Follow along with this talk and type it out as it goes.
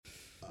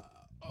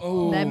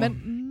Nej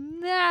men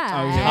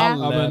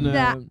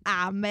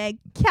men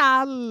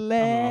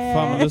Kalle.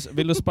 Fan,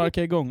 vill du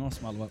sparka igång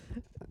oss, Malva?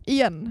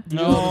 Igen.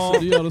 Ja,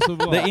 du gör det så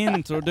bra. The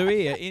intro, du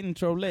är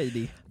intro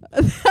lady.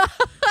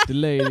 The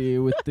lady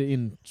with the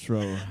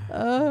intro.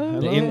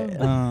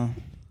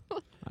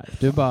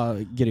 Du är bara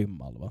grym,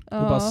 Malva. Du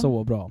är bara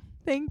så bra.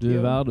 Du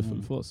är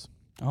värdefull för oss.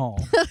 Ja.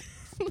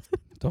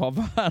 Du har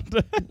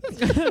värde.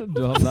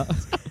 Du har värde.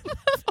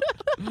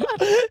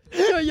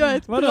 Jag gör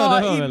ett bra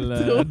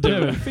intro. Det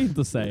är väl fint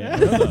att säga.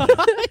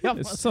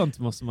 Sånt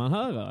måste man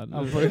höra.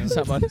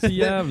 Så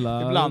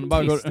jävla ibland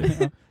bara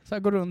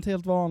går runt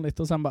helt vanligt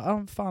och sen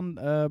bara, fan,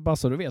 bara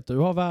så du vet, du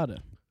har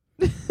värde.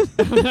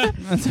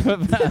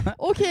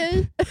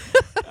 Okej.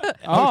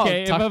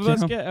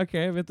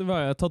 Okej, vet du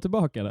vad, jag tar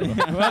tillbaka det då.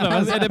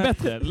 Är det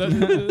bättre?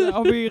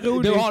 Har vi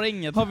roligt? Du har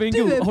inget. Du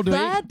är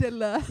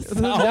värdelös.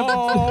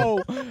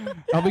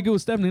 Har vi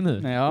god stämning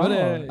nu? Ja.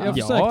 Jag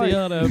försökte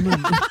göra det.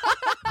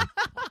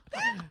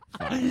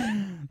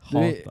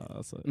 Hatar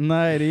alltså.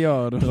 Nej, det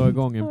gör du. Dra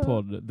igång en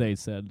podd, they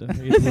said.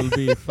 It will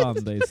be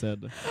fun, they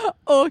said.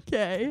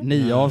 Okej.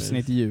 9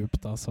 avsnitt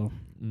djupt alltså.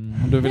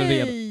 Du vill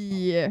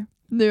Hej!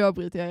 Nu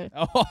avbryter jag er.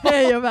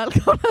 Hej och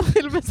välkomna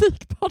till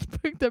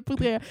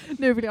musikpodd.3.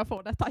 Nu vill jag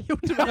få detta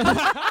gjort.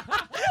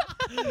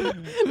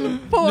 Nu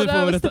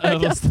får vi detta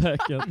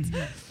överstökat.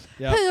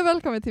 Ja. Hej och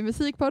välkommen till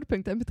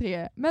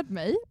musikpodd.mp3 med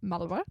mig,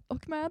 Malva,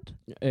 och med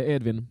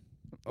Edvin.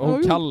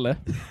 Och Kalle.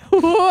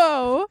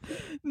 Wow!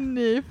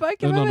 Ni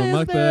fuckar med mig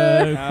just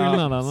nu.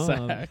 Skillnaden.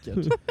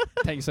 Säkert.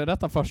 Tänk så är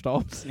detta första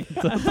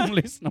avsnittet de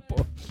lyssnar på.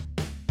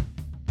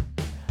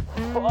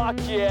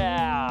 Fuck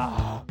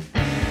yeah!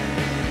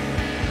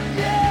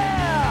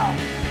 Yeah!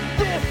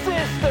 This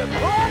is the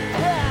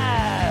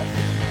podcast!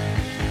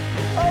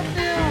 A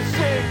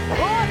music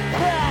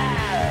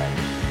podcast!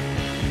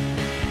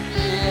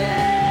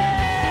 Yeah!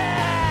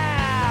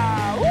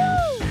 Woo!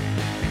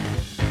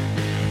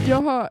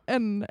 Jag har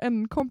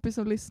en kompis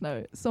som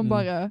lyssnar som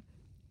bara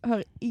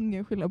hör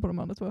ingen skillnad på de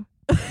andra två.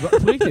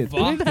 På riktigt?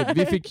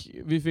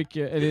 Vi fick,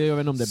 eller jag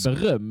vet inte om det är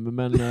beröm,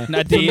 men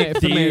nej,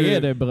 för mig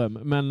är det beröm.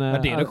 Men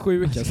det är det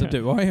sjukaste,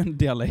 du har ju en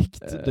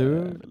dialekt.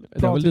 Du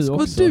pratar väl du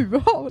också? Och du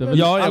har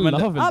det. Alla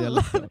har väl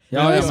dialekt. Du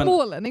är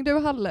smålänning, du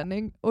är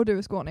hallänning och du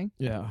är skåning.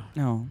 Ja.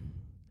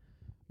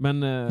 Men,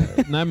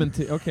 nej men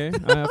okej.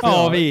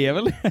 Ja, vi är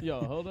väl.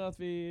 Jag hörde att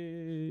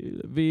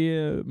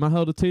man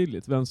hörde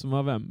tydligt vem som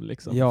var vem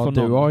liksom. Ja,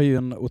 du har ju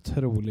en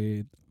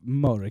otrolig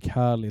mörk,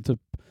 härlig typ.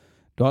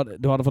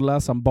 Du hade fått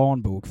läsa en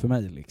barnbok för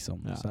mig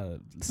liksom. Ja. Men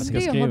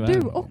det har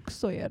du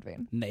också,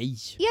 Edvin. Nej.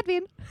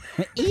 Edvin.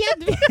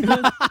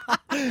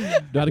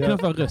 Du hade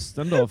kunnat få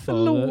rösten då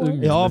för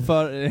ungen. Ja,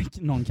 för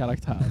någon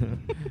karaktär.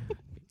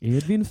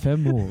 Edvin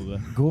 5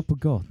 år, går på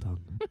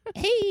gatan.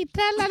 Hej,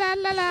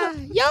 tralalala,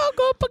 jag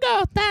går på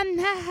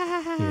gatan.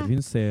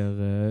 Edvin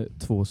ser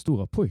 2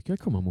 stora pojkar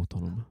komma mot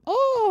honom.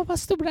 Vad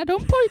stora de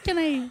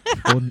pojkarna är.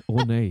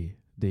 Åh nej,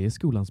 det är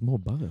skolans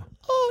mobbare.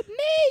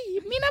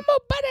 Nej, mina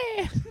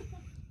mobbare.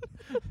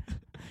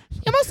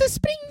 Jag måste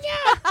springa.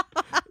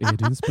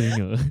 Edvin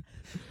springer.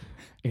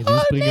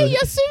 Nej,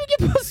 jag suger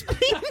på att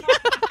springa.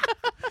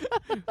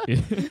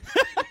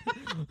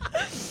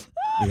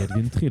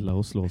 Edvin trillar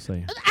och slår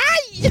sig.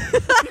 Aj!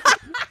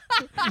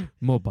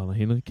 Mobbarna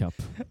hinner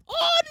ikapp.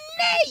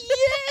 Nej!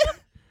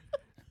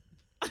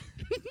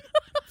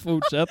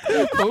 Fortsätt.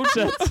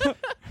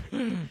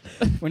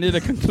 We need a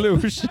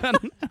conclusion.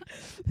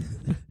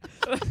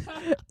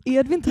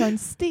 Edvin tar en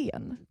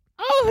sten.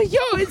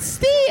 Ja, en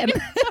sten!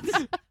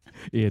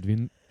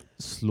 Edvin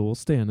slår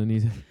stenen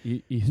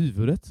i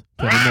huvudet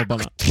på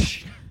mobbarna.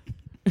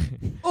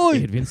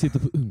 Oj! Edvin sitter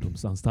på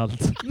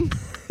ungdomsanstalt.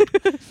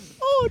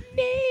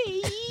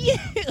 Nej!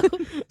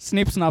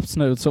 Snipp, snapp,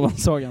 snut, så var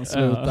sagan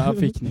slut. Där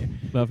fick ni.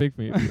 Där fick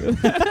vi.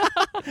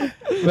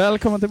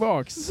 Välkommen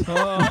tillbaks.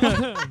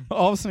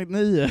 Avsnitt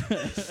 9.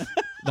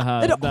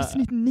 Är det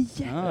avsnitt 9?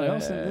 Ja, det är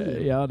avsnitt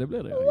 9. Ja, det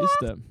blir det.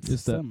 Just det.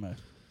 Stämmer.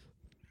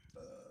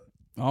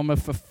 Ja, men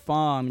för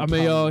fan. Ja,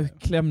 men jag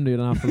klämde ju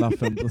den här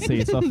falafeln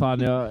precis. Vad fan,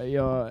 det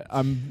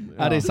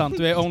är sant.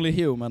 Du är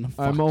only human. Fuck.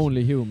 I'm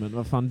only human.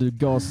 Vad fan, du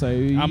gasar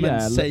ju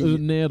ihjäl ur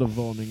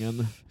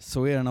nedervåningen.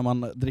 Så är det när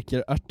man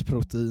dricker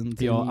ärtprotein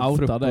till jag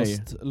outar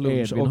frukost, dig.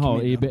 lunch Edvin och har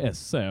middag. IBS,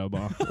 säger jag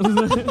bara.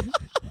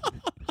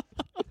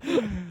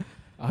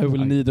 I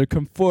will neither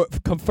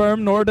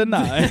confirm nor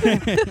deny.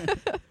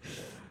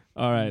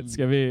 All right,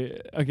 ska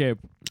vi... Okej.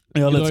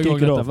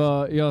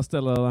 Jag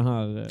ställer den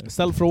här...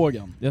 Ställ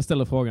frågan. Jag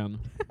ställer frågan.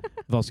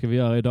 Vad ska vi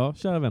göra idag,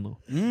 kära vänner?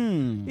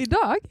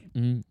 Idag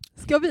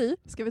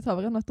ska vi ta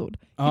varannat ord.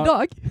 Ja.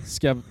 Idag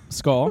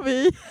ska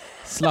vi Jag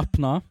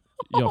slappna.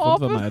 får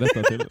inte vara med i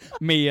detta till.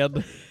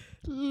 Med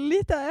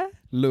lite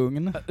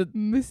lugn.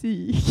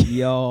 Musik.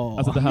 Ja.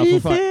 Alltså det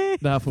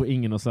här får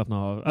ingen att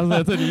slappna av. Alltså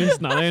jag tänkte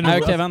lyssna.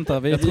 Okej, vänta.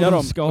 Vi jag tror gör de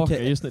dem. skakar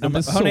just nu. De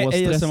är så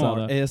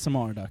stressade.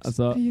 ASMR-dags.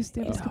 Alltså, just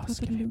det, Idag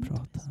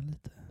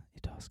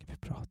ska vi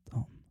prata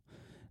om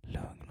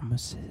lugn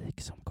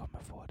musik som kommer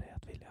få dig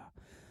att vilja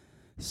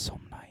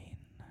somna in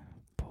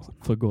på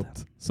för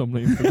gott. Somna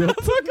in för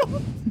gott.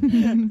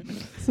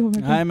 Så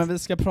verkligen. Nej, men vi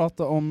ska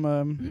prata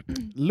om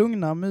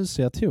lugna,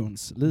 mysiga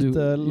tunes.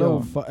 Lite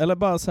lo-fi, eller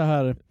bara så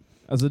här.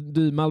 Alltså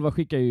Malva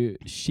skickar ju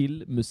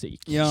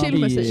chill-musik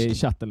Chill-musik. i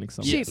chatten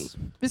liksom. Chill.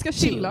 Vi ska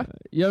chilla.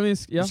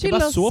 Chilla bara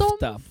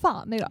softa. som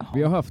fan idag.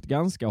 Vi har haft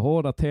ganska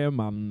hårda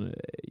teman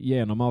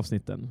genom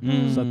avsnitten.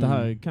 Så att det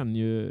här kan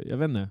ju, jag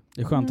vet inte.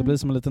 Det är skönt att bli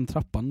som en liten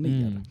trappa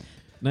ner.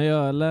 När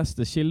jag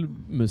läste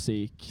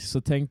chillmusik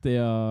så tänkte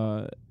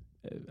jag,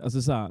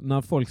 alltså så här,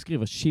 när folk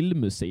skriver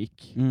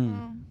chillmusik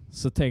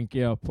så tänker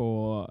jag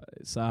på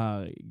så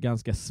här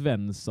ganska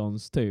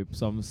Svenssons typ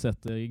som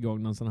sätter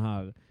igång någon sån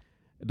här.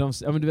 De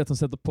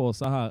sätter på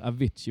så här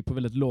Avicii på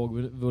väldigt låg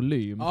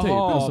volym typ.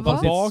 Och så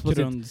på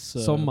sitt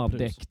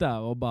sommardäck där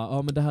och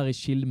bara, men det här är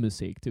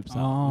chillmusik typ så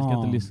här. Vi ska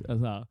inte lyssna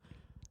så här.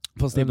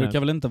 Fast det brukar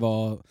väl inte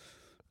vara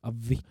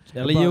Avicii.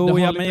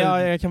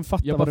 Eller jag kan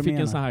fatta jag vad bara du fick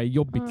menar. en så här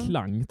jobbig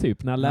klang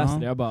typ när jag läste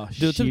det. Jag bara,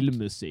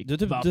 chillmusik. Du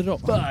typ fan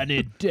är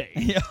det?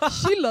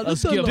 Chilla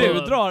Du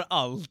drar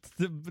allt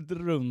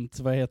runt,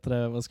 vad heter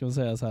det, vad ska man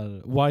säga, så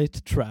här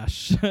white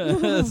trash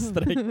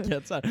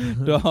strecket så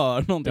här. Du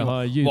hör någonting.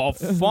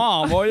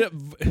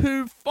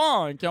 Hur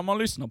fan kan man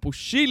lyssna på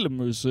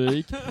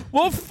chillmusik?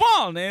 Vad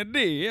fan är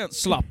det?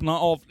 Slappna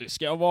av, det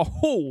ska vara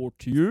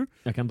hårt ju.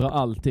 Jag kan dra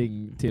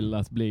allting till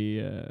att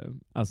bli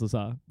alltså så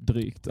här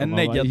drygt. En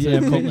negativ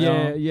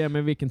ge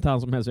mig vilken term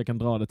som helst, jag kan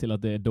dra det till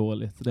att det är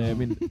dåligt. Det är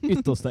min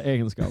yttersta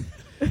egenskap.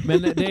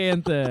 Men det är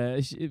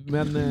inte,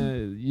 men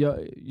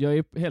jag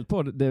är helt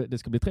på det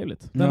ska bli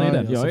trevligt. Den är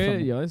den.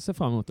 Jag ser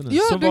fram emot den nu.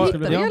 Ja, du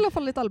hittade i alla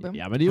fall ett album.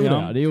 Ja, men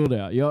det gjorde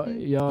jag.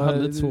 Jag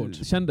hade lite svårt.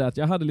 Kände att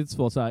jag hade lite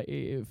svårt så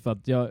här, för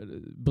att jag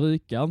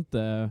brukar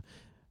inte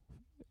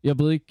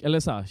eller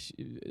så här,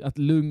 att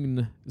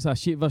lugn så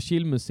här, vad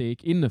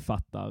chillmusik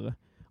innefattar.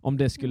 Om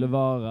det skulle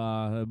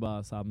vara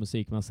bara så här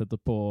musik man sätter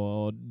på,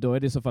 och då är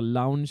det i så fall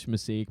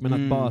lounge-musik. Men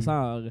att bara så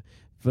här,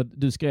 för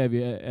du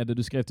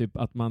skrev typ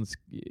att man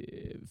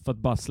för att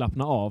bara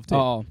slappna av typ.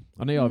 Ja.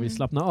 Och när jag vill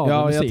slappna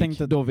av musik,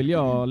 då vill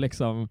jag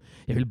liksom,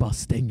 jag vill bara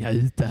stänga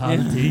ute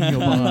allting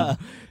och bara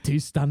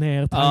tysta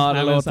ner. Ja,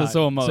 det låter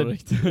så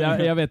mörkt. Så,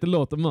 jag vet det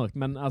låter mörkt,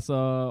 men alltså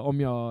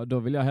då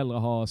vill jag hellre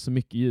ha så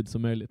mycket ljud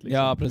som möjligt.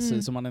 Liksom. Ja,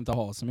 precis, så man inte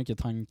har så mycket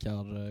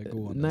tankar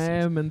gående.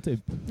 Nej, men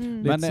typ.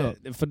 Men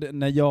för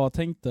när jag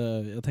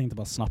tänkte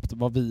bara snabbt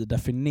vad vi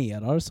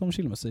definierar som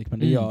chillmusik, men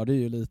det gör det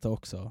ju lite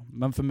också.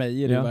 Men för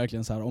mig är det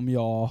verkligen så här, om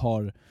jag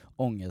har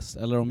ångest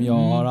eller om jag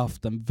har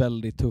haft en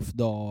väldigt tuff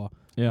dag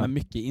med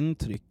mycket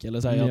intryck,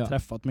 eller så här, jag har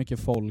träffat mycket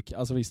folk,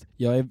 alltså visst,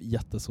 jag är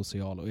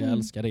jättesocial och jag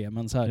älskar det,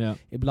 men så här,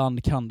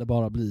 ibland kan det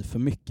bara bli för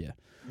mycket.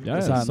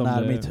 Så här,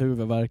 när mitt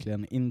huvud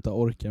verkligen inte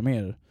orkar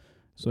mer,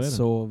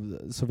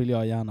 så vill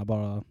jag gärna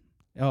bara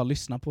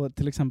lyssna på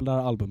till exempel det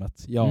här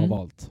albumet jag har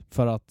valt,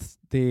 för att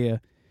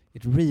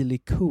it really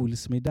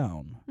cools me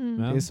down.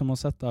 Det är som att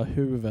sätta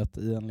huvudet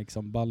i en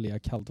liksom balja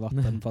kallt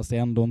vatten fast det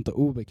är ändå inte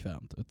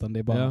obekvämt, utan det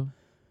är bara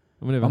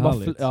men det är väl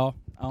härligt.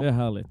 Det är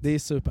härligt. Det är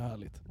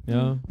superhärligt.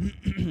 Ja.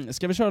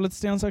 Ska vi köra lite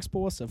sten, sax,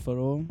 påse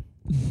för att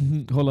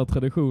hålla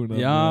traditionen?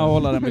 Ja,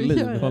 hålla den vid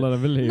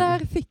liv. När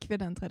fick vi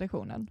den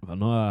traditionen? Det var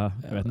några,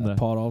 jag vet inte. Ett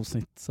par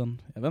avsnitt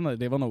sen. Jag vet inte,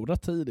 det var nog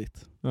rätt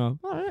tidigt. Ja.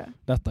 Var det?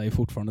 Detta är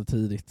fortfarande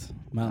tidigt.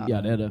 Men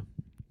ja, det är det.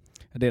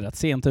 Det är rätt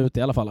sent ut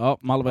i alla fall. Ja,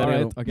 Malva är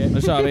redo. Okay.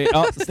 Nu kör vi.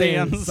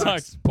 Sten,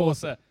 sax,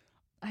 påse.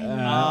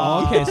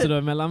 Okej, så då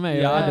är mellan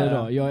mig och Edde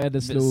då. Jag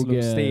Edde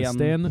slog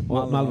sten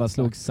och Malva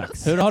slog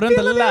sax. Hur har du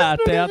inte lärt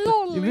dig att...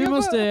 Vi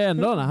måste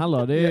ändå,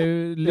 det är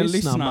ju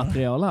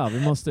lyssnarmaterial här.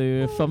 Vi måste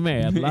ju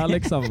förmedla,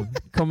 liksom,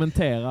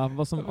 kommentera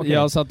vad som... Okay.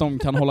 Ja, så att de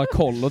kan hålla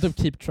koll och typ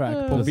keep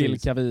track på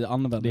vilka vi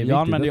använder. Jag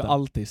använder ju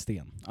alltid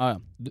sten.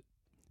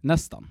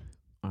 Nästan.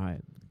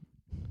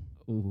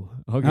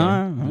 Okej.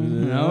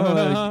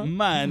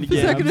 Man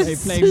försöker du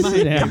play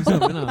my game?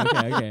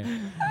 Okej.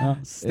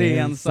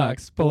 Sten,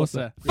 sax,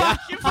 påse.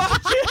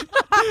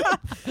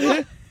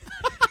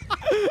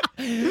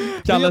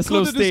 Kalle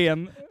slår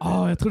sten.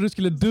 Jag trodde du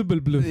skulle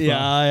dubbelbluffa.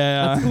 Ja.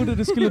 Jag trodde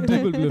du skulle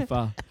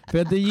dubbelbluffa.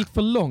 För att det gick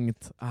för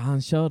långt.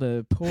 Han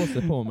körde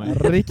påse på mig.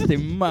 Riktig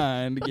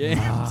mind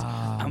game.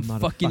 I'm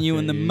fucking you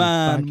in the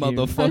man,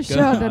 motherfucker. Han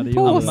körde en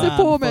påse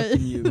på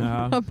mig.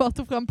 Han bara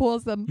tog fram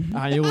påsen.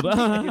 Han gjorde.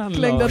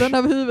 Klängde den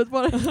över huvudet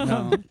på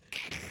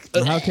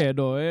det. Okej,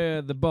 då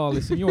är the ball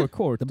is in your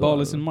court. The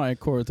ball is in my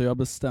court, och jag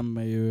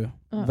bestämmer ju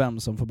vem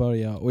som får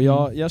börja. Och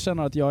jag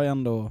känner att jag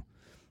ändå...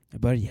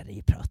 Jag började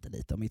ju prata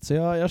lite om mitt, så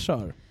jag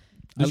kör.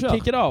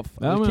 Kick it off.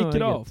 Kick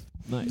it off.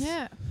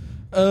 Nice.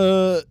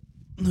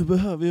 Nu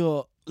behöver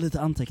jag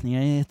lite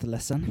anteckningar, jag är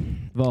jätteledsen.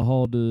 Vad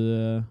har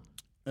du...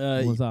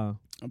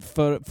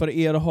 För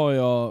er har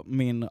jag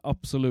min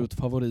absolut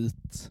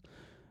favorit.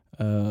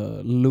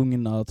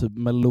 Lugna, typ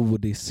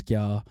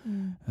melodiska,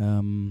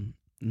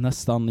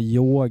 nästan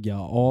yoga,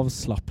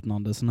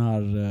 avslappnande sån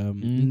här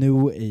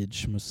new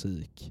age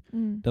musik.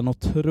 Den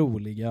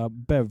otroliga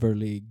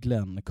Beverly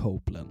Glenn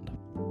Copeland.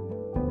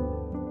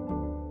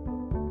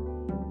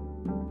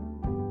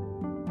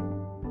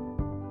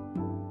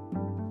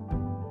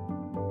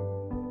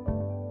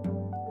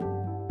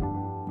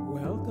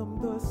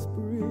 Welcome the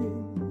spring.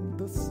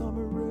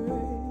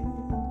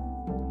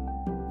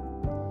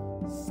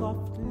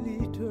 softly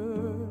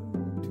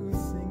turn to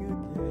sing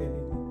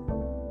again.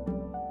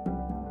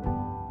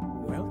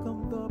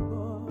 Welcome the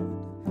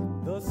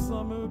bud, the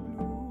summer blue.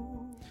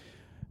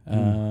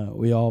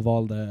 Och jag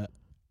valde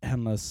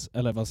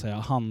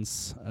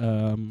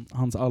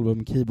hans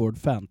album Keyboard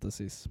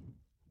Fantasies.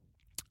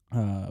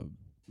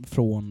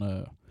 Från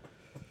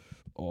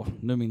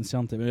nu minns jag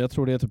inte, men jag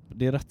tror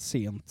det är rätt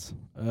sent.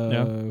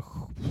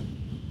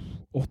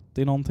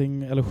 80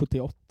 någonting, eller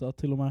 78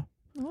 till och med.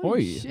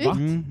 Oj, va?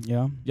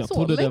 Ja. Jag Så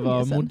trodde det länge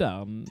var sedan.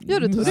 modern. Ja,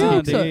 det trodde jag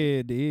också.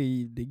 Det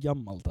är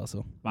gammalt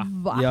alltså. Va?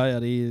 Ja,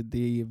 det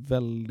är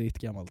väldigt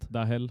gammalt.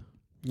 Dahel.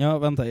 Ja,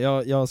 vänta,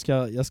 jag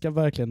ska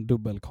verkligen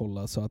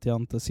dubbelkolla så att jag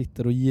inte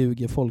sitter och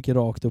ljuger folk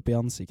rakt upp i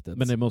ansiktet.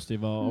 Men det måste ju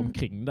vara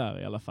omkring där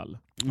i alla fall.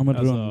 Ja, men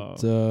alltså-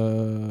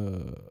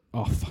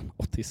 runt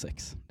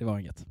 86. Det var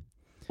inget.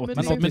 Men Men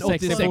det är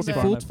 86 är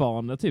fortfarande-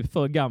 fortfarande typ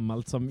för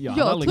gammalt som jag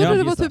Jag aldrig trodde kan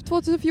det var gissa. typ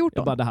 2014.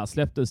 Jag bara, det här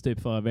släpptes typ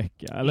förra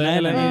veckan. Eller,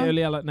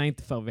 Nej, nej,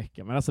 inte förra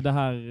veckan. Men alltså det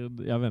här,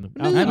 jag vet inte.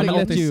 Nej, I'm men gonna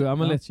let 86, you, ja.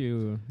 let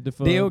you.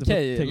 Det är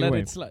okej,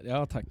 let it slide.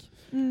 Ja, tack.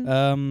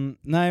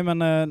 Nej,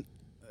 men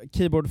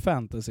Keyboard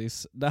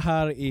Fantasies, det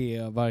här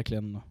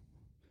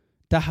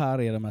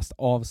är det mest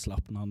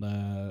avslappnande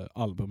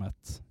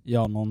albumet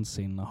jag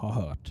någonsin har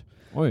hört.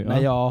 Oj, När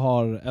jag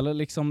har, eller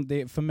liksom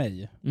det för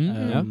mig,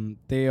 Mm,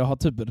 det har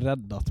typ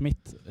räddat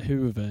mitt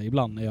huvud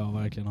ibland när jag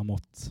verkligen har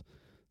mått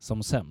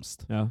som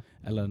sämst. ja.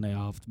 Eller när jag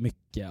har haft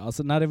mycket,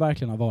 alltså när det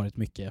verkligen har varit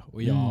mycket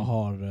och jag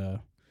har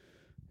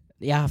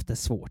haft det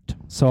svårt,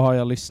 så har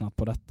jag lyssnat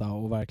på detta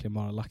och verkligen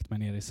bara lagt mig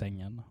ner i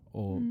sängen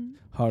och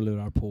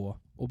hörlurar på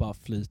och bara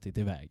flytit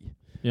iväg.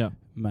 Ja.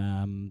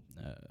 Men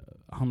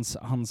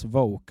hans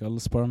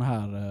vocals på den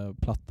här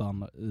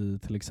plattan i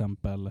till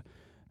exempel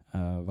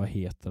vad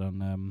heter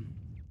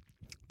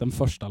den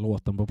första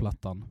låten på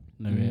plattan.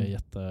 Nu är jag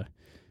jätte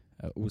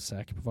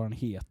osäker på vad den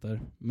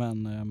heter,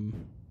 men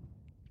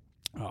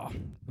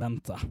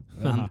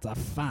vänta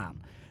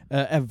fan.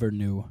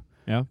 Evernew.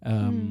 Ja.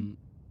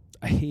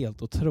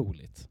 Helt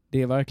otroligt.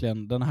 Det är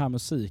verkligen den här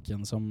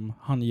musiken som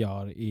han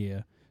gör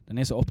den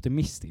är så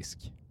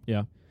optimistisk.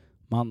 Ja.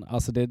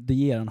 Alltså det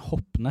ger en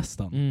hopp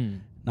nästan.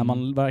 När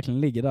man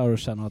verkligen ligger där och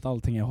känner att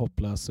allting är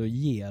hopplöst, så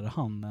ger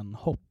han en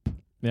hopp.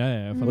 Ja,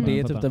 jag fattar, Och det är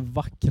jag typ fattar. det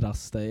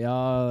vackraste.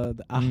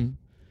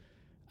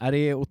 Det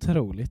är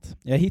otroligt.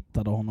 Jag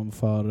hittade honom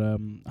för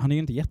han är ju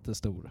inte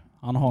jättestor.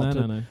 Han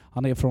har Nej.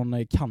 han är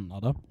från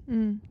Kanada.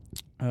 Mm.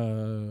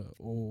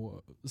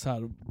 Och så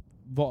här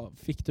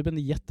fick typ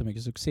inte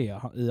jättemycket succé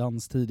i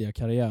hans tidiga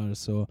karriär,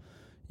 så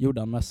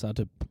gjorde han mest så här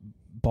typ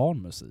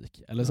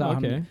barnmusik. Eller så här,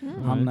 Okej.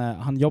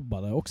 han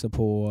jobbade också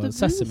på Typ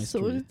Sesame visor?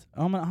 Street.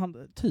 Ja, men han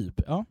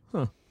typ, ja.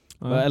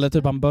 Ja. Eller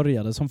typ han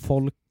började som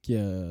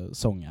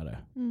folksångare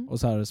Mm. och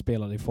så här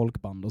spelade i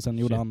folkband, och sen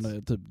gjorde Shit.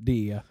 han typ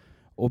det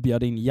och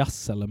bjöd in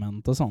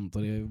jazzelement och sånt,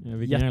 och det är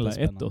Vilken jävla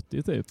jättespännande.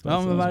 180 typ. Ja,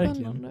 alltså. men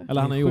verkligen. Spännande.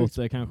 Eller han har Det är gjort sjukt.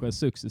 det kanske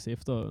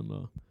successivt då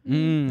under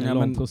Mm, en ja, lång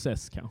men,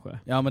 process kanske.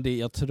 ja, men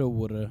jag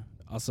tror,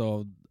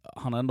 alltså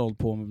han har ändå hållit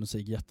på med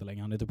musik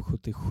jättelänge. Han är typ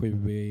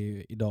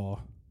 77 idag.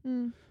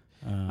 Mm.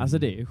 Alltså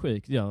det är ju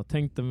sjukt. Jag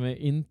tänkte mig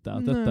inte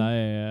att Nej. detta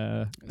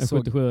är en Så-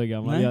 77 år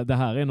gammal. Nej. Ja, det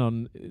här är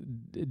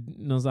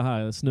någon så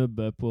här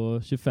snubbe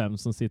på 25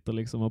 som sitter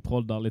liksom och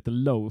proddar lite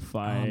lo-fi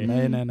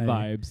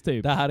nej. vibes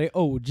typ. Det här är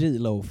OG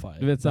lo-fi.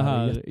 Du vet så Det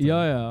är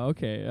här,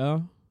 okej,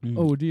 ja. Mm.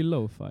 OG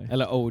lo-fi.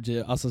 Eller OG,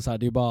 alltså så här,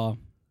 det är bara,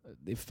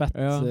 det är fett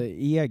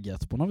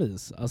eget på något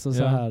vis. Alltså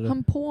så Ja. här.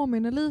 Han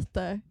påminner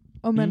lite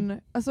om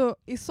alltså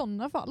i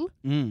sådana fall,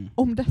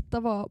 om detta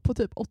var på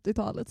typ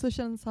 80-talet, så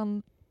känns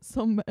han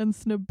som en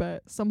snubbe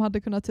som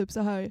hade kunnat typ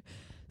så här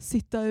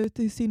sitta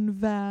ute i sin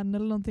van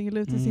eller någonting,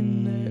 eller ute i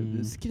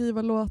sin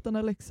skriva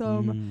låtarna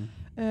liksom,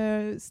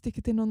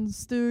 sticka till någon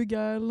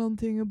stuga eller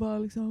någonting och bara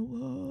liksom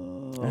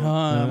wow.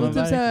 Ja, Och men typ så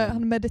här, verkligen.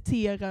 han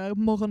mediterar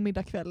morgon,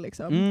 middag, kväll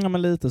liksom. Ja,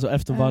 men lite så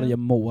efter varje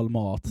mål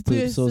mat typ.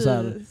 Precis. Så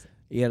här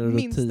är det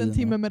Minst en rutiner.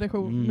 timme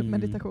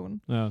meditation.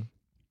 Ja.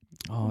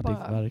 Ja, det Bara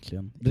är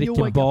verkligen. Dricker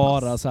yogapass.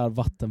 bara så här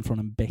vatten från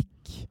en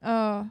bäck.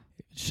 Ja.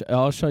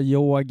 Ja, kör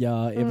yoga,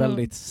 är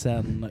väldigt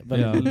zen,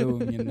 väldigt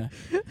lugn.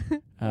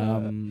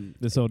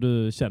 Det är så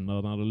du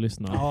känner när du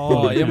lyssnar.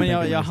 Ja, men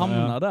jag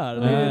hamnar där.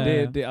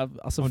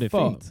 Alltså det är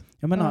för, fint.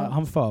 jag menar, Ja.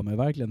 han för mig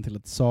verkligen till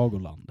ett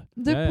sagoland.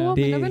 Det Ja, ja. Det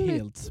påminner är väldigt,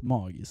 helt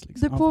magiskt.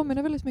 Liksom. det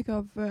påminner väldigt mycket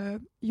av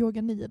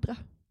yoga nidra.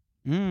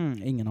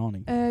 Ingen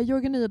aning.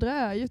 Yoga nidra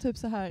är ju typ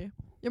så här,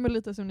 ja men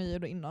lite som ni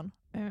gjorde innan.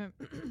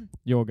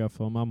 Yoga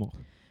för mammor.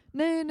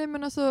 Nej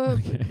men alltså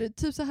Okej.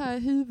 typ så här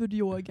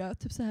huvudyoga,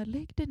 typ så här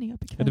lägg dig ner Ja,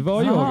 bekvämt. det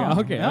var Ja. yoga.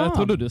 Okej, Ja. jag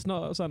trodde du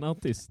snarare sa en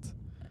artist.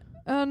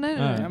 Nej.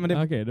 Ja, men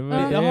det- Okej, det var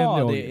Ja.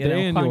 Jaha, det är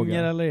en genre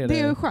yoga. eller är Det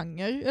är en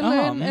genre, eller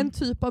Jaha, men- en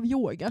typ av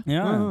yoga.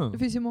 Ja. Det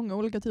finns ju många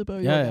olika typer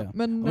av Ja, yoga. ja.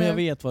 Men, Men jag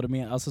vet vad du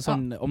menar. Alltså,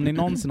 som, om ni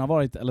någonsin har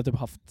varit eller typ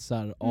haft så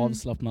här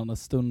avslappnande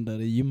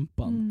stunder i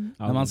gympan.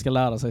 När man ska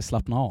lära sig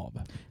slappna av.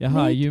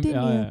 Jaha, lägg dig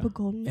ner ja. på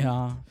golvet.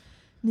 Ja.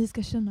 Ni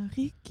ska känna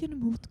ryggen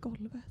mot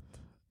golvet.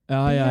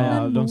 Ja.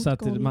 Benen De, mot satt,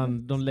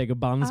 golvet. de lägger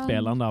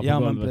bandspelaren där på Ja,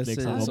 men golvet precis.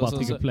 liksom, och Och bara så-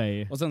 trycker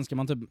play. Och sen ska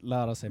man typ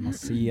lära sig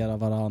massera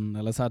varann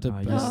eller så här typ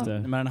Ja, just det.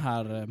 med den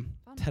här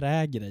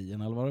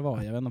trägrejen eller vad det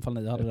var. Jag vet inte om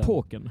ni hade det.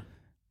 Påken.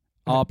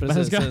 Ja,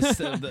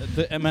 precis.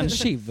 Men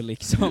chiv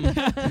liksom.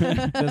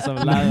 Det som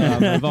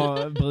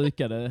läraren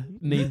brukade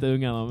nita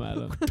ungarna med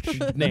den.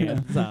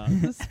 Ner så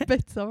här.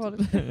 Spetsar var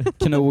det.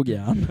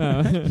 Knogjärn.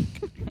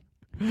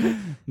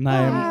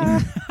 Nej.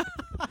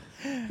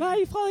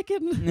 Nej,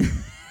 fröken!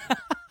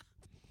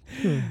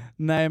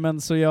 Nej,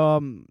 men så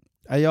jag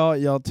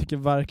tycker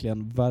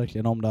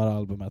verkligen om det här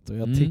albumet. Och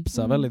jag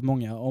tipsar väldigt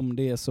många om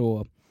det är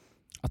så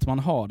att man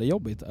har det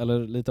jobbigt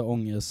eller lite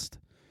ångest.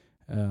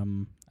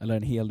 Eller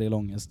en hel del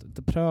ångest.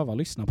 Pröva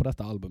lyssna på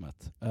detta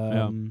albumet.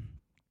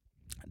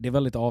 Det är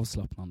väldigt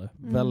avslappnande.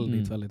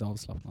 Väldigt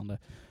avslappnande.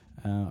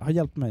 Har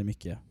hjälpt mig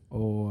mycket.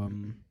 Och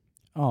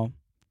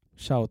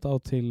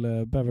shoutout till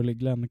Beverly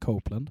Glenn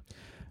Copeland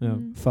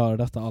för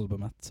detta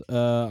albumet.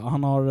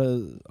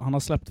 Han har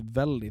släppt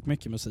väldigt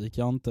mycket musik.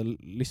 Jag har inte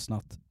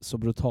lyssnat så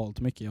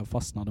brutalt mycket. Jag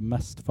fastnade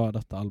mest för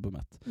detta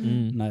albumet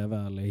när jag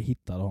väl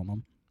hittade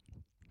honom.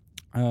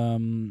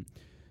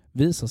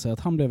 Visade sig att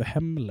han blev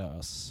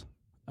hemlös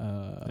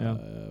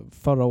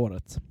förra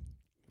året.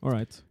 All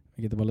right.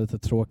 Vilket var lite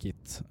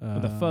tråkigt.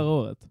 Det förra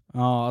året?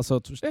 Ja, alltså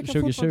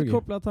 2020. Jag kan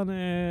koppla att han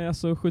är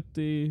alltså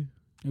 70,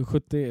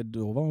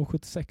 då var han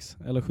 76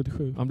 eller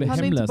 77. Han blev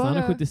hemlös när han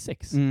är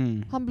 76.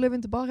 Han blev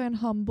inte bara en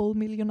humble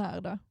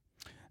miljonär där.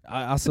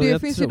 Alltså, det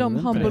finns ju de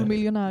humble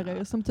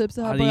miljonärer som typ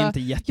så här bara,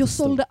 jag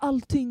sålde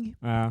allting.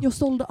 Jag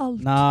sålde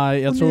allt.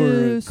 Nej, jag och tror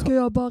nu ska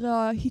jag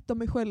bara hitta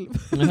mig själv.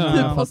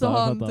 Och så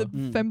har han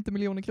typ 50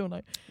 miljoner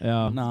kronor.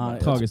 Ja,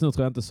 tragiskt nog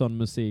tror jag inte sån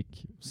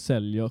musik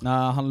säljer.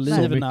 Nej, han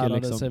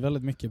livnärade sig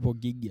väldigt mycket på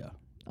gigga.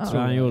 Jag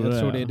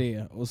tror det är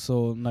det. Och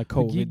så när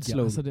covid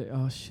slog. Alltså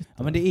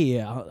men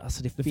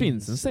det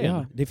finns en scen.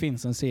 Ja, det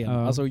finns en scen.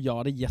 Alltså jag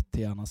hade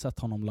jättegärna sett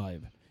honom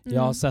live.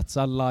 Jag har sett så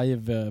här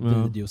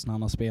live-videos när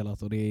han har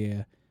spelat och det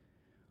är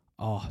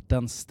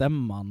den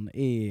stämman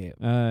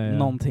är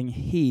någonting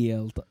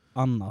helt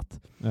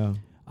annat.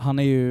 Han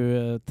är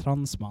ju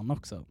transman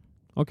också.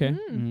 Okej.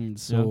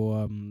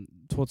 Så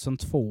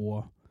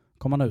 2002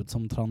 kom han ut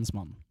som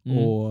transman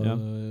och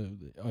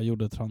jag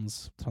gjorde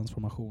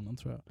transformationen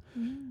tror jag.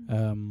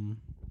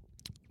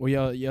 Och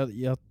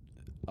jag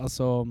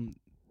alltså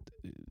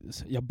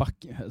jag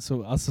backar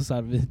så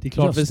här, det är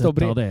klart vi står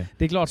bredvid.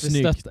 Det är klart vi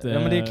stöttar. Ja,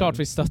 men det är klart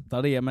vi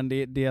stöttar det, men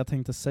det jag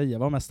tänkte säga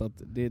var mest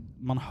att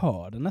man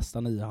hör det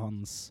nästan i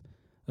hans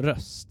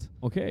röst.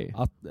 Okej.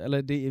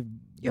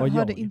 Jag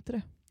hörde inte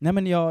det. Nej,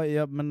 men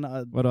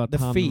men vadå,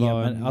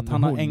 att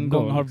han en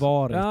gång har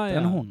varit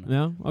en hon.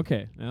 Ja,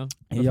 okej.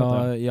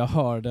 Jag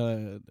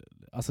hörde,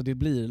 alltså det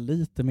blir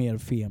lite mer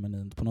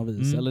feminint på något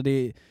vis.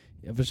 Eller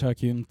jag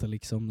försöker ju inte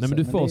liksom. Nej, men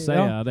du får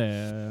säga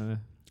det.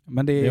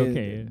 Men det är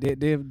okay.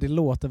 det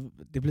låter,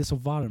 det blir så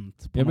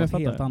varmt på något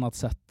helt annat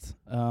sätt.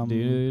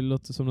 Det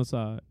låter som något så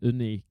här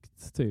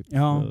unikt typ.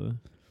 Ja.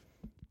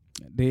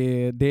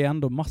 Det är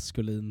ändå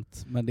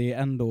maskulint, men det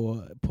är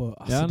ändå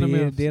på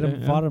det är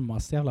den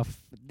varmaste jävla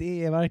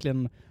det är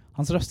verkligen,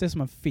 hans röst är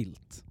som en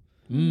filt.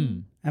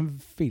 En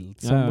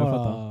filt som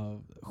bara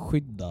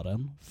skyddar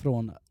den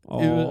från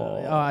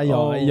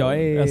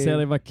jag ser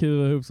dig bara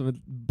kura ihop som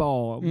ett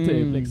barn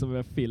typ liksom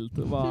med filt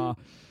och bara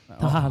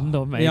ta hand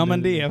om mig. Ja,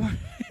 men det är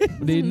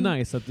det är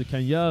nice att du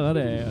kan göra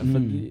det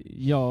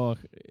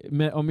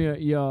för om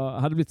jag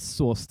hade blivit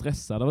så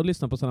stressad av att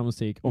lyssna på sån här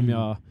musik om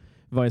jag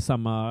var i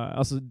samma,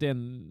 alltså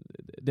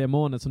det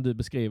månadet som du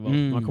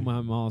beskriver, man kommer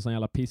hem och har en sån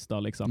jävla pissdag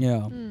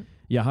liksom.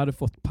 Jag hade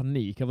fått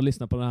panik av att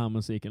lyssna på den här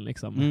musiken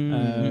liksom.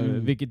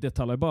 Vilket det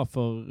talar bara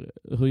för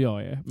hur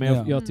jag är.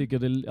 Men jag tycker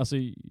det, alltså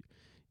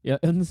jag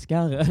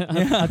önskar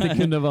att det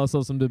kunde vara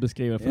så som du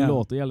beskriver, för det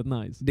låter jävligt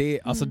nice. Det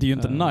är ju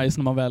inte nice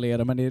när man väl är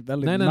det, men det är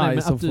väldigt nice men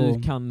att få...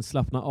 du kan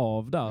slappna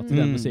av där till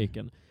den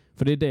musiken.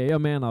 För det är det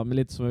jag menar med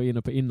lite som jag var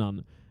inne på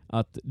innan,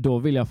 att då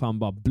vill jag fan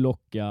bara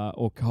blocka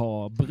och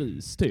ha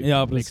brus typ.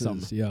 Ja, precis.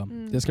 Liksom. Ja.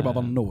 Det ska bara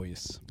vara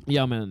noise.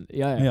 Ja, men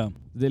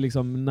det är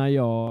liksom när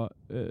jag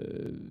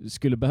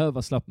skulle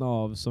behöva slappna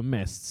av som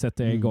mest,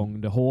 sätter jag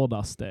igång det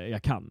hårdaste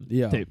jag kan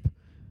typ.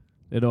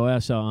 Det är då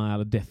jag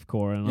kör en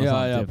deathcore och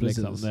sånt typ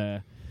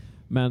liksom.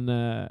 Men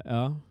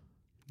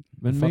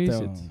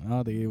mysigt.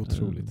 Ja, det är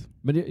otroligt.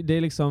 Men det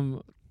är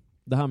liksom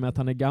det här med att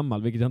han är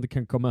gammal, vilket jag inte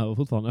kan komma över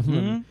fortfarande.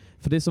 Men,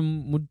 för det är som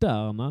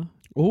moderna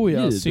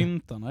ljud.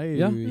 Syntarna är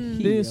ju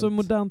helt... Det är så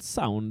modernt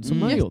sound som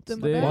man har gjort.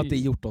 Och att det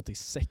är gjort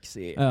 86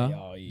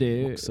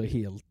 är också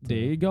helt...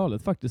 Det är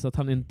galet faktiskt att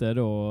han inte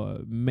då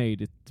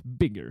made it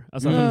bigger.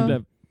 Alltså att han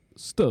blev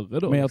större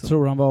då. Men jag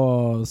tror han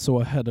var så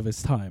ahead of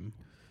his time.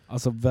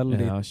 Alltså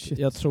väldigt...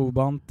 jag tror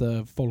bara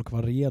inte folk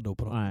var redo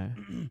på det.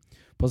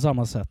 På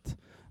samma sätt.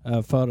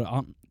 För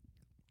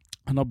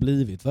han har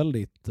blivit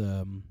väldigt...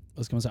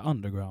 vad ska man säga,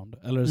 underground.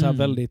 Eller så här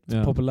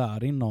väldigt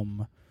populär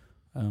inom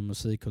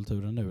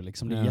musikkulturen nu.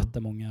 Liksom. Det är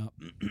jättemånga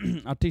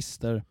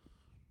artister,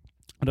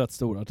 rätt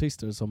stora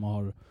artister som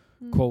har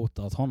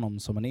quotat honom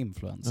som en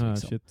influencer.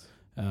 Liksom.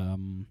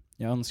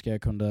 Jag önskar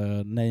jag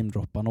kunde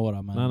namedroppa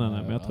några, men,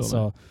 men jag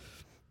tror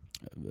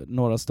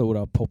några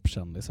stora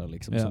popkändisar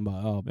liksom, som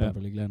bara,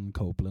 Beverly Glenn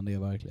Copeland är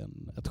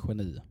verkligen ett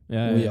geni.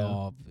 Och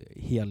jag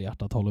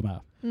helhjärtat håller med.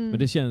 Men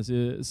det känns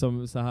ju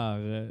som så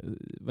här,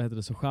 vad heter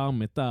det, så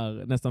charmigt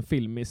där, nästan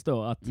filmiskt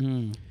då, att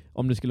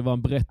om det skulle vara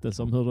en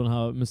berättelse om hur den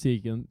här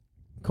musiken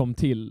kom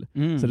till, så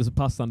är det så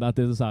passande att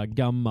det är så här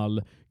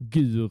gammal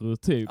guru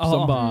typ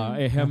som bara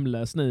är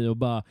hemlös nu och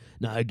bara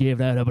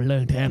give that up a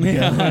long time ago.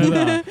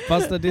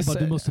 Fast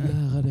du måste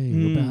lära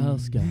dig och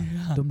behärska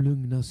de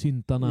lugna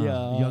syntarna,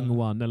 young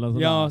one eller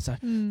sådär. Ja, så här,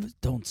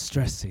 don't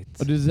stress it.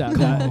 Och du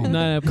säger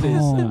nej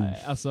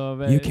precis. Alltså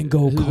you can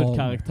go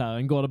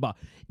huvudkaraktären går det bara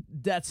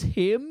that's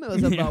him och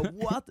så bara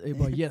what? Och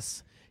bara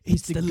yes.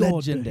 He's the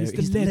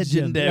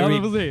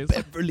legendary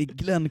Beverly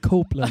Glenn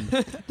Copeland.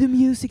 The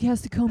music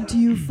has to come to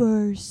you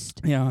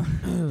first. Yeah.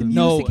 The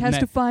music has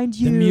to find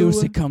you. The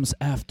music comes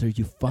after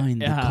you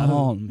find the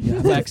calm.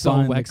 Wax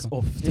on, wax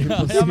off.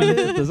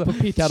 På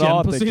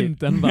pitchen, på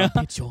synten bara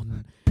pitch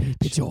on,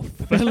 pitch off.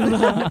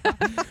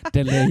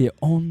 Delay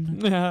on,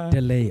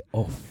 delay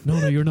off. No,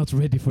 you're not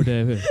ready for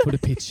the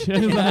pitch.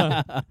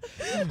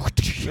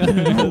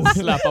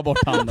 Släppa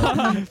bort handen.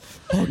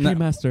 Okay,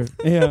 master.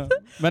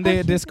 Men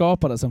det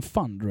skapades en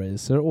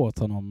fundraiser åt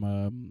honom.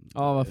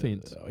 Vad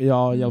fint.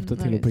 Jag hjälpte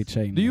till att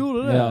pitcha in. Du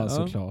gjorde det? Ja,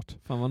 såklart.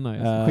 Fan vad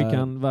nice. Skickade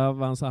han,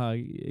 var han så här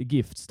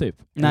gifts typ?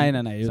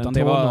 Nej. Utan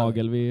det var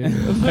tårnagel vi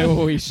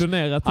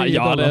donerat till.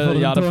 Jag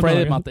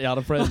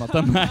hade framat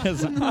den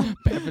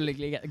här.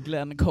 Beverly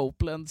Glenn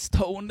Copelands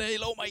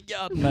toenail, oh my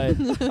god.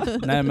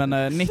 Nej men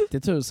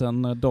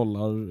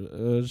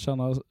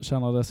 $90,000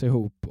 tjänades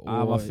ihop.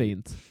 Vad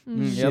fint.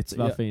 Shit,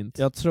 vad fint.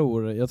 Jag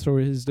tror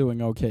he's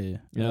doing okay.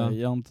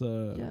 Jag har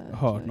inte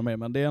hört något mer,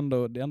 men det är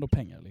ändå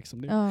pengar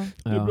liksom. Det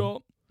är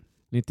bra.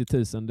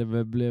 90,000,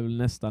 det blev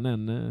nästan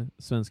en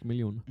svensk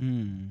miljon.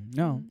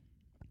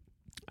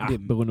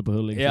 Beroende på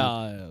hur länge.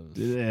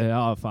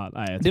 Fan.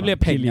 Nej, det blev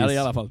pengar i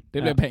alla fall.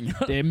 Det blev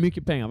pengar. Det är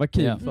mycket pengar. Vad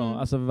kul för.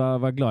 Alltså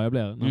vad glad jag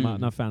blir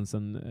när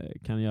fansen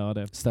kan göra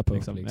det. Step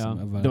up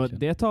liksom.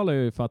 Det talar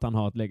ju för att han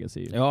har ett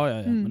legacy.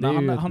 Ja.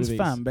 Men hans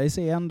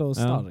fanbase är ändå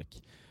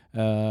stark.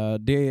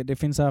 Det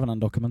finns även en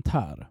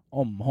dokumentär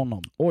om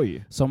honom.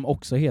 Oj. Som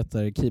också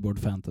heter Keyboard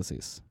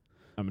Fantasies.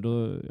 Ja, men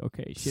då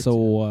okej. Shit.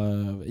 Så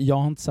jag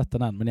har inte sett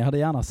den än, men jag hade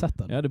gärna sett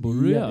den. Ja, det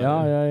borde du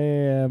göra.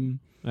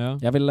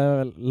 Jag vill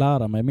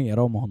lära mig mer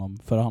om honom,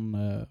 för han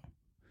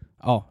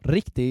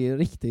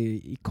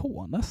riktig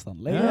ikon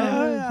nästan.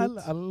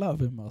 I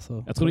love him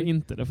alltså. Jag trodde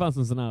inte det fanns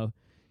en sån här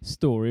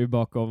story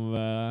bakom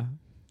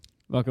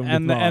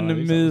en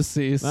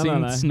mysig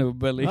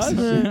syntsnubbe liksom.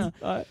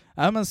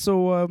 Men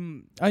så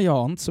jag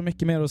har inte så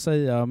mycket mer att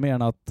säga mer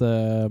än att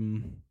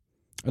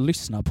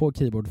lyssna på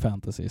Keyboard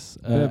Fantasies.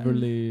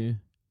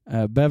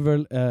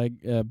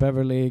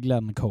 Beverly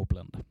Glenn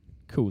Copeland.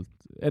 Coolt.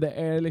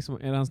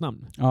 Är det hans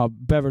namn? Ja,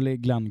 Beverly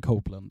Glenn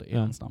Copeland är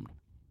hans namn.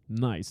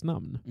 Nice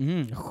namn.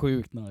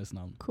 Sjukt nice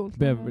namn. Coolt.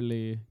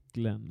 Beverly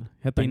Glenn.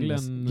 Heter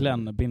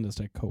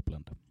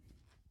Glenn-Copeland.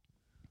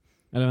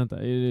 Eller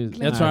vänta.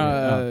 Jag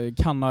tror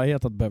kan ha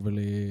hetat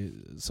Beverly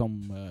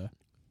som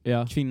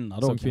kvinna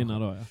då. Som kvinna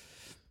då,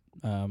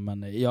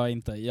 men jag är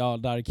inte,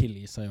 där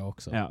killgissar jag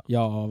också. Ja.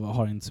 Jag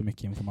har inte så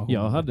mycket information.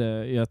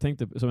 Jag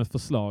tänkte som ett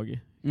förslag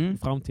i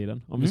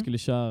framtiden om vi skulle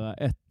köra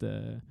ett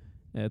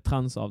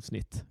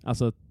transavsnitt.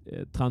 Alltså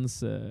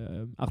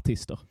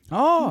transartister.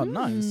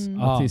 Nice.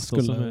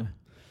 Artister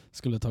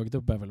skulle tagit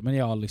upp Beverly, men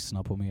jag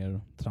lyssnar på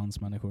mer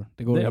transmänniskor.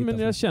 Det går men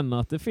jag känner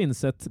att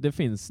det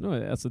finns nog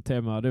alltså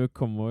tema, det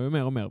kommer ju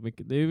mer och mer.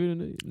 Det är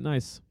ju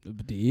nice.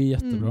 Det är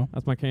jättebra.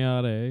 Att man kan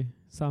göra det i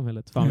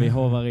samhället. Fan, vi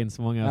hovar in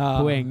så många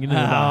poäng nu.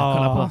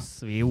 Kolla på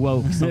oss. Vi är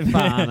woke som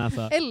fan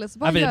alltså. Eller så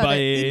bara vi bara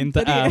är inte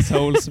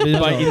assholes. Vi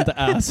bara inte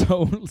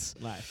assholes.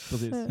 Nej,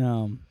 precis.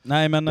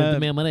 Nej, men inte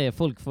mer med det.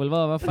 Folk får väl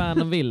vara vad fan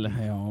de vill.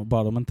 Ja,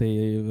 bara de inte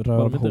är rövhål.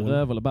 Bara de inte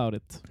rövhål about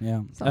it.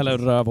 Eller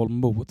rövhål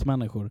mot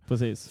människor.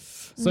 Precis.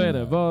 Så är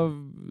det. Vad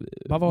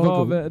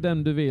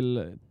den du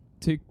vill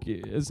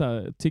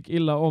tyck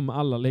illa om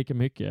alla lika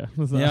mycket.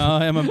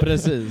 Ja, men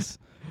precis.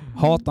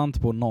 Hata inte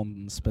på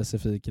någon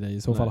specifik grej.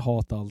 I så fall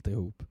hata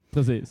alltihop.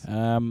 Precis.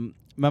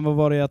 Men vad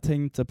var det jag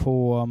tänkte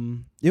på?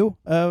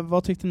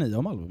 Vad tyckte ni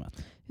om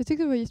albumet? Jag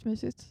tyckte det var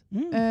jättemysigt.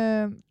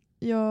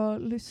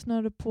 Jag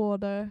lyssnade på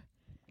det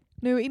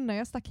nu innan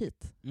jag stack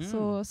hit.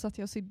 Så satt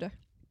jag och sydde.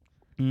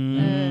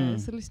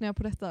 Så lyssnade jag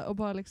på detta och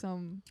bara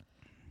liksom...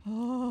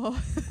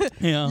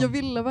 Jag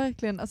ville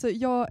verkligen, alltså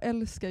jag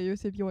älskar ju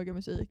typ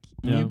yogamusik.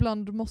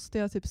 Ibland måste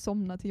jag typ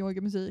somna till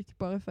yogamusik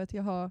bara för att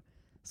jag har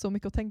så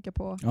mycket att tänka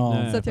på.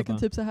 Så att jag kan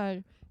typ så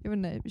här, jag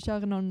vet inte,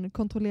 köra någon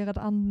kontrollerad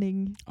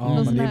andning.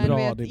 Någon sån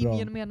här, in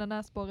genom ena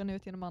näsborren,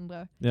 ut genom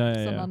andra.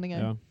 Sådana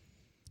andningar.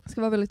 Det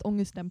ska vara väldigt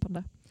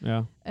ångestdämpande.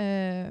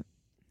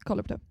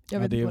 Kolla på det. Jag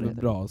vet det är väl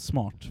bra,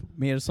 smart.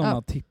 Mer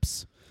sådana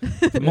tips.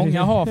 För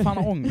många har fan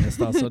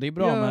ångest alltså. Det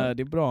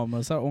är bra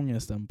med så här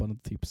ångestdämpande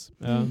tips.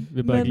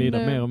 Vi börjar glida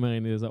mer och mer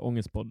in i så här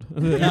ångestpodd.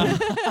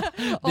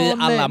 Vi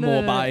alla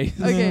mår baj.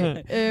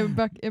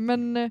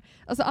 Men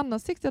alltså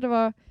annars tyckte jag det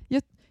var...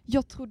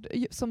 jag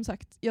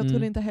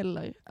trodde inte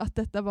heller att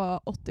detta var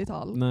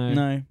 80-tal.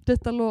 Nej.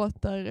 Detta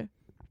låter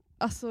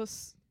alltså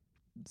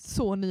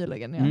så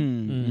nyligen. Ja.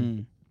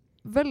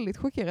 Väldigt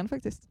chockerande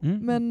faktiskt.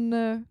 Men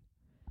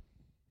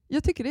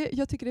jag tycker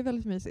det är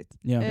väldigt mysigt.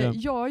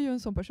 Jag är ju en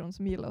sån person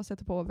som gillar att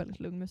sätta på väldigt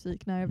lugn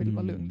musik när jag vill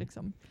vara lugn.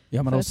 Liksom.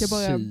 Ja, men att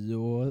sy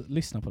och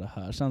lyssna på det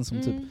här känns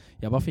som typ,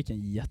 jag bara fick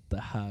en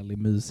jättehärlig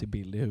mysig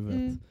bild i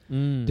huvudet.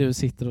 Du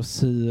sitter och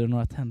syr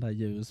några tända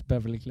ljus,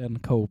 Beverly Glenn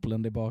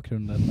Copeland i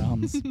bakgrunden med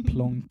hans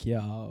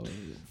plonkiga och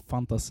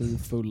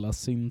fantasifulla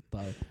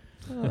syntar.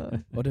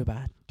 Och du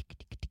bara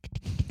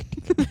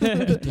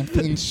vilken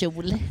fin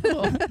kjol.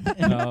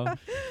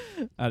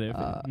 Ja, det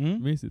är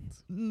fint.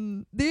 Mysigt.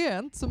 Det är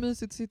inte så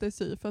mysigt att sitta i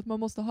sy för att man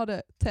måste ha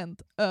det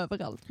tänt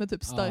överallt med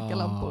typ starka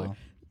lampor.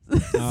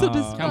 Så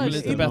det kanske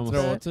lite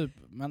bättre att typ,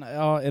 men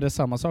är det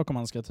samma sak om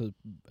man ska typ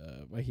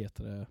vad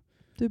heter det?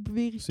 Typ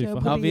virka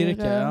och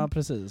virka, ja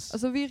precis.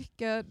 Alltså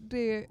virka,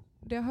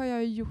 det har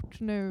jag gjort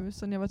nu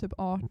sedan jag var typ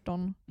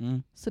 18.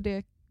 Så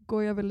det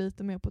går jag väl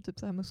lite mer på typ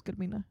så här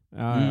muskelminne.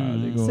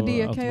 Det går så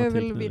det kan jag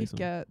väl nu, virka.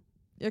 liksom.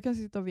 Jag kan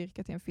sitta och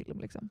virka till en film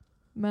liksom.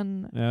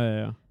 Men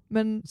Ja.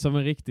 Men som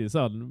en riktig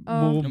sån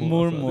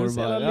mormor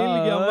bara. Det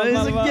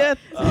är så gött.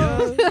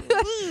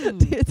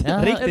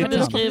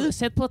 Riktigt.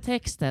 Sätt på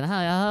texten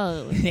här, jag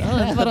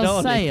hör inte vad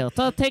de säger.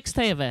 Ta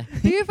text-tv.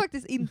 Det är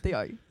faktiskt inte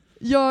jag.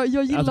 Jag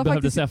gillar alltså,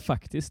 faktiskt... säga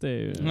faktiskt, det är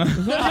ju...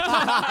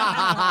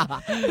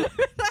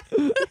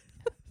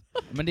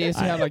 Men det är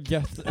så jävla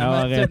gött. Typ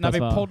när vi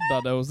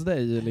poddade hos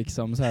dig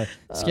liksom så här,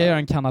 ska jag göra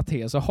en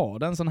kanaté så har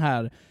den sån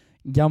här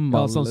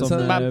gammal som jag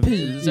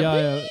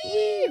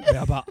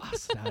bara,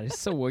 alltså det här är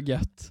så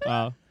gött.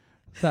 Ja.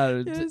 Så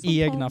här,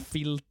 egna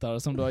filtar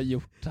som du har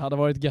gjort hade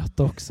varit gött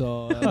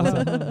också.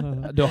 Alltså,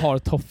 du har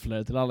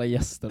tofflor till alla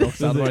gäster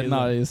också, hade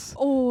varit nice.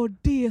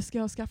 Det ska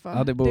jag skaffa.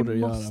 Ja, det borde du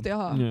måste göra.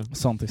 Jag ha. Yeah.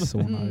 Sånt är så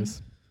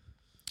nice.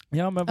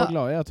 Ja, men vad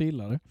glad jag är att du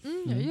gillar det.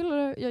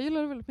 Jag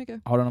gillar det väldigt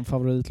mycket. Har du någon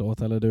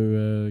favoritlåt eller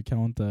du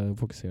kan inte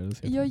fokusera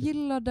det?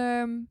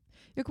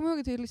 Jag kommer ihåg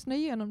att jag lyssnade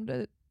igenom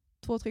det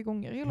 2-3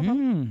 gånger i alla fall.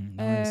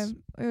 Nice.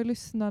 Jag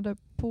lyssnade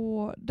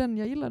på den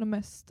jag gillade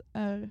mest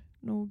är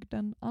nog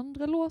den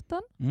andra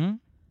låten.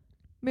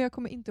 Men jag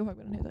kommer inte ihåg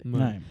vad den heter.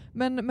 Nej.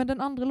 Men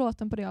den andra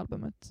låten på det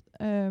albumet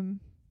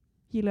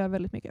gillar jag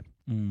väldigt mycket.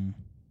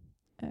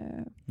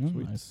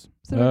 Nice.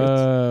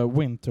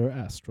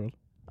 Winter Astral.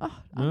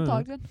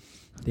 Antagligen.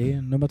 Det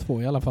är nummer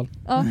 2 i alla fall.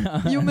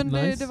 Jo men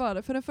nice. det var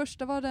det. För den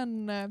första var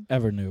den...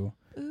 Ever New.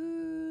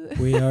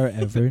 We are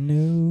ever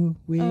new.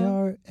 We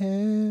are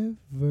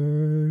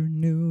ever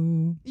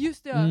new.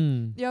 Just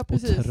det, ja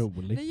precis.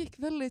 Otroligt. Den gick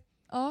väldigt...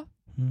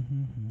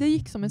 Det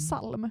gick som en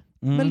psalm.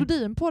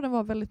 Melodin på den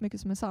var väldigt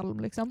mycket som en psalm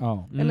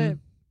liksom. Eller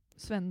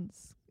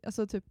svensk,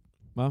 alltså typ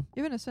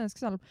jag vet inte, svensk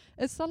psalm.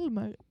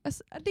 Psalmer,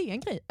 det är en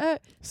grej.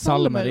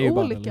 Psalmer är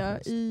olika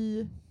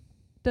i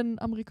den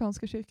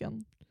amerikanska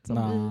kyrkan.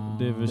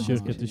 Det är väl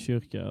kyrka till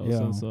kyrka och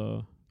sen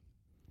så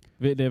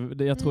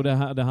jag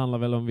tror det handlar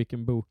väl om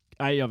vilken bok.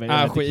 Nej, jag vet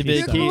inte.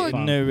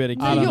 Nu är det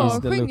när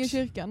jag sjöng i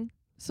kyrkan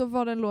så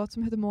var det en låt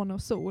som heter Måne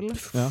och sol.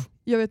 Ja.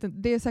 Jag vet inte,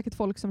 det är säkert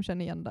folk som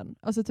känner igen den.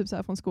 Alltså typ så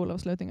här från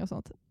skolavslutningar och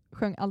sånt.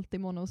 Sjöng alltid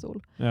Måne och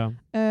sol. Ja.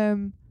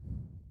 Men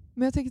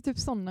jag tänker typ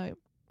sådana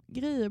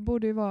grejer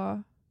borde ju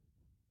vara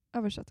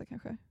översatta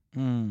kanske.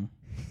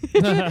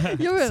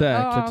 Jag vet,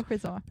 säkert.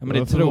 Skitsamma. Ja, men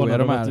det tror jag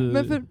de är.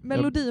 Men för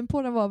melodin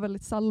på den var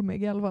väldigt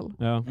salmig i alla fall.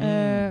 Ja.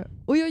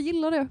 Och jag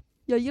gillar det.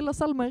 Jag gillar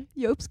salmer.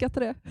 Jag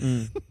uppskattar det.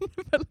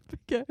 Väldigt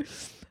mycket.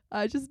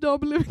 I just don't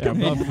believe it. Jag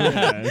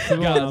är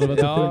förvånad att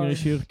du sjunger i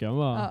kyrkan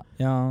va?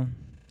 Ja.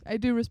 I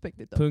do respect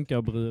it.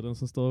 Punkarbruden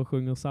som står och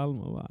sjunger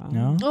psalmer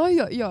va?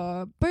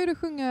 Jag började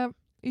sjunga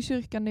i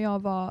kyrkan när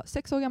jag var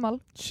 6 år gammal.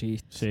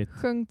 Shit.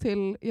 Sjöng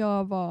till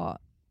jag var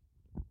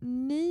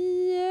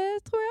 9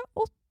 tror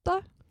jag.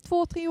 8.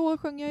 2-3 år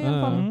sjöng jag i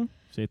alla fall.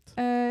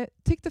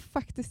 Tyckte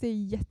faktiskt det är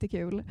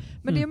jättekul.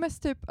 Men det är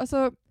mest typ,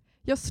 alltså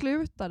jag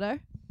slutade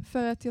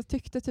för att jag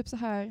tyckte typ så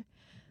här.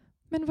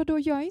 Men vadå,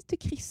 jag är inte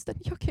kristen.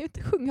 Jag kan ju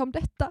inte sjunga om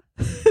detta.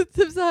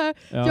 Typ så här.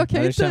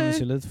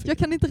 Jag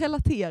kan inte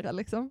relatera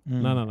liksom.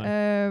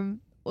 Nej.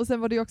 Och sen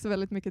var det ju också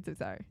väldigt mycket typ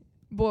så här.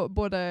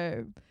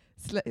 Både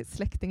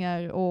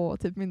släktingar och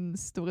typ min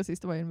stora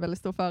syster var ju en väldigt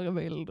stor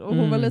förebild och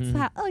hon var lite så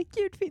här,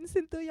 Gud finns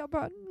inte, och jag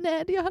bara,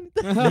 nej det gör han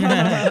inte.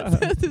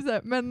 Typ så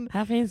här, men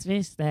här finns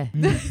visst det.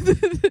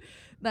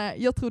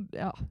 Nej, jag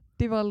trodde,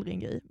 det var aldrig en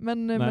grej.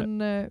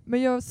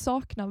 Men jag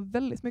saknar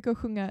väldigt mycket att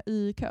sjunga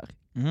i kör.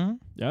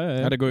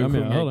 Ja, det går ju att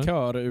sjunga i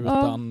kör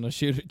utan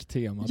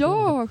kyrktema.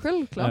 Ja,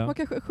 självklart. Man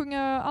kan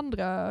sjunga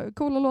andra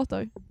coola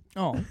låtar.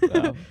 Ja.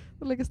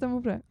 Och lägga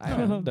stämma på det.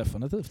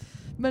 Definitivt.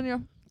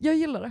 Men jag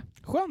gillar det.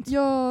 Skönt.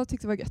 Jag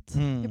tyckte det var gött.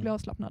 Jag blev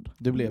avslappnad.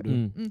 Det blev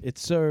du. It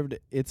served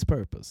its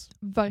purpose.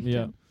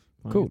 Verkligen.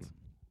 Yeah. Cool.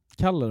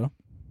 Kalle då?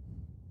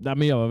 Nej,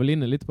 men jag var väl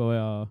inne lite på vad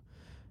jag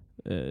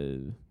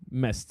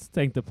mest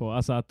tänkte på.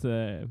 Alltså att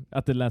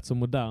det lät så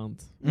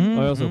modernt. Och jag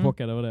var så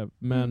chockad över det.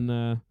 Men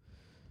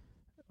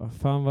vad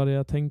fan var det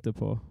jag tänkte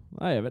på?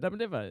 Nej, jag vet, men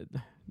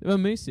det var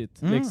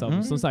mysigt.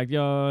 Liksom. Som sagt,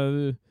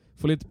 jag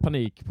får lite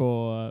panik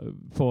på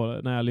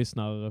när jag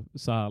lyssnar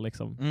så här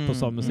liksom, på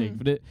sån musik.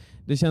 För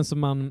det känns som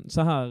man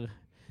så här,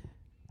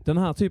 den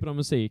här typen av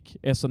musik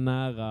är så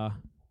nära,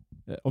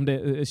 om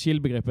det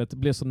chillbegreppet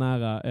blir så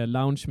nära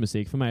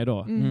loungemusik för mig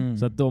då.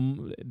 Så att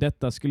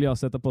detta skulle jag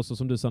sätta på så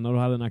som du sa när du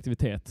hade en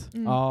aktivitet.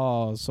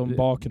 Ja, som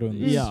bakgrund.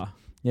 Ja.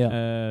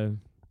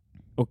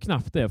 Och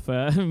knappt det,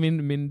 för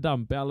min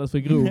damp är alldeles för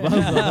grov.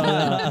 Alltså,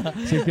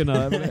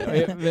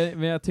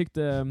 men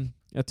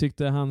jag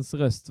tyckte hans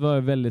röst var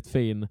väldigt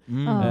fin.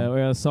 Och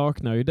jag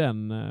saknar ju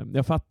den.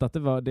 Jag fattar att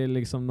det är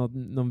liksom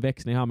någon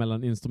växling här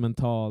mellan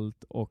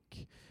instrumentalt och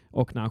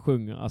när han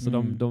sjunger. Alltså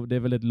det är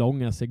väldigt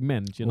långa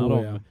segment när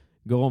de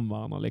går om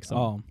varandra liksom.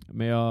 Ja.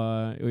 Men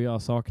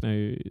jag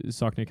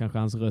saknar kanske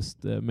hans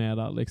röst med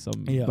där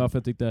liksom. Ja. Bara för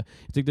jag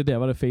tyckte det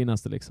var det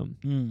finaste liksom.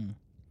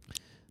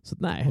 Så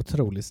nej.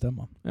 Otrolig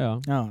stämma.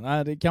 Ja.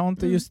 Nej, det kan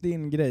inte just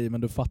din grej,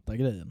 men du fattar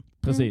grejen.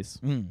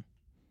 Precis. Nice.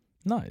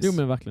 Jo,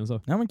 men verkligen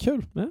så. Ja, men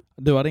kul. Ja.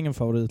 Du hade ingen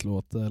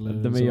favoritlåt? Eller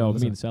men så, jag eller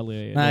minns ju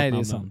aldrig. Nej, det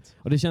är sant.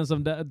 Och det känns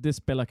som det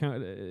spelar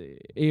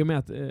i och med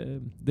att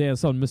det är en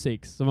sån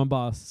musik som man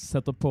bara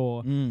sätter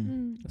på,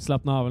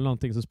 slappnar av eller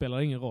någonting, så spelar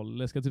det ingen roll.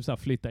 Det ska typ så här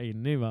flytta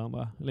in i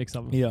varandra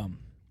liksom. Ja.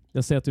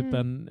 Jag ser typ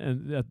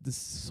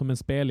som en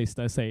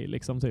spellista i sig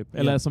liksom typ.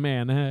 Eller som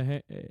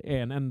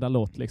en enda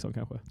låt liksom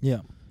kanske. Ja.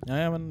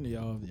 Ja, men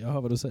jag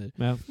hör vad du säger.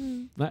 Men,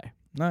 Nej.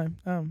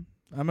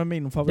 Ja, men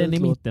min favoritlåt.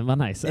 Den i mitten var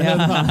nice.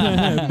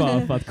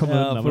 Bara för att komma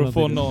undan. För att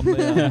få någon.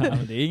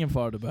 Det är ingen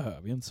fara, du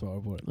behöver ju inte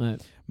svara på det. Nej.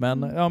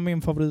 Men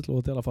min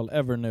favoritlåt i alla fall,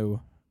 Ever New.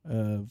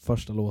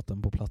 Första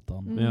låten på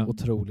plattan.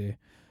 Otrolig.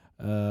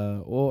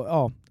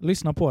 Och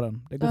lyssna på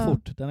den. Det går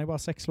fort. Den är bara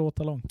 6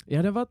 låtar lång.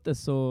 Ja, det var inte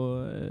så...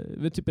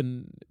 Det är typ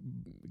en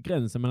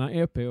gränsen mellan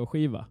EP och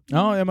skiva.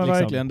 Ja men liksom.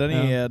 Verkligen.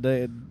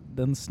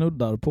 Den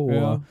snuddar på...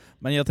 Ja.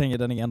 Men jag tänker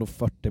den är ändå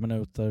 40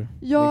 minuter.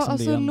 Ja, liksom,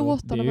 alltså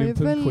låtarna var ju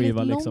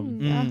väldigt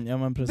långa. Ja,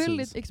 men precis.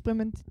 Väldigt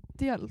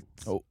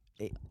experimentellt.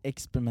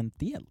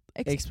 Experimentellt?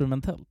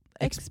 Experimentellt.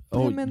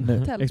 Experimentellt.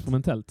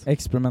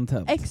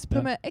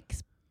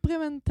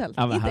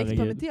 Ja, inte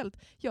experimentellt.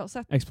 Jag har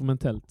sagt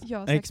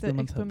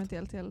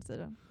experimentellt hela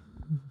tiden.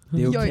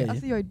 Det är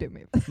okej. Jag är dum.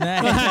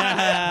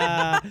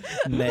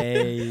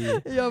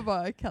 Nej. Jag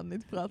bara kan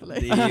inte prata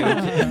längre.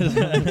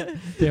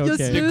 Det är okej. Jag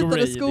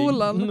slutade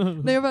skolan.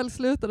 När jag väl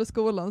slutade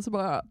skolan så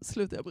bara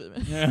slutade jag bry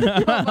mig.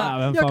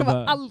 Jag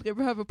kommer aldrig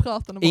behöva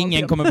prata någon.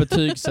 Ingen kommer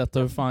betygsätta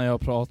hur fan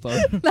jag pratar.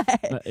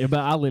 Nej. Jag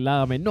börjar aldrig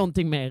lära mig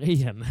någonting mer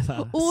igen.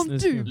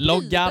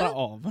 Loggar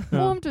av.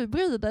 Om du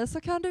bryr dig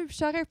så kan du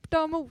köra upp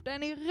dem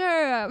orden i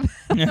röv.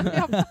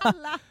 Jag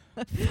pallar.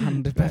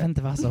 Fan, du behöver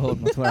inte vara så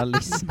hård mot våra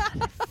lyssnare.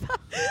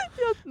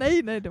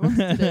 Nej, det var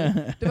inte till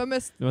dig. Det var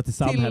mest det var till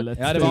samhället.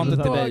 Ja, det var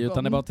inte till dig,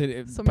 utan det var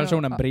till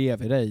personen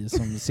bredvid dig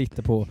som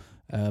sitter på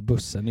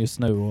bussen just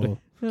nu. Och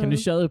kan du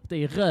köra upp det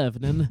i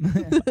rövnen?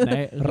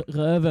 Nej,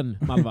 röven,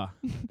 Malva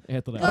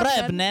heter det.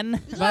 Rövnen!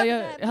 Jag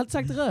har alltid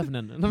sagt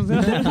rövnen.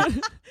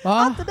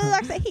 Har inte du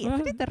också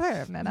heter det inte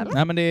rövnen, eller?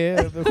 Nej, men det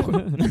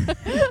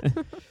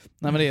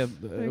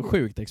är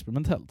sjukt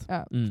experimentellt.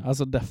 Ja.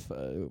 Alltså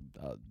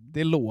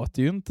det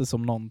låter ju inte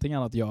som någonting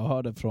annat jag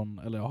hörde från,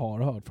 eller jag har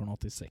hört från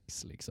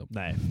 86 liksom.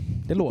 Nej.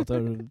 Det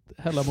låter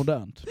hella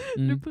modernt.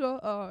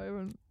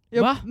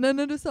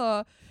 När du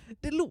sa,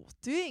 det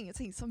låter ju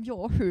ingenting som jag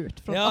har hört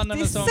från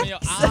 86.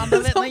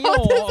 När jag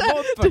var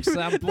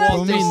uppvuxen på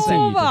 86.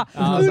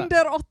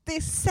 Under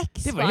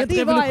 86. Det var helt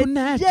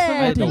revolutionärt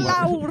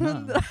för mig.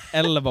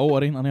 11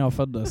 år innan jag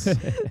föddes.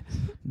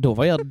 Då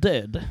var jag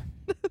död.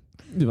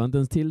 Du var inte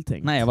ens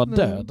tilltänkt. Nej, jag var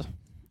död.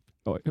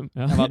 Oj.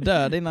 Jag var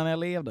död innan jag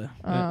levde.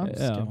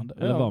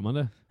 Eller var man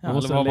det? Man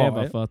måste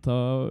leva för att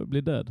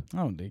bli död.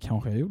 Ja, det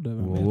kanske jag gjorde.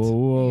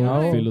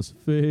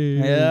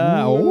 Filosofi.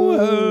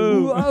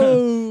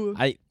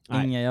 Nej,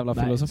 ingen jävla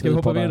filosofi. Ska vi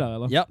hoppa vidare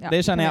eller? Ja,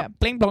 det känner jag.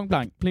 Pling plong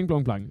plang. Pling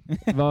plong plang.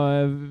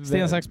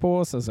 Sten, sax,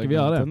 påse. Ska vi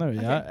göra det nu?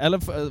 Ja. Eller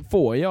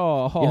får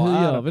jag ha... Ja,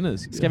 hur gör vi nu?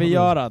 Ska vi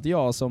göra att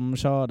jag som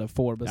körde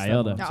får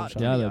bestämma?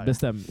 Ja, gör det.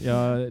 Bestäm.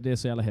 Det är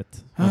så jävla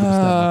hett.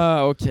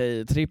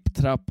 Okej. Tripp,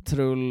 trapp,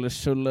 trull,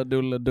 tjulle,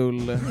 dulle,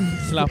 dull.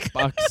 Slapp,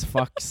 ax,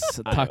 fax,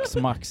 tax,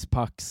 max,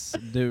 pax.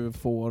 Du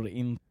får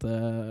inte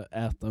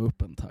äta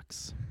upp en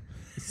tax.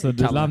 Så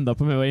du landar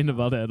på mig, vad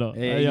innebär det då?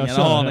 Ingen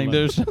aning,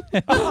 du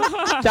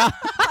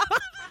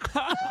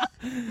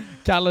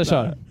Kalle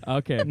kör.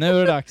 Okay. Nu är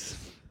det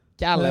dags.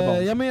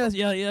 Kalle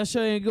jag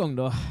kör igång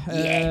då.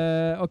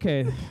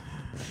 Okej.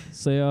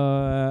 Så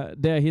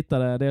det jag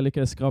hittade, det jag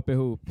lyckades skrapa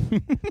ihop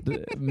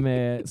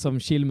som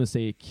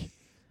chillmusik.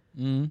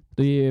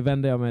 Då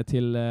vände jag mig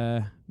till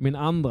min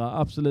andra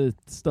absolut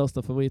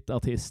största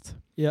favoritartist.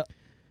 Ja.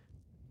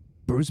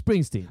 Bruce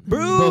Springsteen.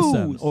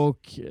 Bossen.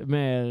 Och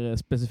mer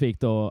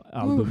specifikt då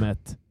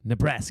albumet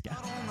Nebraska.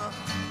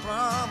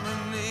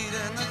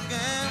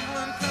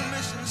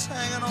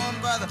 Hanging on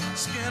by the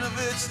skin of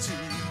its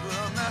teeth.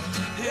 Well, now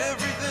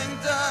everything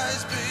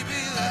dies,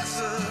 baby, that's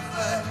a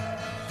fact.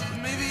 But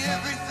maybe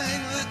everything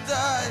that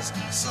dies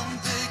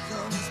someday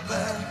comes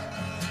back.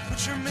 Put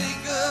your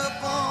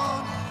makeup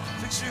on,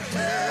 fix your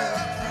hair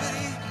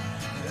pretty.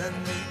 and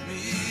meet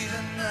me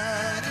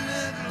tonight in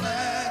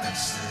Atlantic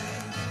City.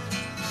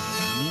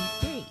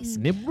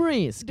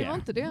 Nebraska. Det var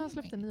inte det han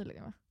släppte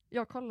nyligen, va?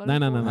 Jag kollade.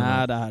 Nej.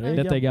 det här är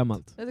Detta är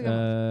gammalt. Det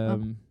är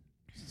gammalt.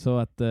 Så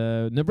att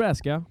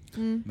Nebraska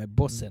med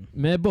bossen.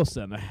 med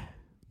bossen.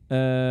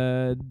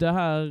 Det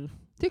här...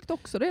 Tyckte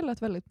också det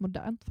lät väldigt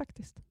modernt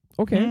faktiskt.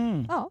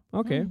 Okej. Ja.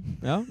 Okej.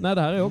 Ja, nej,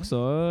 det här är också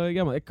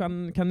gammalt.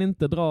 Jag kan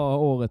inte dra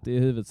året i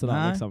huvudet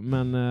sådär liksom.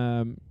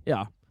 Men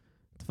ja,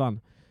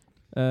 fan.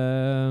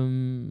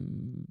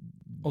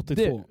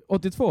 82.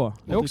 82.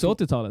 Det är också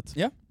 80-talet.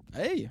 Ja.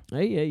 Hej.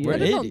 Nej. Är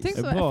det någonting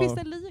Det är bra. finns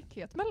det en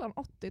likhet mellan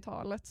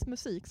 80-talets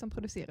musik som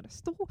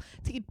producerades då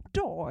till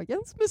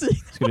dagens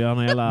musik? Skulle göra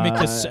någon jävla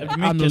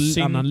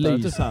mycket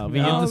analys här. Vi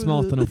är Ja. inte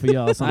smarta nog för att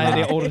göra sådana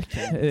Nej, det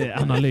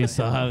orkar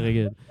analyser,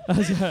 herregud.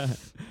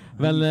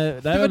 Men,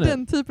 Det var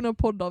den typen av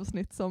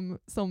poddavsnitt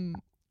som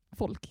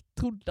folk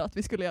trodde att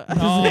vi skulle göra.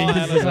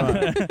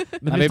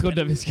 Men vi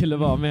trodde vi skulle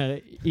vara mer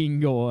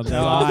ingående.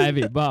 Ja. Nej,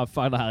 vi bara,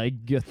 fan det här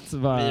är gött. Vi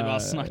bara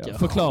snackar.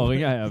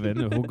 Förklaringar jag vet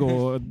nu.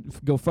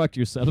 Go fuck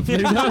yourself.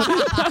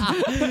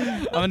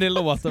 Ja, men det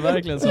låter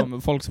verkligen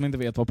som folk som inte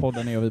vet vad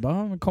podden är och vi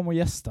bara, kom och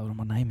gästa och de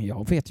bara, nej men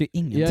jag vet ju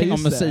ingenting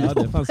om musik. Ja,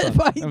 det fanns Det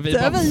var inte vi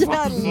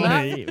heller.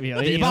 Nej, vi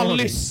har Vi ingen bara aning.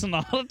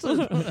 lyssnar.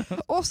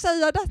 Och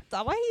säga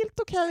detta var helt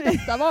okej,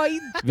 detta var Vi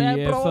inte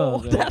är bra,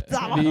 för-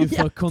 detta vi är var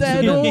för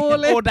konsumenter.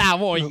 jättedåligt. Och det här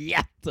var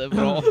jättebra. Det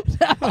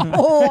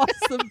var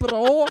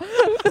asbra.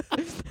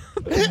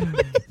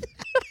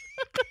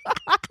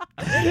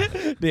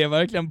 Det är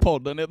verkligen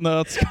podden i ett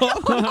nötskal.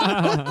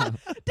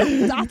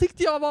 Detta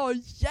tyckte jag var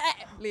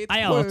jävligt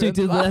Nej, jag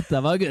tyckte inte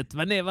detta var gött,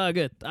 men det var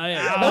gött.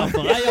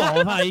 Varför?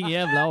 Jag har ingen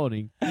jävla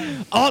aning.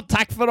 Ja,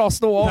 tack för oss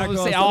då. Tack för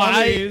oss. Ja,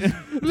 hej.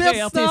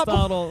 Tre artister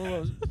här då.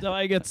 Det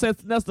var gött.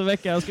 Sett nästa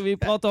vecka ska vi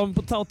prata om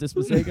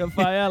potatismusiken.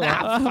 Fan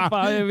jävlar.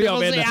 Fan,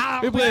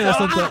 vi bryr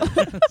oss inte.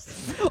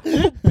 Och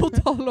på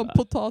tal om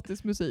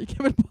potatismusik,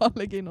 jag vill bara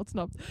lägga in något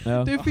snabbt.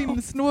 Ja. Det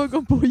finns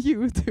någon på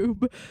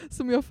YouTube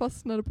som jag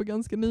fastnade på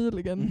ganska nyligen.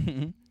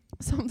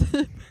 Som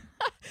typ,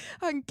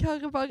 han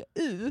karvar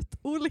ut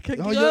olika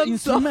Ja, grönsaker.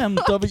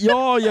 instrument av...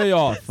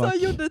 Ja. Så han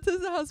gjorde typ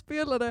så han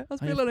spelade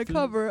en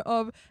cover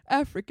av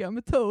Africa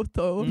med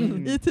Toto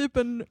i typ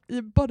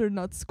i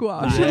butternut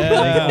squash.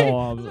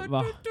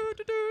 Va?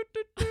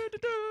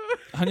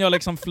 Han gör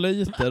liksom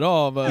flöjter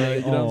av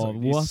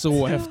grönsaker. Det är what?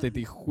 så häftigt,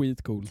 det är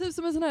skitcoolt. Typ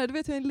som en sån här, du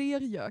vet hur en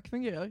lergök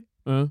fungerar?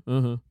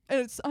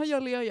 Han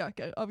gör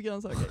lergökar av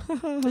grönsaker.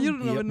 Han gjorde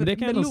den av en Men det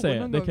kan jag nog melon se.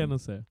 någon Det gång. kan jag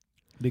nog se.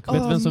 Vet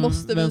Åh, vem som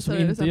måste visa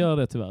det inte sen. gör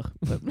det tyvärr?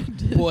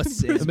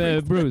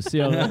 Bruce. Bruce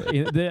gör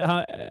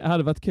det.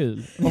 Hade varit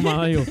kul om han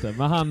hade gjort det.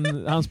 Men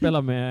han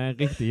spelar med en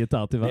riktig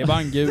gitarr tyvärr. Det är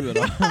bara en gura.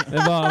 Det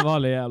är bara en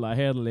vanlig jävla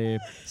hederlig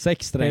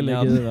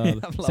Sexsträngad.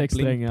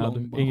 Sexsträngad.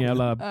 Ingen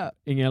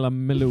jävla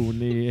melon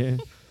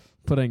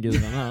på den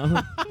guran.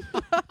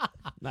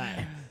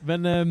 Nej.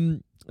 Men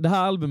det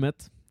här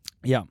albumet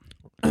Ja.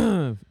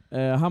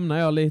 hamnar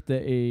jag lite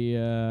i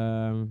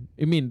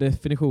min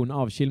definition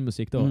av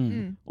chillmusik då.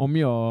 Om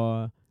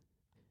jag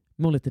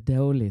mår lite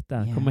dåligt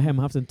där, kommer hem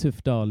och haft en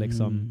tuff dag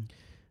liksom.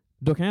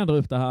 Då kan jag dra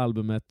upp det här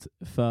albumet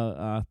för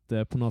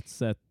att på något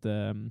sätt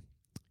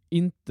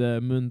inte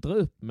muntra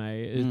upp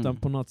mig utan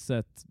på något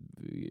sätt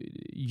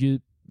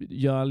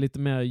göra lite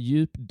mer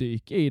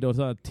djupdyk i det och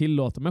så här,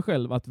 tillåta mig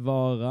själv att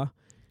vara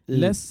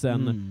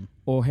ledsen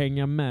och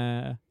hänga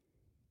med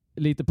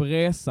lite på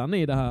resan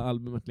i det här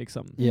albumet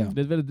liksom. Yeah.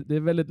 Det är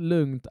ett väldigt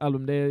lugnt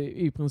album. Det är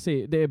i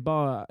princip det är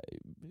bara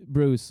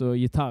Bruce och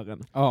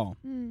gitarren. Ja.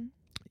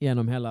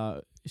 Genom hela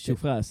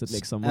tjofräset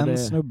liksom. En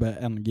snubbe,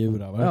 en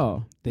gura. Va?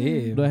 Ja.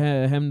 Det är... Då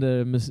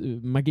hände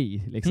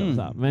magi liksom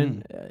så här.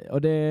 Men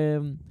och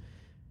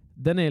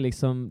den är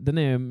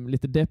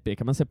lite deppig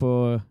kan man se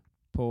på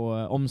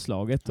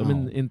omslaget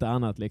om inte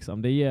annat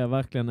liksom. Det ger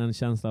verkligen en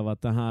känsla av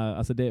att det här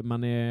alltså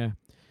man är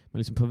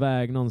liksom på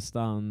väg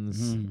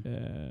någonstans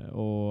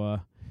och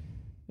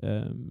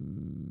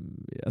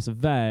alltså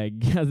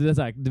väg alltså det är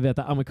så här, du vet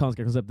det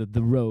amerikanska konceptet the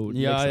road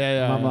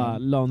liksom. Man bara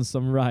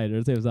lonesome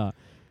rider typ så här.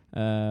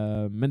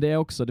 Men det är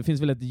också det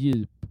finns väl ett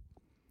djup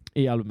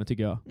i albumet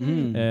tycker jag.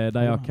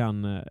 Där jag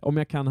kan om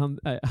jag kan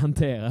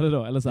hantera det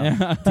då eller så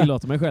här,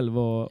 tillåta mig själv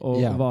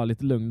och vara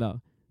lite lugn där.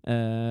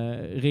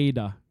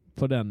 Rida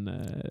på den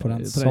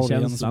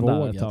känslan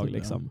där ett tag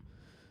liksom.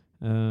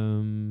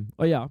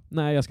 Och jag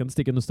ska inte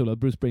sticka under stolen.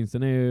 Bruce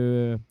Springsteen är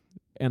ju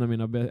en av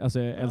mina alltså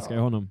jag älskar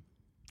ju honom.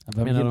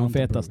 En av de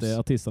fetaste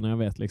artisterna jag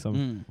vet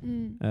liksom.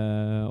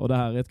 Och det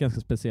här är ett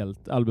ganska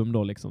speciellt album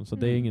då liksom. Så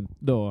det är ingen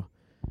då.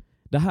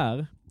 Det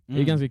här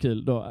är ganska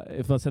kul då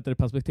för att sätta det i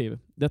perspektiv.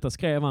 Detta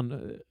skrev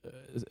han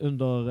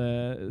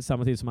under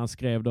samma tid som han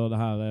skrev då det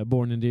här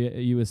Born in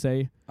the USA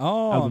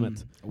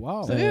albumet.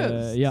 Wow.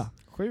 Ja.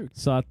 Sjukt.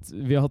 Så att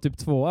vi har typ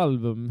 2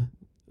 album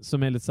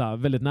som är lite så här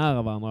väldigt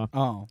nära varandra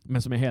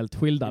men som är helt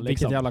skilda liksom.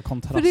 Vilket jävla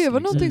kontrast. För det var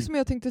någonting som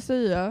jag tänkte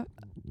säga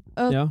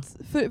att Ja.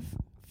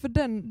 för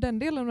den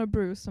delen av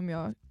Bruce som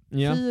jag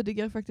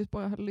tidigare faktiskt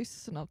bara har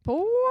lyssnat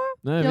på.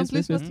 Nej, jag har inte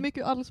lyssnat så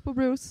mycket alls på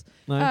Bruce.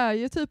 Nej. Är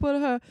ju typ på det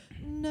här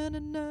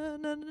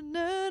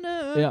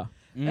Ja.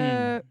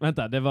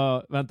 Vänta, det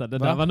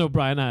där var nog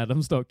Bryan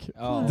Adams dock.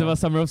 Ja. Det var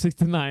Summer of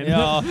 69.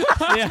 Ja.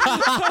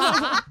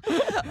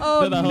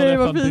 Nej,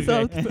 vad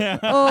pinsamt. Nej,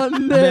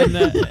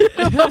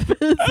 vad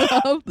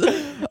pinsamt.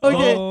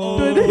 Okej, då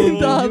är det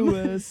inte han.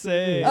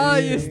 Ja,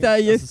 just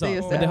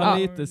det. Det har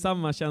lite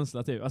samma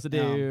känsla typ. Alltså det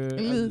är ju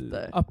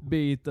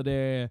upbeat och det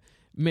är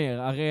mer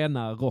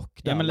arena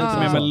rock där. Ja, men lite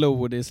mer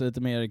melodiskt,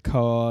 lite mer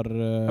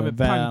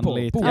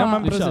körvänligt. Ja,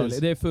 men precis.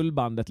 Det är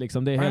fullbandet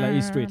liksom, det är hela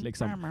E Street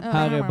liksom.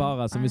 Här är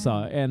bara, som vi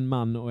sa, en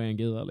man och en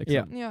gura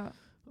liksom. Ja.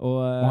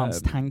 Och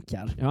hans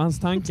tankar. Ja, hans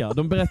tankar.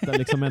 De berättar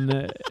liksom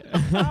en...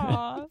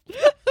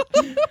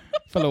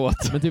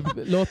 Förlåt. Men typ,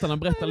 låtarna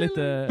berättar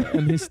lite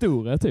en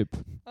historia typ.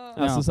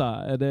 Alltså så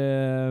här, är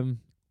det...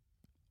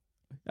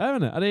 Jag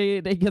vet inte,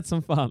 det är gött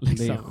som fan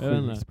liksom. Det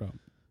är sjukt bra.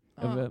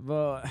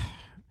 Vad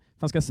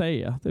fan ska jag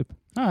säga typ?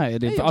 Nej,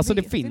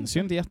 det finns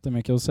ju inte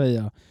jättemycket att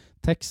säga.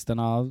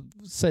 Texterna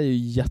säger ju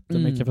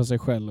jättemycket för sig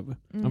själv.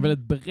 De är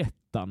väldigt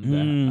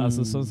berättande.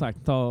 Alltså som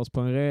sagt, tar oss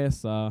på en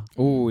resa.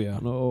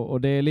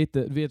 Och det är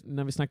lite,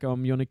 när vi snackar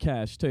om Johnny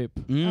Cash typ.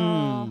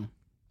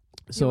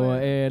 Så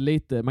är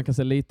lite, man kan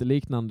säga lite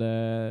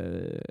liknande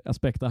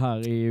aspekter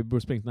här i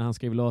Bruce Springsteen när han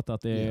skriver låtar,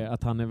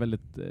 att han är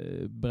väldigt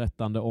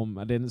berättande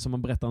om, det är som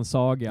man berättar en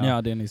saga.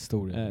 Ja, det är en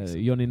historia.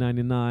 Johnny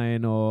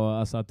 99 och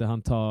alltså att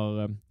han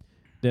tar,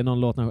 det är någon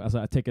låt,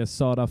 alltså I take a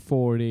soda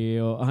 40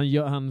 och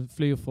han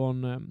flyr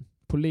från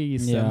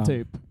polisen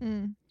typ.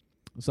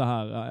 Så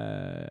här,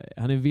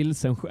 han är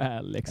vilsen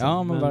själ liksom.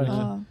 Ja, men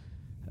verkligen.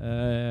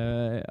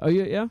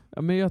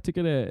 Men jag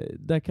tycker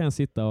där kan jag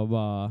sitta och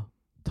bara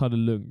ta det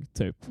lugnt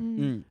typ.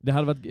 Det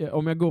hade varit,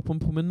 om jag går på en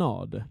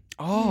promenad,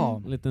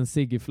 en liten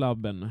cigg i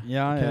flabben,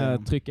 kan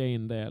jag trycka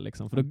in det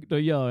liksom. För då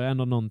gör jag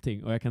ändå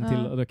någonting och jag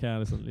kan då kan jag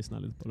liksom lyssna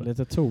lite på det.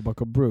 Lite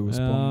tobak och Bruce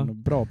på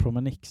en bra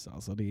promenix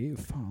alltså. Det är ju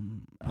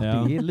fan, det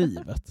är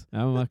livet.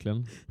 Ja, men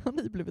verkligen. Har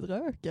ni blivit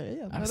rökare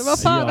igen? Alltså, Vad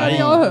fan är det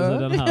jag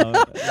hör? Alltså,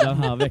 den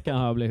här veckan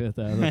har jag blivit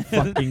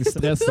fucking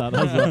stressad.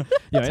 Alltså,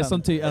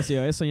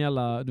 jag är sån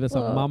jävla, du vet,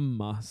 sån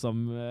mamma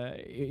som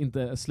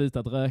inte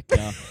slutat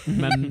röka,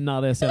 men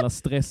när det är så jävla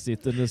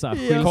stressigt under så här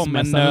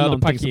skilsmässa eller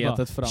någonting så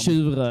bara fram.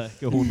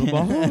 Tjuvröker hon och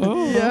bara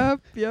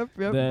Japp.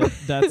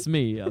 That's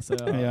me alltså.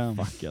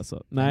 Fuck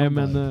alltså. Nej,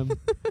 men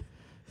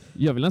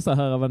jag vill nästan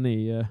höra vad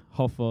ni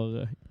har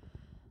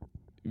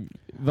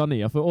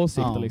för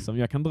åsikter liksom.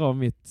 Jag kan dra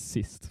mitt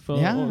sist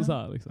för så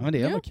här liksom. Men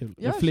det var kul.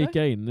 Jag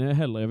flikar in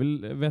hellre. Jag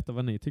vill veta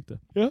vad ni tyckte.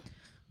 Ja.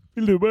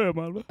 Vill du börja,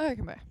 Malva? Jag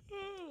kan börja.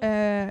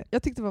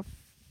 Jag tyckte det var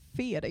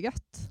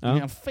fedegött.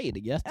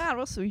 Fedegött. Det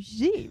var så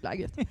jävla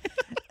gött.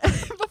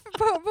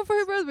 Varför har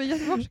jag börjat med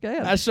göteborgska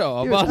igen? Jag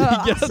kör bara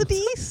alltså det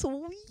är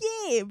så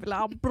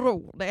jävla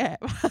bra det här.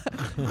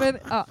 Men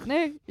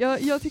nej,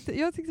 jag tyckte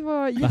det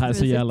var jättemysigt. Det här är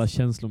så jävla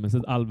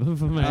känslomässigt album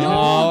för mig.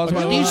 Ja, det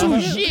är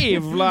så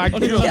jävla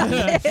kul.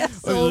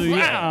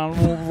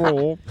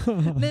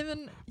 Nej,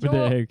 men det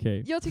är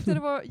okej. Jag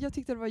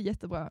tyckte det var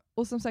jättebra.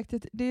 Och som sagt,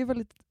 det är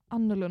väldigt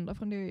annorlunda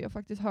från det jag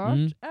faktiskt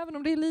hört. Även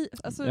om det är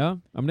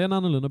alltså, men det är en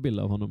annorlunda bild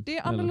av honom. Det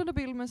är en annorlunda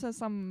bild, men sen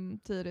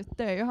samtidigt,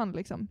 det är ju han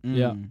liksom.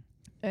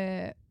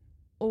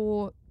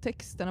 Och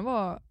texterna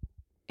var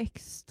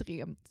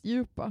extremt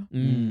djupa.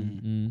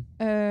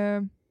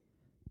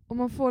 Och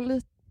man får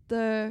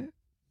lite...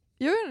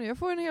 Jag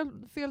får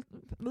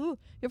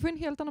en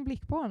helt annan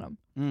blick på honom.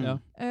 Det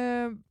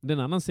är en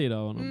annan sida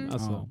av honom.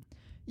 Alltså.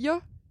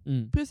 Ja,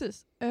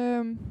 precis.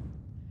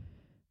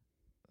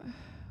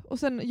 Och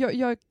sen,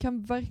 jag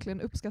kan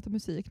verkligen uppskatta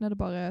musik när det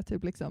bara är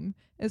typ liksom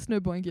en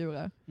snubbe och en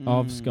gura.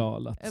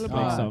 Avskalat. Eller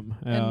bara liksom.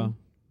 en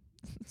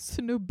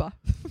snubba.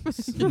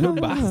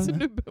 Snubba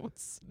och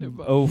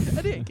snubba.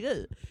 Är det en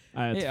grej?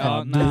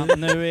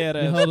 Nu är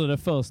det... Vi hörde det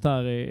först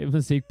här i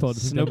musikpodd.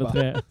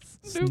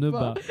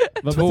 Snubba.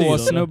 Vad Två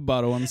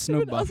snubbar och en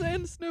snubba. Alltså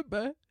en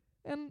snubbe.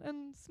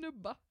 En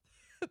snubba.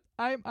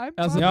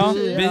 Alltså,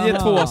 vi är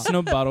två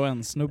snubbar och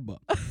en snubba.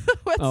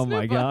 Oh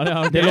my god.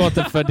 Ja,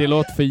 det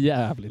låter för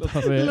jävligt.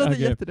 Det låter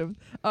jättedumt.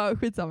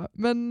 Skitsamma.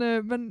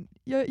 Men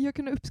jag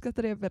kunde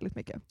uppskatta det väldigt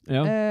mycket.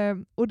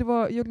 Och det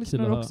var, jag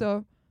lyssnade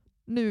också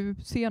nu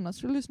senast,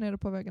 så lyssnade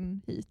jag på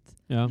vägen hit.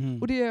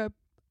 Och det är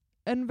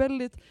en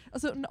väldigt,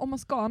 alltså om man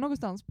ska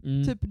någonstans,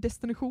 typ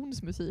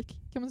destinationsmusik,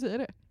 kan man säga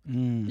det?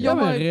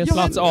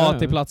 Plats A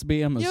till plats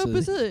B-musik. Ja,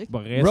 precis.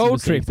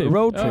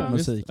 Roadtrip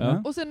musik.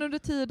 Och sen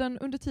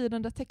under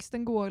tiden där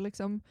texten går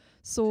liksom,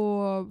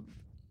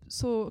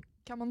 så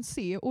kan man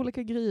se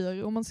olika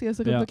grejer och man ser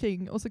sig runt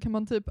omkring och så kan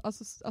man typ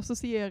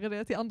associera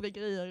det till andra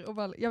grejer och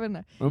bara, jag vet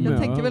inte.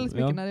 Jag tänker väldigt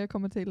mycket när jag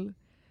kommer till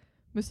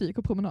musik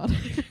och promenad.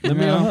 Nej,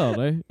 men jag hör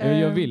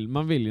dig.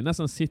 Man vill ju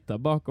nästan sitta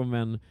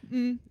bakom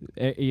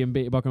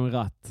bakom en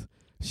ratt,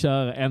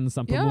 köra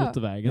ensam på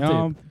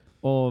motorvägen typ.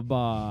 Och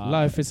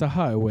bara... Life is a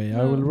highway,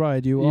 I will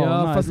ride you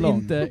all night fast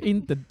long.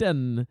 inte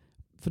den,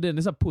 för den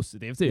är så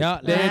positiv typ.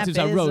 Det är typ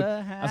så road.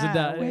 Alltså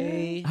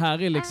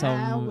här är liksom,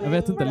 jag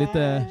vet inte,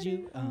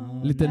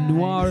 lite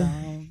noir.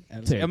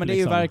 Ja men det är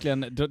ju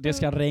verkligen, det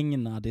ska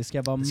regna, det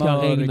ska vara mörkt. Det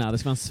ska regna, det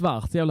ska vara en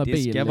svart jävla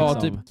bil. Det ska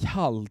vara typ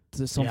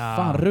kallt som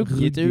fan,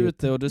 ruggigt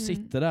ute och du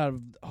sitter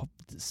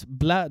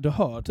där, du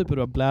hör typ hur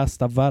du har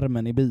blästa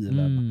värmen i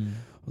bilen.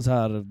 Och så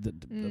här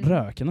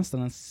röker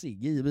nästan en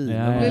cigg i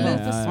bilen. Det blir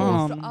lite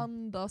svårt att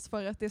andas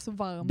för att det är så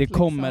varmt. Det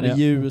kommer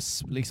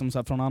ljus liksom så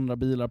här från andra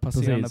bilar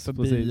passerande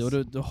förbi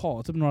och du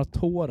har typ några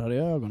tårar i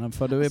ögonen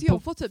för du är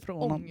jag får typ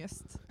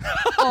ångest.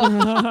 Nej,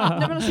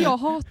 men alltså jag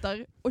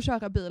hatar att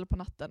köra bil på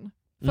natten.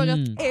 För att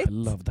I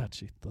love that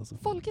shit, alltså.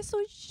 Folk är så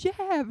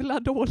jävla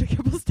dåliga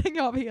på att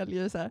stänga av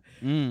helljus här.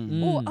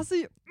 Och alltså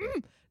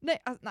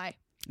nej.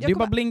 Jag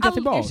kommer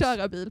aldrig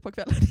köra bil på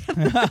kvällen.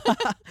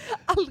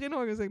 Aldrig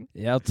någonsin.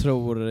 Jag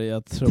tror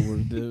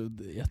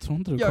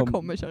inte du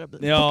kommer köra bil.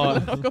 Ja.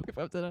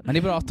 Men det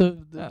är bra att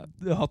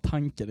du har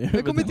tanken i huvudet.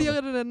 Jag kommer inte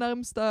göra det den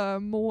närmsta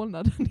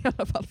månaden i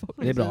alla fall.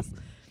 Det är bra.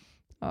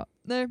 Ja,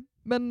 nej,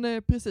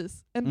 men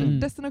precis. En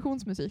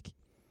destinationsmusik.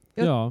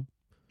 Jag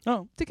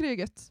tycker det är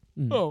gött.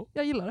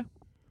 Jag gillar det.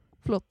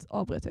 Förlåt,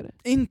 avbröt jag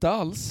det? Inte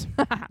alls.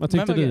 Vad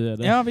tyckte du? Är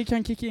det? Ja, vi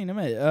kan kicka in i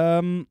mig.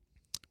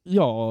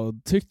 Jag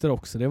tyckte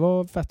också det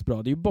var fett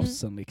bra. Det är ju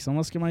bossen liksom.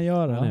 Vad ska man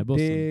göra?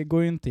 Det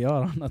går ju inte att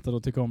göra annat än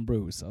att tycka om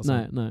Bruce. Alltså.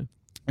 Nej.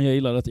 Jag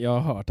gillar det. Jag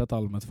har hört ett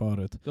albumet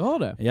förut. Du har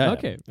det? Ja,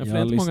 okej. Jag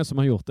är inte många som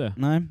har gjort det.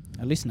 Nej,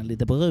 jag lyssnar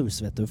lite på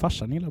Bruce, vet du.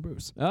 Farsan gillar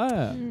Bruce. Ja.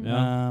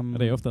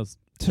 Det är oftast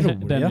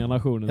den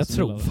generationen. Jag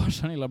tror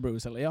farsan gillar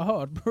Bruce. Eller jag har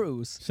hört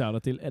Bruce.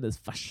 Shoutout till Eddies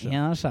farsa.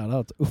 Ja,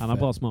 shoutout. Han har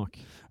bra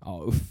smak.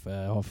 Ja, Uffe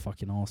har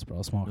fucking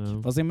asbra smak.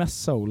 Ja. Fast det är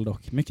mest soul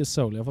dock. Mycket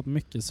soul. Jag har fått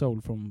mycket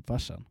soul från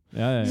farsan.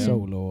 Ja.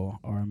 Soul och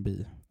R&B.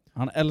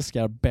 Han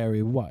älskar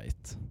Barry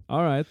White.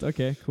 All right,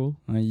 okej, cool.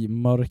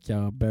 Den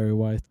mörka Barry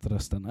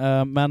White-rösten.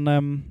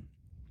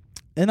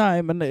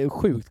 Nej, men det är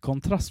sjukt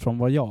kontrast från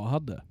vad jag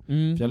hade.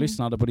 För jag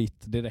lyssnade på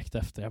ditt direkt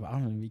efter. Jag bara,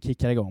 vi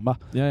kickar igång bara.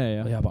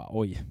 Ja. Och jag bara,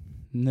 oj,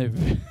 nu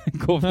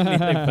går vi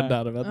ner i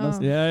fördärvet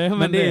nästan. Ja,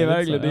 men det är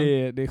verkligen,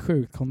 det är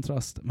sjukt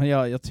kontrast. Men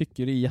jag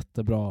tycker det är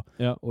jättebra.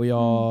 Ja. Och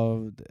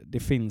det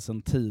finns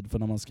en tid för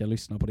när man ska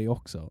lyssna på det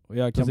också. Och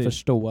jag kan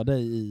förstå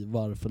dig i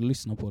varför du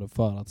lyssnar på det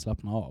för att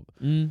slappna av.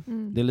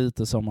 Det är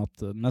lite som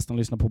att nästan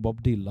lyssna på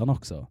Bob Dylan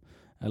också.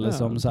 Eller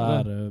som så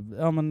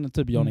här, men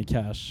typ Johnny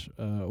Cash.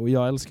 Och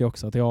jag älskar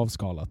också att det är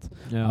avskalat.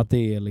 Ja. Att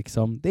det är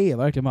liksom, det är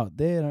verkligen bara,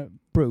 det är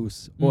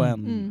Bruce och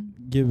en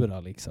gura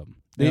liksom.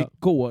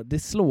 Det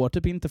slår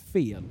typ inte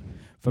fel.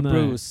 För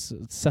Bruce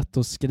sätt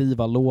att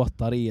skriva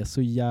låtar är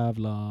så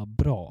jävla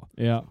bra.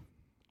 Ja.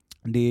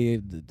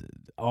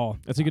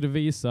 Jag tycker det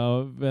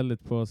visar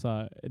väldigt på så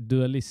här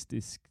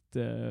dualistiskt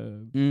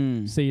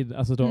sida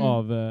alltså då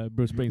av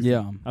Bruce Springsteen.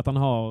 Yeah. Att han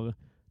har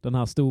den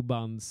här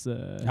storbands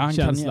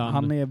känslan.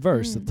 Han är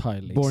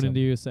versatile liksom. Born in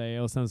the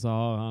USA och sen så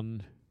har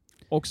han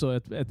också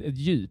ett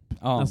djup.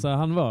 Ja. Alltså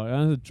han var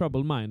en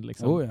troubled mind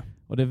liksom. Oh, ja.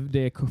 Och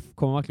det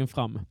kommer verkligen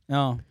fram.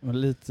 Ja, och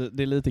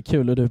det är lite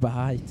kul och du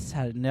bara så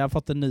här, när jag har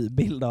fått en ny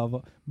bild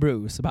av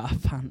Bruce bara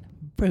fan,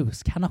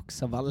 Bruce kan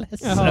också vara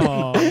ledsen.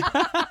 Ja.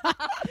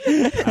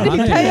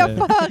 Det kan jag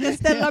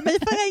föreställa mig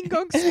för en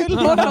gångs skull.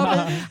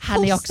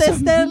 Han är också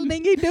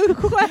ställning i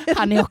duschen.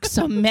 Han är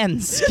också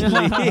mänsklig.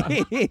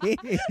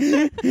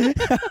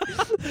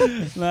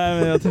 Nej,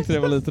 men jag tyckte det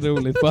var lite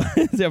roligt så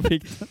jag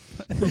fick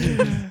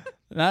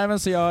Nej, men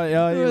så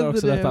jag gillar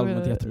också detta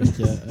albumet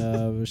jättemycket.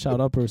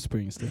 Shoutout Bruce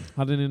Springsteen.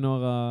 Hade ni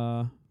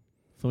några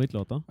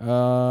favoritlåtar?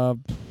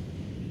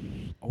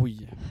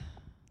 Oj.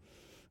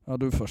 Ja,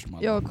 du först,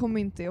 man. Jag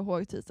kommer inte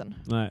ihåg titeln.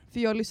 Nej. För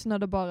jag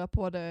lyssnade bara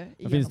på det.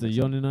 Finns det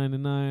Johnny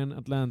 99,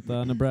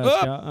 Atlanta,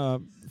 Nebraska?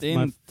 Det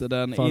är inte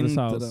den.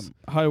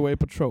 Highway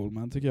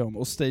Patrolman tycker jag om.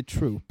 Och State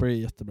Trooper är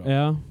jättebra.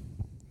 Ja.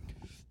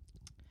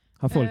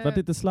 Har folk varit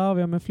lite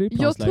slarviga med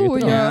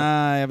flygplansläget?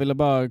 Nej, jag ville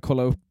bara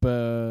kolla upp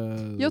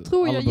jag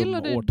tror jag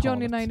gillade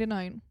Johnny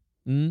 99.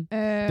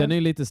 Den är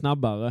ju lite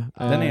snabbare.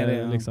 Den är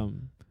det,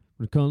 liksom.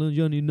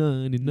 Johnny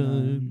 99.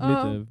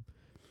 Lite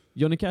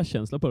Johnny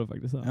Cash-känsla på det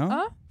faktiskt.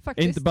 Ja,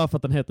 faktiskt. Inte bara för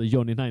att den heter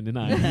Johnny 99.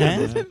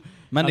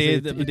 Men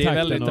alltså, det är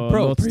väldigt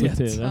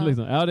appropriate.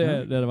 Liksom. Ja, det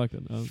är det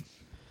verkligen.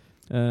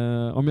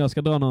 Ja. Om jag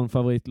ska dra någon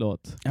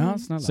favoritlåt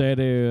så är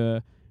det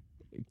ju,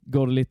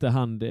 går det lite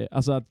hand i,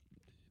 alltså att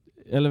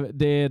eller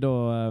det är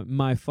då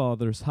My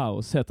Father's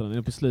House heter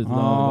den på slutet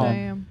av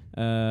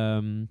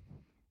den.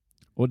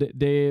 Och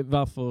det är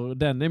varför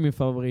den är min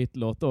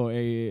favoritlåt då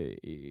är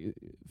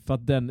för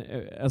att den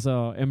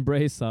alltså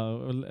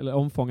embracear eller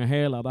omfångar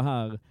hela det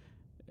här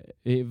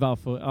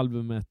varför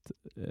albumet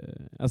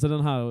alltså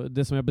den här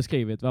det som jag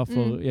beskrivit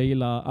varför jag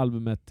gillar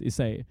albumet i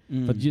sig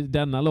för att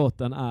denna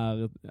låten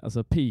är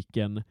alltså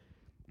piken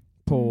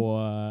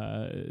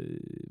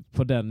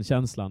på den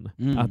känslan.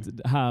 Att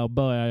här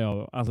börjar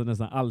jag alltså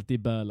nästan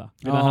alltid böla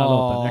i den här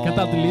låten. Jag kan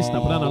inte alltid lyssna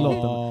på den här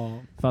låten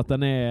för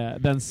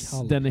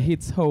att den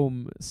hits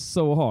home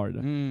so hard.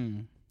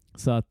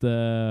 Så att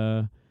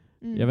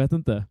jag vet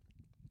inte.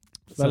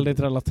 Väldigt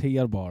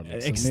relaterbar.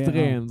 Liksom.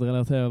 Extremt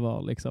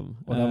relaterbar liksom.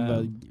 Och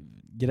den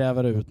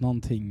gräver ut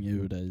någonting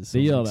ur dig.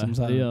 Det gör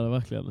det. Det gör det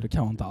verkligen. Du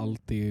kan inte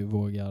alltid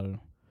vågar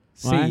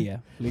Nej.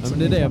 Liksom. Men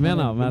det är det jag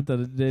menar med att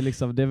det är,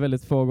 liksom, det är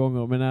väldigt få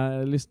gånger. Men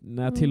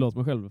när jag tillåter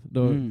mig själv,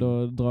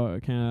 då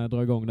kan jag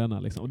dra igång denna.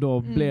 Liksom. Och då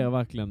blir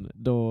verkligen,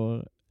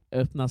 då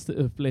öppnas det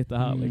upp lite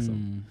här.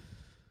 Liksom.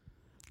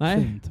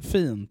 Nej.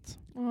 Fint.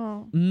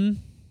 Mm.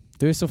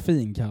 Du är så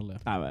fin, Kalle.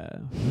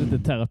 Lite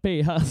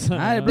terapi här. Så.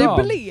 Nej, det är bra.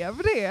 Det blev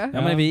det.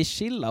 Ja, men vi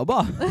chillar och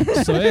bara.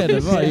 Så är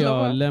det bara.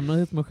 Jag lämnar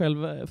ut mig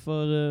själv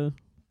för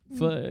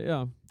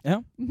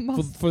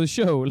the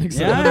show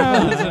liksom.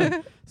 Yeah.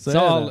 Så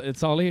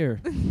it's all here.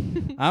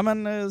 Ja,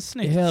 men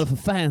snyggt. Jag gör det för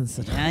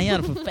fansen. Jag gör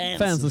det för fansen.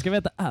 Fansen ska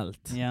veta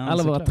allt. Ja,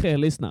 alla våra såklart. 3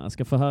 lyssnare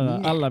ska få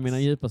höra alla mina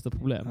djupaste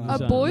problem. A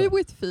boy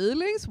with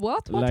feelings?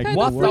 What Like, kind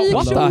what of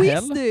freak the show hell?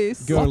 is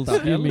this? Girls,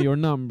 give me your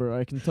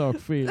number, I can talk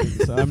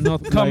feelings. I'm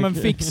not Come and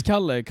fix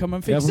Kalle, come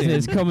and fix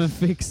precis, him. come and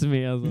fix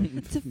me. Alltså.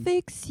 To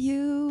fix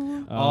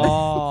you.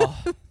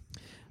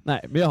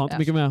 Nej, men jag har inte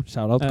mycket mer.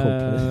 Shoutout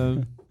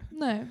Coldplay.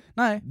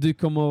 Nej.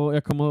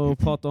 Jag kommer att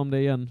prata om det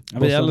igen. Ja,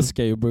 vi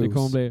älskar ju Bruce. Det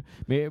kommer bli.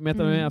 Men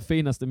ett av mina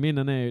finaste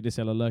minnen är ju det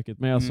så jävla löket.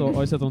 Men jag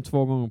har sett dem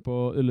 2 gånger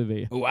på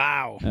Ullevi.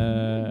 Wow!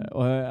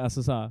 Och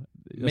alltså så här,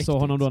 jag såg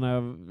honom då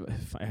när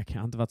jag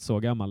kan inte varit så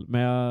gammal.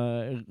 Men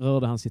jag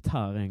rörde hans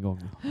gitarr en gång.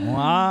 Wow!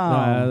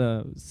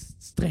 Jag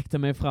sträckte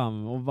mig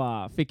fram och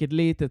bara fick ett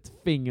litet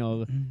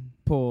finger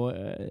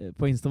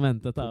på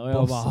instrumentet där. Och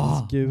jag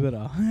bara,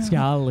 skura. ska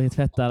aldrig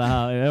tvätta det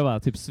här. Jag bara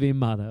typ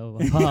svimmade.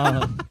 Och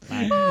bara,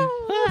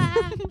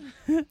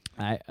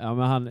 Nej, ja,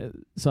 men han,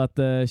 så att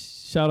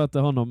shoutout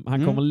till honom.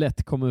 Han kommer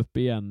lätt komma upp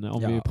igen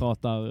om vi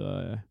pratar.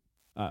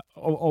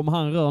 Om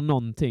han rör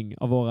någonting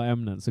av våra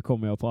ämnen så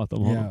kommer jag att prata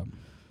om honom. Yeah.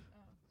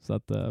 Så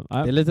att, det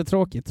är lite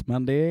tråkigt,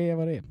 men det är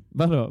vad det är.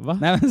 Vadå? Va?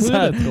 Nej, men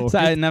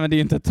nej, men det är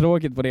ju inte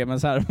tråkigt på det, men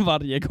så här,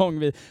 varje gång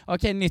vi...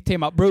 Okej, nytt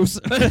tema, Bruce.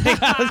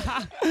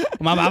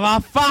 Och man bara,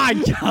 vad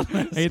fan kan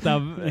jag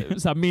hittar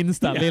så här,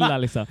 minsta lilla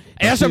liksom.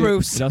 Jag så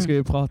Bruce! Idag ska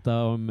vi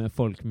prata om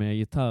folk med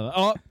gitarrer.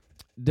 Ja,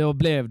 då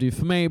blev det ju,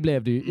 för mig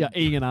blev det ju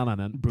ingen annan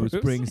än Bruce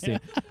Springsteen.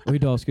 Och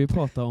idag ska vi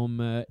prata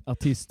om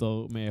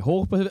artister med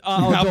hår på huvudet.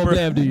 Och då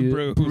blev det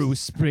ju Bruce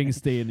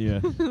Springsteen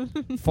ju.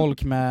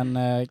 Folk med en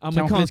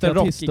amerikanska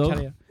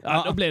artister.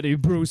 Ja, då blev det ju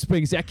Bruce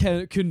Springsteen.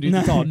 Jag kunde ju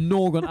inte ta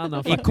någon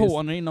annan faktiskt.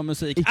 Ikoner inom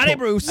musik. Ja, det är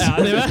Bruce!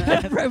 Ja, det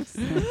är Bruce.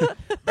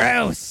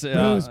 Bruce!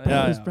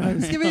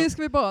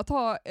 Ska vi bara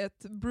ta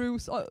ett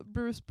Bruce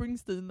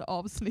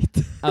Springsteen-avsnitt?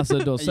 Alltså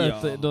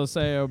då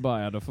säger jag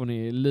bara, då får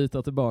ni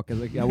lita tillbaka. I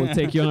will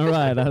take you on a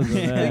ride. Alltså,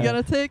 We're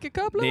gonna take a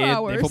couple of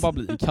hours. Det får bara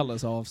bli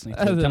Kalles avsnitt.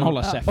 Du kan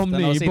hålla käften. Om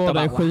ni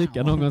båda är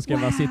sjuka, någon gång ska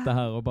bara sitta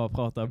här och bara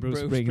prata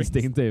Bruce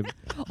Springsteen typ.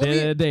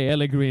 Det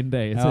eller Green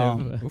Day.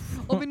 Ja.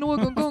 Om vi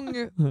någon gång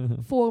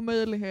får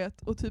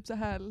möjlighet att typ så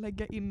här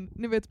lägga in,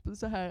 ni vet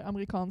så här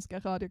amerikanska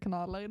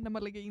radiokanaler när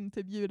man lägger in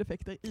typ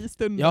ljudeffekter i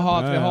stunden.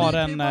 Jaha, att vi har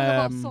en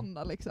ha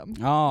såna liksom.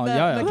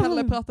 När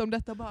Kalle pratar om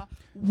detta bara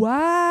wow.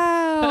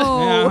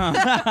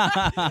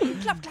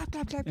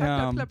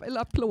 klapp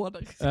eller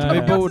applåder.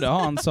 Vi borde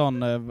ha en sån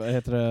vad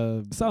heter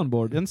det,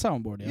 soundboard. En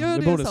soundboard. Ja,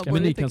 det borde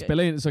men ni kan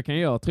spela in så kan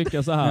jag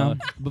trycka så här.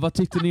 Vad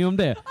tyckte ni om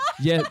det?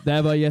 Det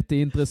här var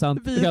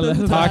jätteintressant.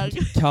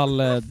 Tack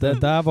Kalle. Det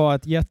där var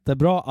ett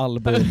jättebra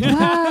album.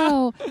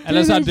 Wow.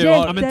 Eller så du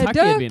har men tack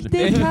Edvin.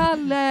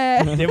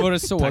 Kalle. Det vore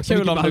så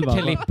kul om du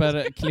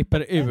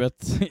klipper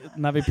ut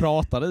när vi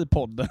pratar i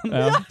podden.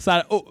 Så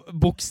här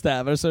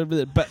bokstäver så det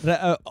blir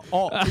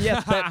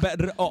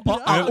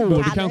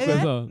ord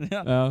kanske så.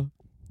 Ja.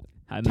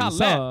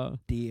 Kalle.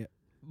 Det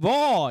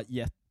var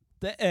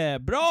jättebra.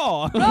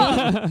 Bra.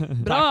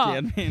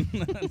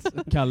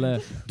 Kalle,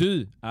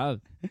 du är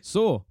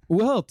så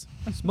oerhört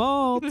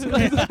smart.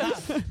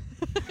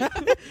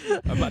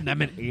 Jag bara, nej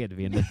men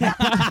Edvin,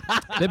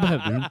 det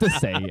behöver du inte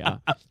säga.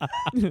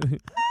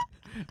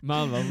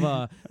 Man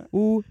bara,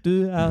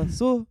 du är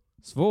så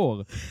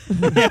svår.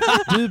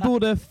 Du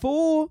borde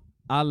få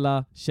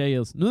alla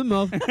tjejers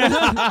nummer.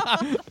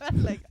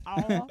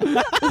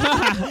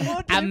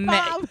 Men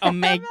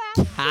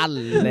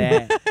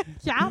Kalle.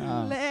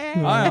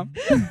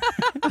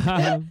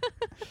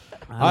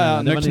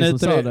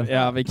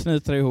 Vi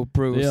knyter ihop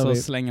Bruce och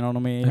slänger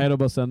honom i. Hej då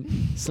bossen.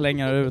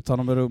 Slänger ut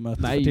honom i rummet.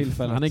 Nej,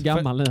 han är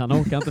gammal nu, han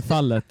orkar inte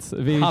fallet.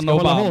 Vi ska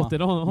hålla hårt i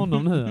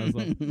honom nu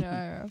alltså.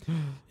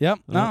 Ja.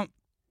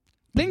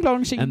 Ding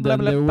blong, and then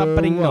there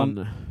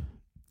were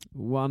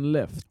one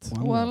left.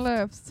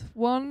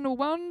 One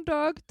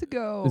dog to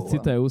go.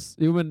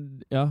 Jo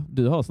men ja,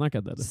 du har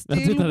snackat det.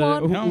 Still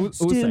one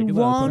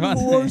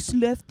horse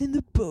left in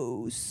the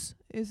booze.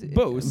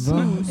 Booze?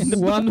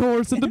 One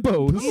horse in the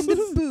booze. In the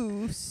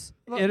booze.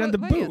 Är det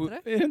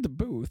inte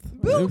booth?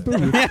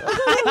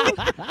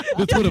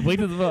 Du trodde på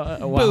riktigt det var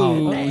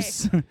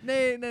booze.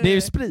 Nej. Det är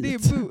ju sprit. Det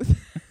är booth.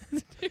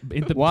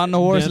 Inte one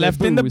horse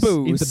left in the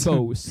booze. Inte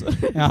booze.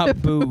 Ja,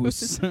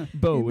 booze.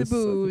 Booze.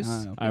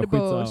 In the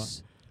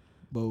booze.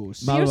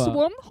 Booze. There's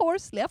one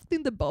horse left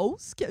in the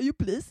booze. Can you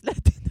please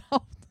let it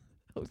out?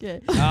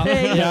 Okej. Ja.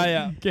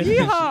 Yeah.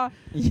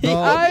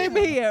 I'm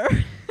here.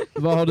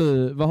 Vad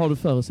har du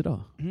för oss idag?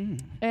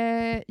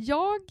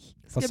 Jag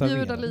ska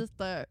bjuda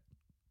lite.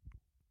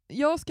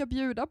 Jag ska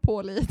bjuda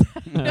på lite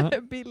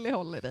Billie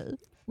Holiday.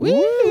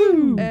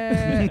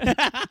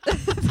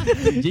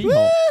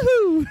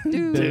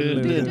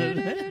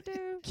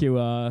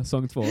 Kua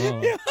sång 2.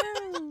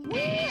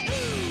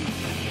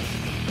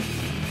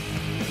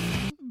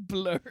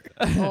 Blur.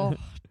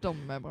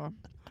 De är bra.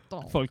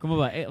 Folk kommer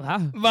bara,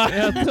 Va?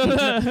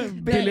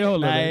 Billie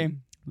Holiday. Nej.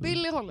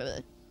 Billie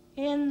Holiday.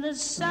 In the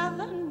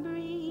southern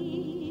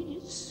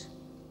breeze,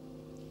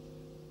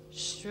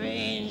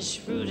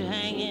 strange fruit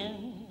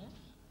hanging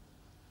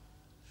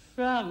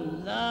from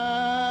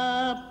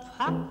the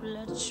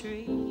poplar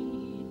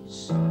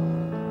trees.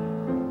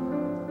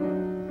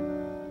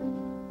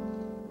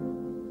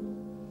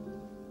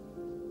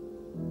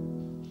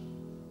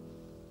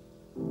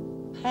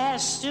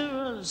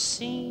 Pastoral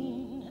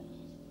scene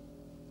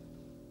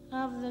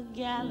of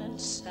the gallant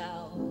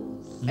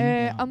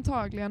south.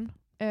 Antagligen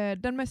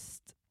den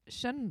mest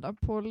kända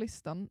på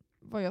listan,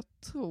 vad jag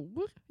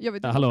tror. Jag vet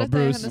inte Hallå, om detta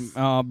Bruce. är hennes...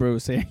 Ja,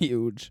 Bruce är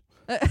huge.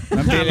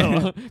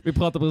 Vi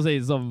pratar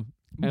precis som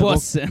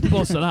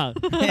bossen här.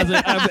 Alltså,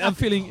 I'm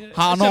feeling,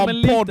 han har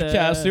en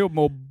podcast ihop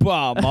med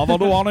Obama.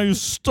 Vadå, han är ju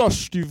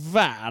störst i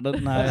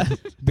världen. Nej,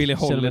 Billie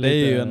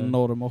Holiday är ju en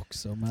norm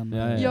också. Men,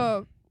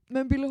 ja,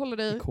 men Billie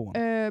Holiday,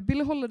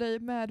 Billie Holiday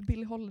med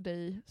Billie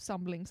Holiday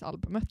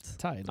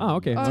samlingsalbumet.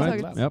 Okej.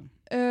 Right.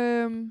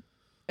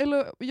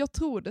 Eller jag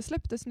tror det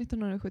släpptes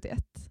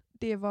 1971.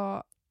 Det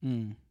var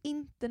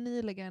inte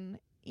nyligen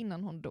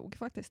innan hon dog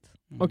faktiskt.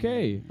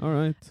 Okej, all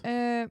right.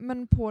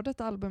 Men på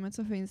detta albumet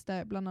så finns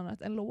det bland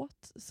annat en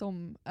låt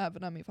som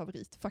även är min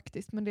favorit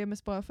faktiskt. Men det är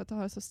mest bara för att det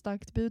har så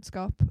starkt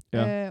budskap.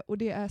 Och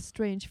det är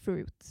Strange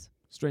Fruit.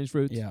 Strange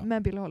Fruit.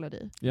 Med Billie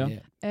Holiday.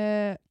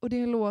 Och det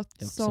är en låt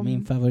det är som...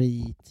 min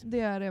favorit. Det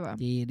är det, va?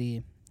 Det är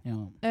det.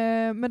 Ja.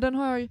 Men den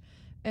har...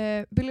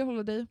 Billie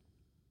Holiday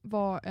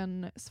var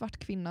en svart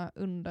kvinna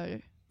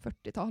under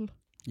 40-tal.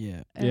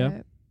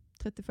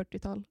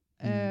 30-40-tal.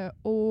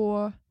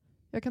 Och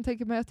jag kan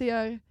tänka mig att det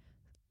är,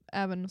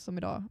 även som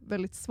idag,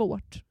 väldigt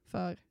svårt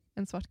för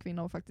en svart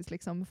kvinna att faktiskt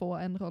liksom få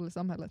en roll i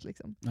samhället.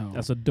 Liksom. Ja.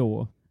 Alltså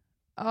då?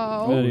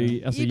 Ja,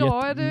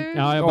 idag är det...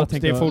 Ja, jag bara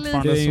tänker, det är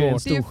fortfarande det är en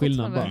svårt. stor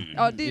skillnad bara.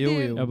 Ja, det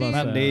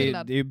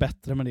är ju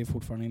bättre, men det är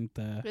fortfarande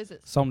inte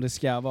som det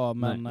ska vara.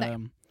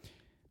 Men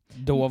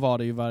då var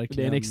det ju verkligen...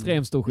 Det är en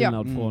extremt stor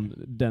skillnad från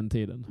den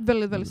tiden.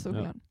 Väldigt, väldigt stor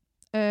skillnad.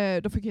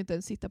 De fick ju inte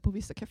ens sitta på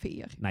vissa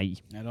kaféer.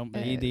 Nej. Det var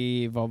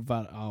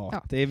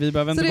vi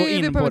behöver inte gå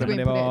in på det, men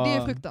det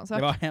är fruktansvärt.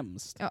 Det var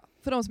hemskt. Ja,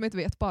 för de som inte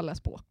vet, bara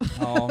läs på.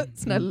 Ja.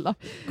 Snälla.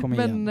 Kom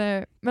igen.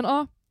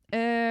 Men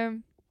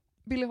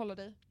Billie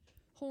Holiday.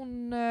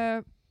 Hon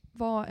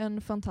var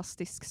en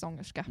fantastisk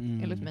sångerska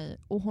enligt mig.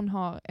 Och hon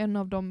har en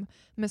av de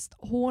mest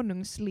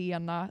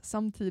honungslena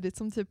samtidigt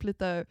som typ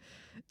lite,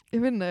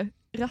 jag vet inte,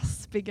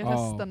 raspiga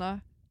rösterna.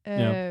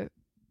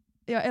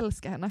 Jag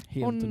älskar henne.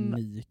 Helt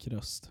unik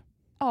röst.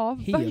 Ja,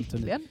 helt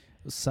verkligen. Unik.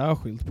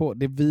 Särskilt på,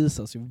 det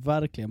visas ju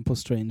verkligen på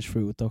Strange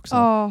Fruit också.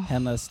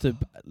 Hennes typ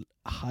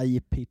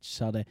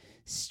high-pitchade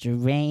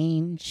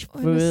Strange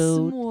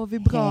Fruit. Små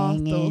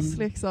vibratos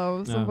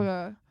liksom. Som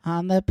bara...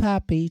 On the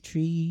poppy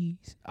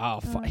trees.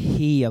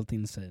 Helt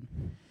insane.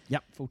 Ja,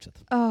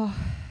 fortsätt.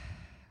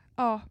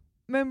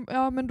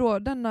 Men då,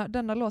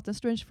 denna låten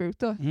Strange Fruit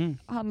då,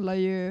 handlar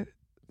ju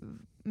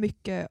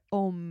mycket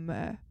om...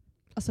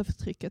 alltså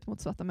förtrycket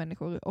mot svarta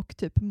människor och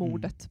typ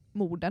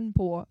morden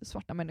på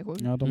svarta människor.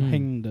 Ja, de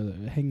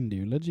hängde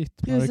ju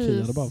legit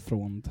markerade bara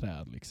från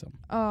träd liksom.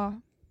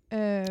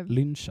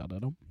 Lynchade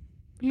dem.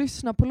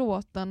 Lyssna på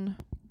låten,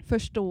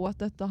 förstå att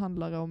detta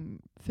handlar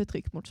om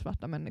förtryck mot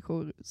svarta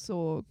människor,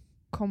 så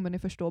kommer ni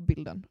förstå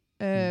bilden.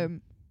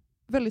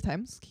 Väldigt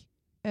hemsk.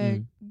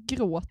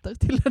 Gråter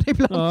till den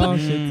ibland.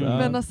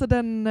 Men alltså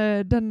den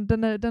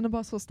är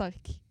bara så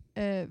stark.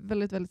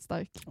 Väldigt, väldigt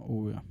stark.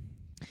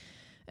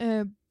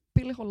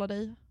 Billie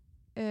Holiday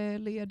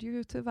led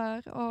ju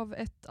tyvärr av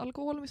ett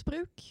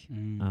alkoholmissbruk.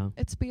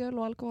 Ett spel-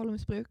 och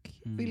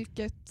alkoholmissbruk.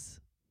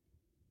 Vilket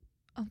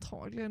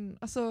antagligen...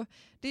 Alltså,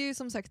 det är ju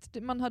som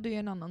sagt, man hade ju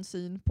en annan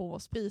syn på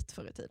sprit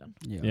förr i tiden.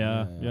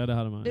 Ja, det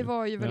hade man. Det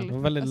var ju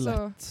väldigt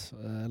lätt.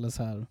 Eller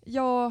så här.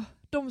 Ja,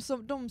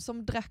 de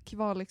som drack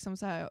var liksom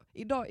så här...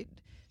 Idag...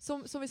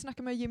 Som vi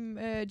snackade med Jim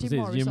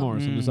Morrison. Jim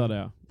Morrison, du sa det,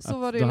 ja. Så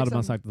var det då liksom... hade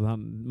man sagt att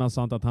man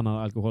sa inte att han hade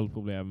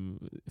alkoholproblem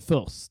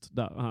först.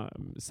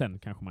 Sen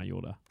kanske man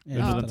gjorde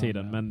under den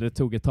tiden. Men det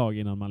tog ett tag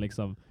innan man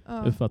liksom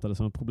uppfattade det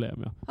som ett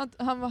problem. Ja.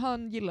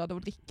 Han gillade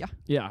att dricka.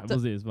 Ja,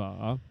 precis.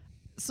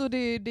 Så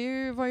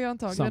det var ju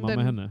antagligen... Samma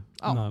med henne.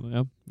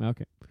 Ja,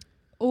 okej.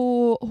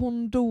 Och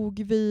hon dog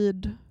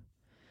vid...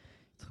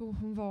 Jag tror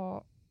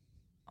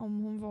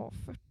hon var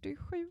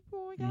 47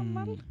 år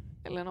gammal.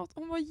 Eller något.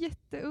 Hon var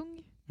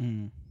jätteung.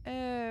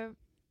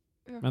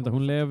 Vänta,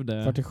 hon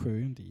levde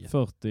 47 inte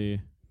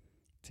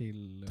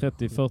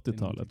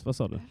 30-40-talet, vad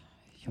sa du?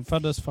 Hon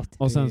föddes 40.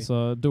 Och sen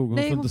så dog hon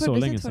för inte så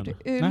länge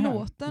sedan.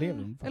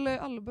 Låten, eller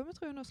albumet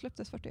tror jag nog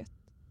släpptes 41.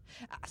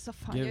 Alltså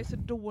fan, jag är så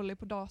dålig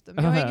på datum.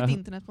 Jag har inget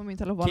internet på min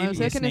telefon,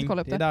 så jag kan inte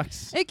kolla upp det. Det är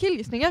dags.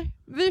 Killgissningar.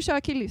 Vi kör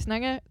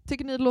killgissningar.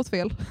 Tycker ni det låter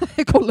fel?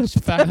 Kolla upp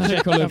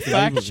det.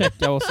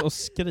 Fact-checka oss och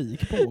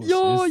skrik på oss.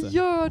 Ja,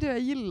 gör det. Jag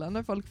gillar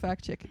när folk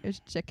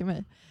fact-checkar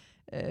mig.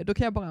 då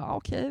kan jag bara,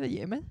 okej,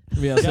 ge mig.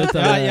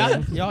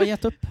 Jag har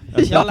gett upp.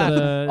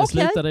 Jag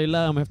slutade ju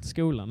lära mig efter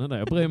skolan.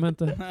 Jag bryr mig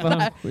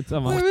inte.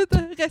 Skitsamma. Jag vill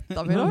inte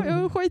rätta mig då.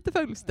 Jag skiter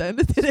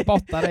fullständigt i det.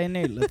 Spotta dig i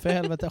nyllet för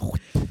helvete.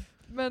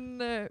 Men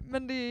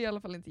det är i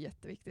alla fall inte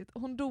jätteviktigt.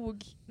 Hon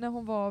dog när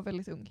hon var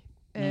väldigt ung.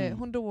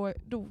 Hon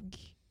dog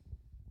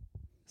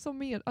som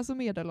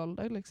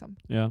medelålder liksom.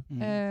 Ja.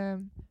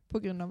 På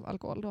grund av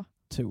alkohol då.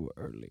 Too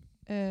early.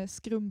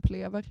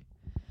 Skrumplever.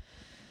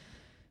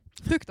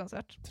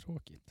 Fruktansvärt.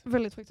 Tråkigt.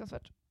 Väldigt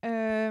fruktansvärt.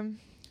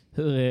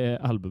 Hur är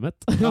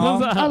albumet?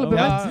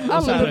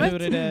 Albumet.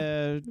 Hur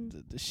är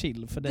det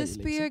chill för dig?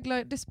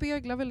 Det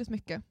speglar väldigt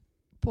mycket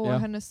på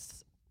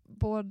hennes,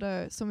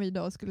 både som vi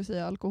idag skulle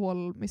säga,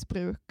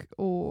 alkoholmissbruk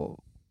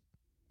och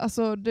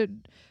alltså det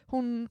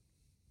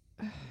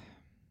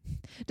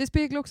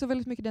speglar också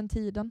väldigt mycket den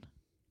tiden.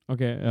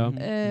 Okej, ja.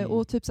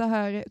 Och typ så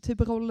här,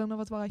 typ rollen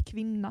av att vara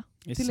kvinna.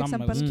 Är till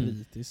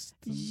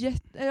samhällskritiskt?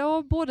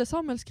 Ja, både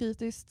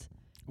samhällskritiskt.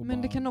 Och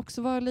men det kan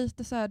också vara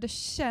lite så här, det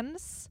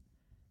känns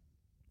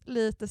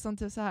lite som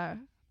typ så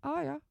här,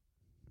 ja.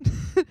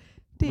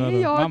 Det är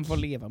jag. Man får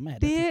leva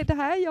med det. Det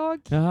här är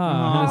jag.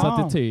 Jaha, hennes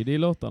attityd i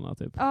låtarna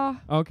typ. Ja.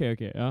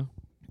 Okej, ja.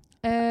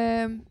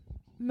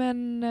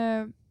 Men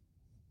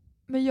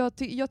jag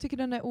tycker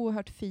den är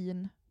oerhört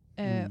fin.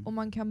 Och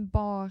man kan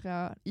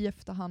bara i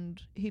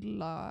efterhand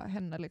hylla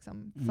henne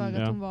liksom,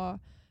 för att hon var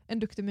en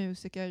duktig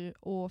musiker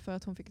och för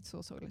att hon fick ett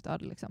så sorgligt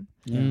öde liksom.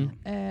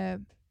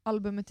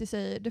 Albumet i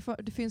sig,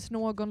 det finns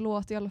någon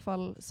låt i alla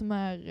fall som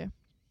är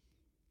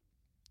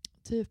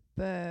typ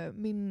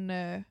min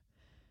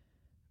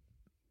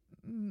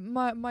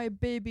my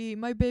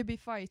baby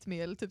fight me,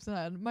 eller typ så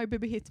här, my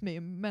baby hit me,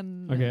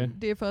 men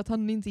det är för att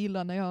han inte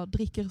gillar när jag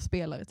dricker och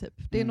spelar typ.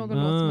 Det är någon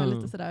låt som är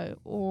lite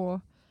sådär, och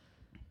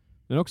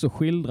den är också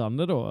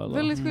skildrande då, eller?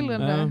 Väldigt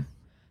skildrande.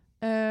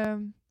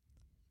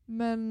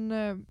 Men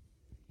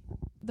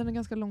den är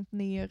ganska långt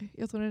ner.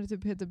 Jag tror den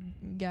typ heter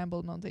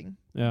Gamble någonting.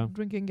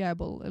 Drinking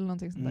Gamble eller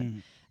någonting sånt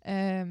där.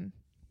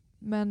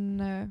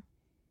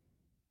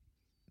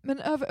 Men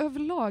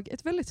överlag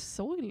ett väldigt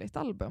sorgligt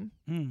album.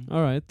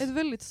 All right. Ett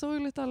väldigt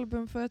sorgligt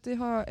album för att det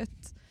har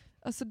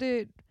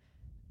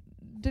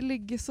det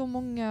ligger så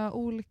många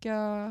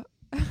olika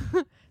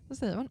vad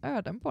säger man,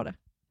 öden på det.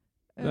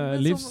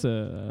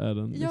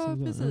 Livsöden. Ja,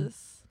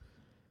 precis.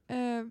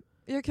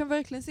 Jag kan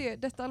verkligen se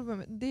detta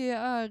album. Det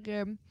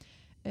är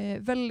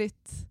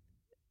väldigt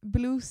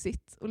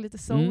bluesigt och lite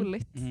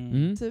souligt.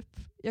 Typ.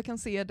 Jag kan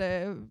se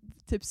det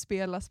typ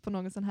spelas på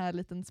någon sån här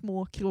liten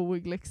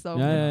småkrog liksom.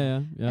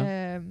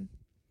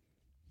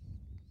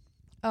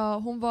 Ja,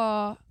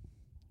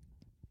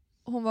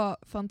 hon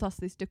var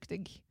fantastiskt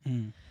duktig.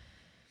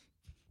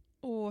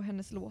 Och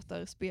hennes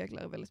låtar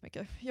speglar väldigt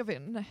mycket. Jag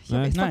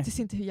vet faktiskt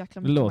inte hur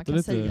jäkla mycket man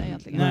kan säga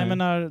egentligen. Nej,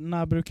 men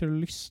när brukar du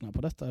lyssna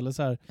på detta? Eller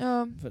så här,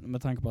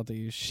 med tanke på att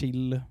det är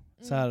chill.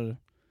 Så här,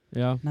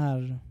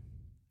 när...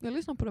 Jag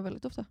lyssnar på det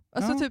väldigt ofta.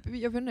 Alltså typ,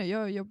 jag vet inte,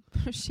 jag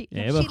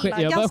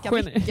chillar ganska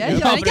mycket. Jag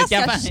är en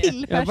ganska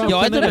chill person.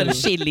 Jag är inte en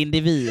chill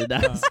individ.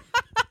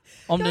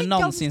 Om du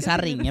någonsin så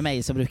ringer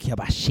mig så brukar jag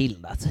bara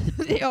chilla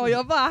typ. Ja,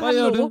 jag bara,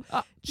 hallå,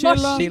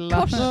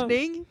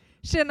 korsning.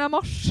 Tjena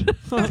mors.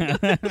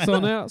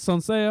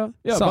 Sån säger jag.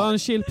 Jag är bara en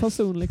chill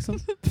person liksom.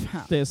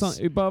 Det är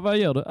sån, bara, vad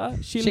gör du?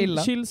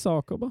 Chill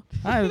saker bara.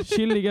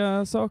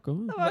 Chilliga saker.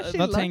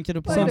 Vad tänker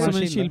du på? Sånt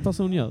som en chill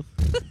person gör.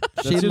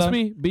 That's just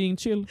me, being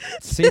chill.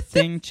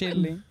 Sitting,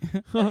 chilling.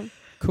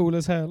 Cool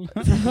as hell.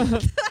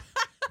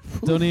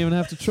 Don't even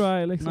have to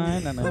try liksom.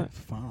 Nej.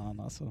 Fan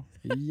alltså.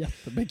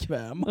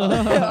 Jättebekväm.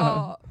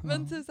 Ja,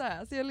 men typ så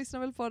här, så jag lyssnar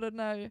väl på det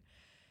när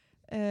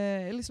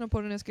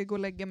jag ska gå och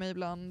lägga mig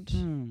ibland.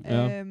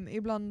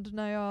 Ibland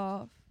när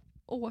jag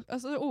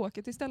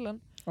åker till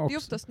ställen. Det är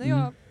oftast när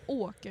jag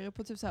åker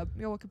på typ så här,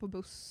 jag åker på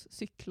buss,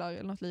 cyklar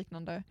eller något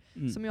liknande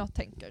som jag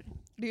tänker.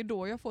 Det är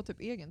då jag får typ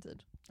egen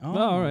tid.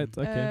 All right,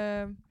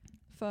 okay.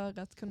 För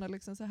att kunna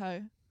liksom så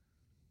här,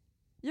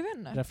 jag vet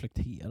inte.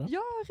 Reflektera.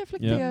 Ja,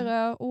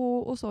 reflektera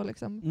och så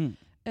liksom.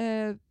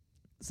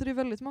 Så det är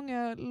väldigt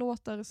många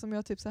låtar som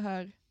jag typ så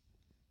här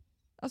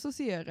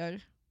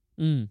associerar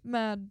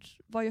med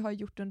vad jag har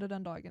gjort under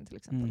den dagen till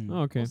exempel.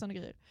 Och sådana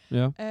grejer.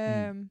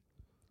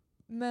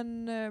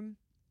 Men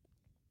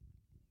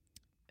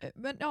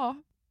ja,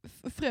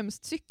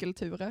 främst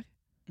cykelturer.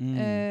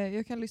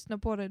 Jag kan lyssna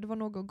på det. Det var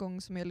någon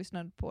gång som jag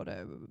lyssnade på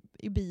det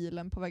i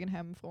bilen på vägen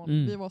hem från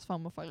vi var hos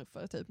farmor och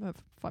farfar typ med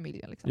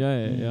familjen liksom.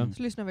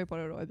 Så lyssnade vi på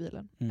det då i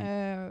bilen.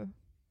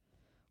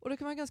 Och det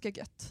kan vara ganska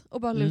gött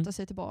att bara luta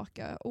sig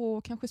tillbaka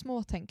och kanske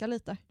småtänka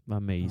lite.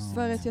 Vad mysigt.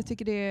 För att jag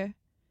tycker det är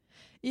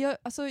jag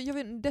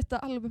vet, detta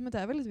albumet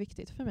är väldigt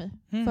viktigt för mig.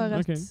 För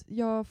att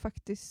jag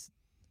faktiskt,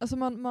 alltså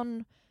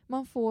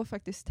man får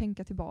faktiskt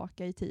tänka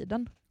tillbaka i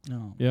tiden.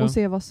 Och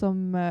se vad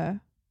som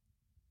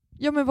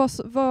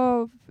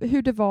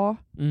hur det var,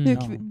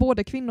 hur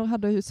både kvinnor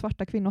hade och hur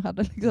svarta kvinnor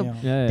hade liksom.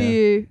 Det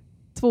är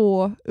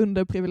 2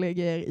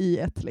 underprivilegier i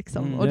ett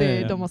liksom. Och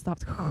de måste ha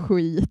haft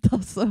skit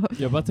alltså.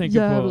 Jag bara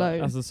tänker på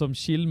alltså, som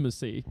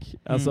chillmusik.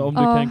 Alltså om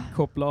du kan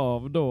koppla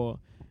av då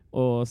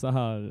och så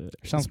här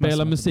Känns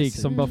spela mest musik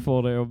som som Mm. bara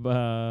får dig att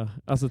börja,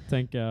 alltså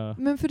tänka,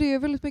 Men för det är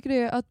väldigt mycket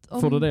det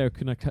att... får du det att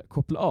kunna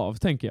koppla av,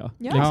 tänker jag.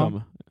 Ja.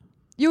 Liksom.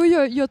 Jo,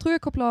 jag tror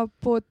jag kopplar av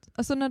på ett...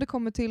 Alltså när det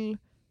kommer till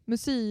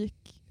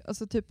musik,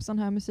 alltså typ sån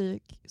här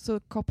musik, så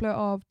kopplar jag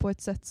av på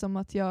ett sätt som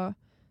att jag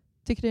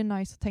tycker det är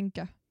nice att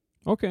tänka.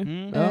 Okej.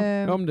 Mm.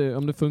 Ja. Om det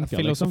Att funkar.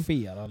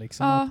 filosofera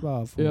liksom. Ja. Att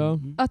bara få, Ja.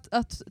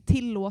 Att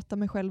tillåta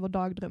mig själv att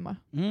dagdrömma.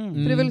 Mm.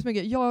 För det är väldigt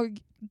mycket, jag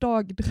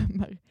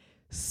dagdrömmer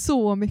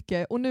så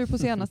mycket. Och nu på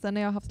senaste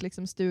när jag har haft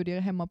liksom studier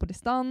hemma på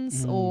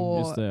distans och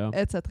just det, ja.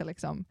 etc.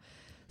 Liksom,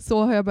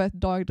 så har jag börjat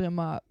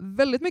dagdrömma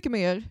väldigt mycket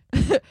mer.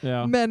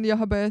 Ja. Men jag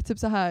har börjat typ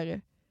så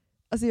här,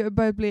 alltså jag har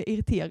börjat bli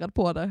irriterad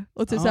på det.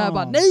 Och typ så här Ah.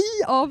 bara, nej,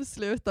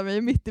 avsluta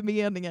mig mitt i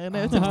meningar när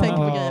jag typ tänker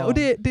på grejer. Och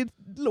det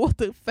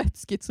låter fett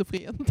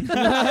schizofrent.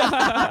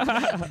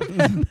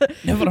 Men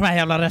Nu får de här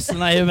jävla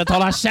rösterna i huvudet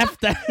hålla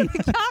käften!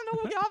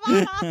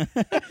 kanon,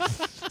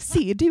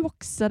 ser du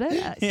också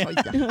det? Nej,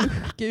 skoja.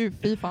 Gud,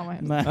 fy fan vad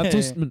hemskt.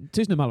 Ja,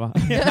 tyst nu Malva.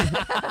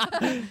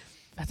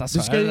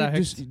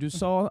 Du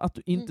sa att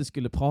du inte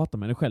skulle prata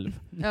med dig själv.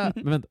 Ja.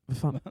 Men vänta, vad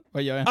fan?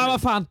 Vad gör jag?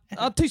 Vad fan?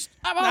 Tyst!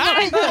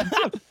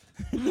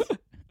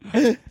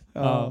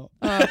 Ja.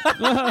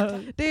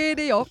 Det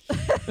är jag.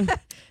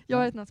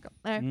 Jag är ett nötskal.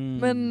 Nej.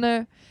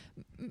 Mm.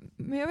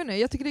 Men jag vet inte,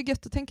 jag tycker det är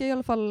gött att tänka i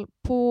alla fall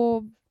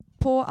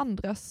på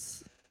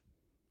andras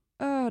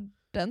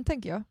öden,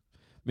 tänker jag.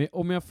 Men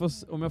om jag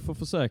får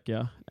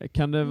försöka,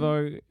 kan det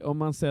vara, om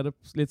man ser det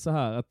lite så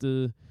här, att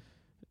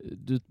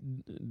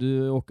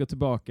du åker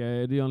tillbaka,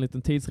 du gör en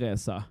liten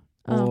tidsresa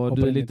Ja. och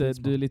Hoppar in i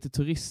tidsbana. du är lite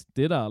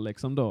turistig där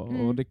liksom då,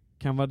 Mm. och det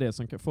kan vara det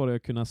som kan få dig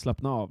att kunna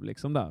slappna av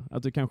liksom där.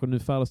 Att du kanske nu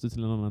färdas du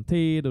till en annan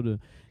tid och du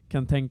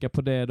kan tänka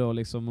på det då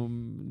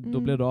liksom, då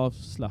blir du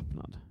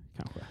avslappnad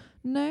kanske.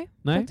 Nej,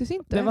 Nej, faktiskt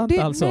inte. det var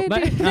inte alls så. Nej,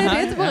 Nej. det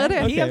är inte bara det.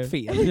 Helt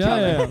fel. Ja.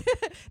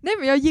 Nej,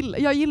 men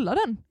jag gillar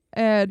den.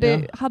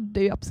 Det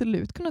hade ju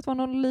absolut kunnat vara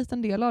någon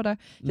liten del av det.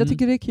 Jag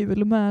tycker det är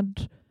kul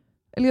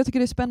eller jag tycker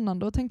det är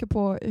spännande att tänka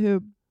på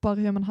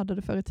hur man hade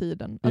det förr i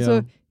tiden.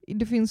 Alltså,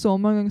 det finns så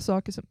många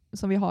saker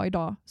som vi har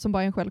idag som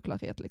bara är en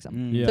självklarhet. Liksom.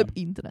 Mm. Ja. Typ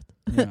internet.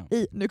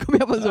 Ja. Nu kommer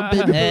jag på så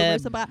babyboomer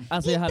som bara,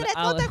 Alltså, jag hade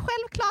internet var inte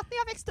självklart när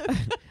jag växte upp.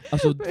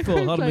 Alltså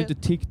förr hade man inte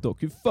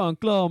TikTok. Hur fan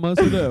klarar man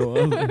sig då?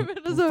 Men Vad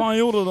alltså, fan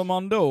gjorde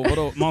man då?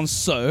 Vadå? Man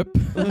söp?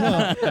 Det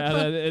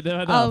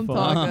var därför.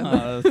 Antagligen.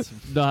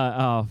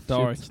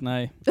 Dark,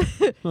 nej.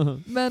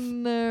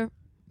 men...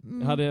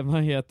 Hade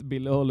man gett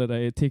Billie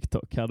Holiday i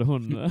TikTok hade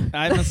hon...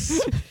 Nej men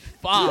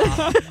fan!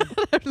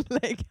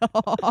 Lägg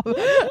av.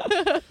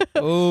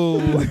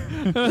 Oh.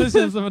 Det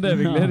känns som det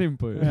vi gled in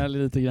på ju. Ja,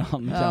 lite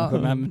grann kanske,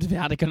 men vi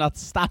hade kunnat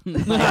stanna.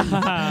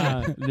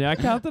 Jag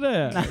kan inte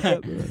det.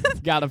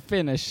 Gotta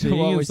finish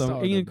what we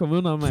started. Ingen kommer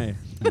undan mig.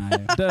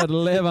 Nej. Död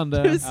eller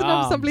levande. Du är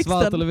snabb som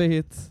blixten. Svart eller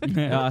vit.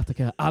 Jag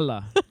attackerar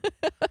alla.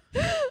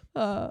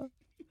 Ja.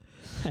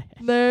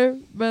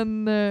 Nej,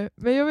 men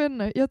jag vet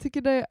inte. Jag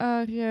tycker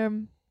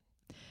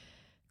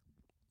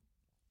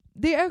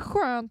det är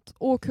skönt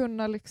att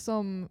kunna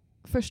liksom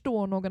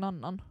förstå någon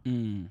annan.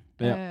 Mm.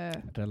 Ja.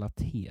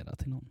 Relatera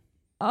till någon.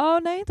 Ja,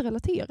 nej, inte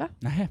relatera.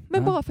 Nej.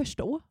 Men bara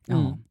förstå.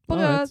 Ja.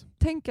 Bara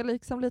tänka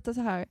liksom lite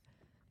så här.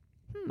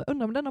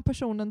 Undrar om denna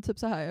personen typ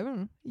så här, jag vet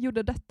inte,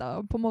 gjorde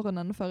detta på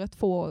morgonen för att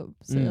få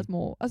sig att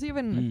må. Alltså jag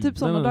vet inte, typ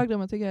sådana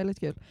dagdrömmar tycker jag är lite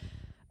kul.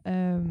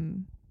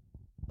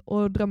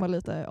 Och drömma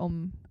lite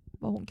om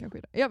vad hon kanske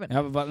är. Jag vet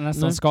inte. Jag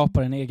nästan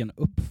skapar en egen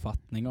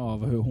uppfattning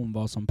av hur hon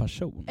var som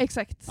person.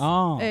 Exakt.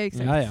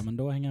 Exakt. Ja, men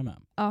då hänger jag med.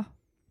 Ja.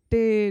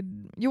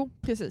 Jo,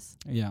 precis.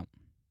 Ja.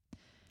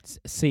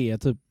 Se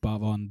typ bara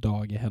vad en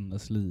dag i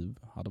hennes liv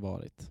hade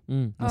varit.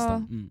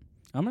 Nästan.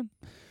 Ja.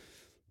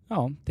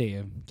 Ja, men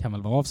det kan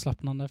väl vara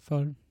avslappnande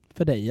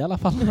för dig i alla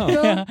fall.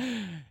 Ja,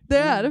 det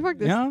är det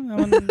faktiskt. Ja,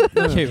 men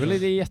kul.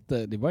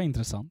 Det var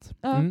intressant.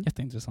 Ja.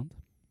 Jätteintressant.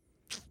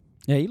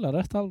 Jag gillar det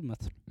här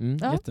albumet.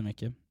 Ja.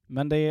 Jättemycket.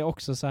 Men det är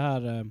också så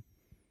här,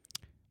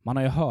 man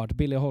har ju hört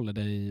Billie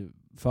Holiday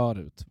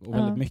förut och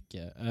väldigt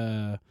mycket.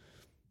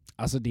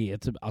 Alltså det är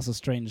typ, alltså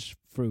Strange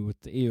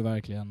Fruit är ju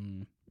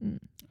verkligen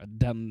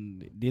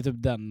det är typ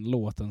den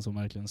låten som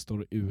verkligen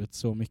står ut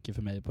så mycket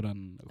för mig på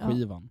den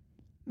skivan.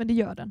 Men det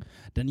gör den.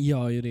 Den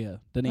gör ju det.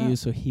 Den är ju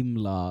så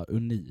himla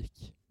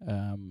unik.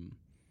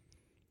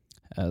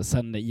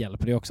 Sen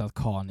hjälper det också att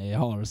Kanye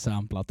har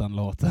samplat den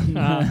låten.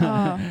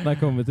 Där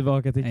kommer vi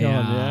tillbaka till Kanye.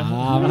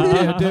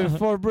 Ja, du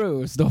får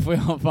Bruce, då får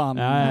jag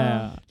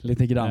fan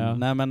lite grann. Ja.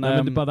 Nej, men det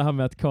är bara det här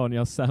med att Kanye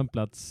har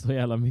samplat så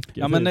jävla mycket.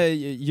 Ja, men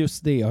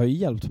just det har ju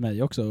hjälpt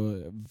mig också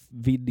att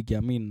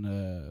vidga min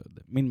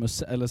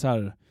eller så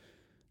här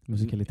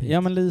musikalitet.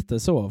 Ja, men lite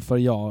så, för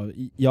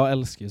jag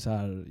älskar ju så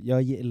här,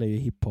 jag gillar ju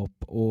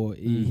hiphop och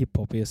i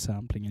hiphop är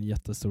sampling en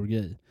jättestor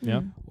grej.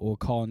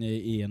 Och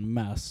Kanye är en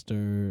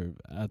master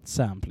at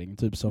sampling,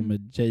 typ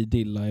som J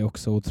Dilla är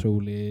också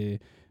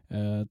otrolig,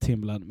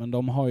 Timbaland, men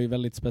de har ju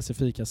väldigt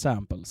specifika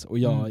samples och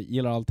jag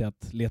gillar alltid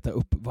att leta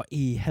upp vad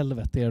i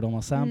helvete är det de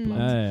har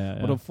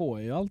samplat. Och då får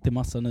jag ju alltid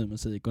massa ny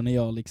musik, och när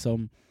jag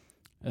liksom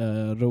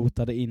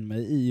rotade in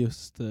mig i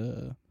just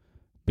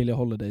Billie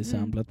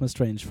Holiday-samplet med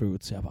Strange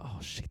Fruit, så jag bara,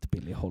 shit,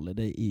 Billie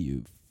Holiday är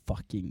ju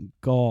fucking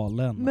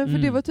galen. Men för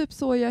det var typ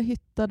så jag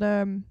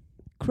hittade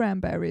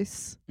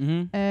Cranberries.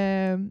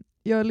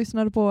 Jag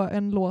lyssnade på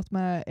en låt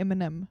med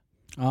Eminem.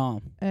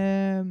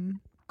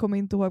 Kommer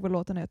inte ihåg vad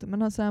låten heter,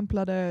 men han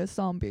samplade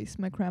Zombies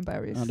med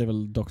Cranberries. Ja, det är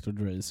väl Dr.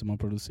 Dre som har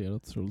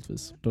producerat,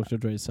 troligtvis. Dr.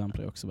 Dre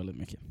samplar också väldigt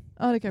mycket.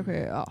 Ja, det kanske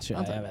är,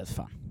 jag vet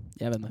fan.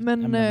 Jag vet inte.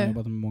 Men, jag har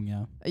jobbat med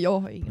många. Jag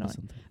har ingen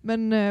aning.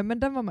 Men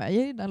den var med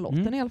i den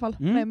låten i alla fall.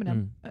 Med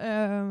Eminem.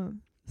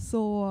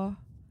 Så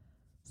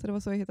det var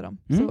så jag hittade dem.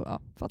 Så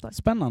ja, fattar.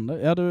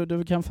 Spännande. Ja,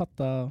 du kan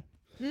fatta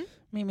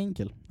min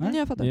vinkel.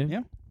 Jag fattar.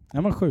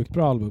 Ja, men sjukt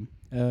bra album.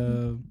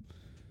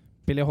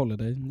 Billie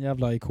Holiday, en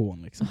jävla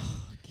ikon liksom.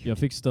 Jag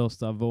fick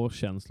största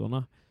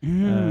vårkänslorna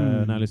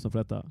när jag lyssnade på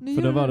detta.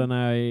 För då var det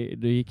när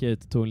jag gick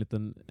ut och tog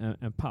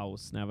en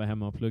paus när jag var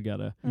hemma och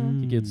pluggade.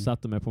 Gick ut och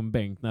satte mig på en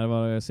bänk när det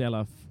var så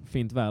jävla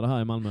fint väder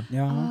här i Malmö.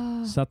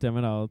 Satte jag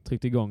mig där och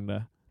tryckte igång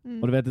det.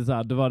 Och du vet, så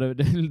här,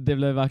 det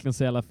blev verkligen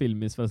så jävla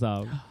filmiskt för så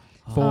här,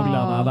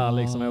 fåglarna där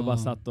liksom. Jag bara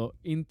satt och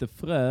inte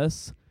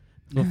frös.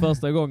 För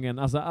första gången,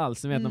 alltså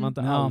alls, vet när man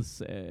inte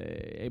alls,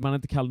 man är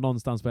inte kall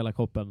någonstans på hela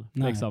kroppen.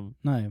 Nej, liksom.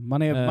 Nej.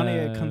 Man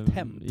är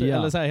content.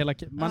 Eller så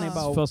här, man är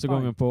bara första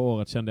gången på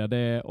året kände jag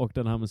det, och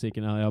den här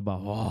musiken här, jag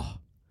bara,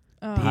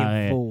 det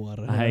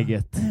här är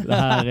gött. Det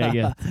här är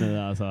gött nu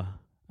alltså.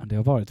 Det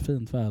har varit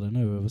fint väder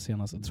nu över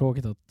senaste.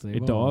 Tråkigt att det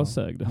idag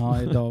sög det.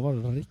 Ja, idag var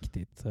det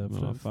riktigt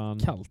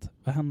kallt.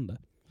 Vad hände?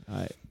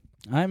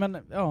 Nej, men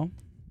ja.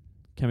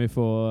 Kan vi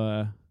få...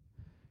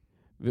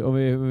 Om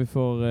vi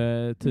får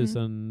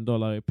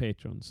 $1,000 i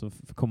Patreon så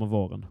kommer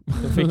våren. Då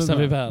fixar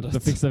vi vädret. Då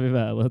fixar vi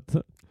vädret.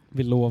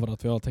 Vi lovar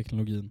att vi har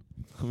teknologin.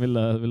 Vi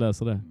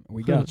löser det.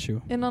 We got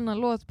you. En annan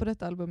låt på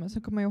detta albumet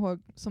som kommer jag ihåg,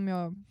 som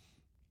jag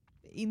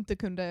inte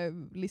kunde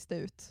lista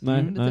ut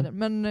under tiden.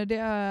 Men det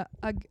är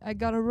I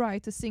Got a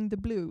Right to Sing the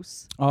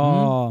Blues.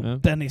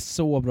 Den är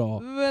så bra.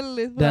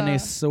 Väldigt bra. Den är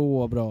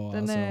så bra.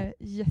 Den är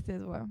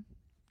jättebra.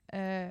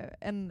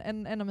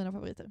 En av mina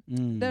favoriter.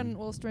 Den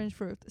och Strange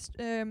Fruit.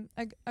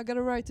 I Got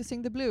a Right to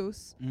Sing the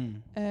Blues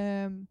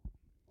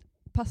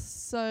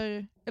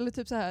passar, eller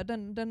typ så här,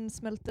 den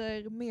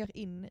smälter mer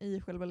in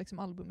i själva liksom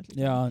albumet.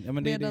 Liksom. Ja,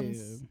 men medan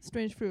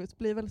Strange Fruit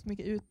blir väldigt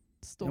mycket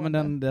utstående.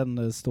 Ja, men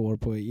den står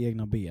på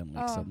egna ben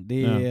liksom.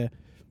 Det är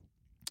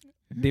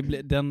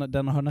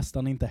den hör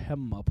nästan inte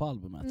hemma på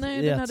albumet.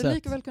 Nej, den hade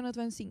lika väl kunnat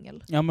vara en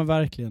singel. Ja, men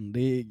verkligen. Det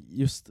är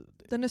just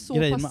den är så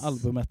grejen med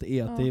albumet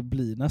är att det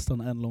blir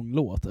nästan en lång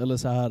låt. Eller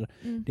så här,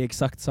 det är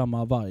exakt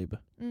samma vibe.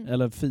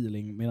 Eller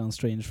feeling, medan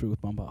Strange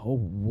Fruit man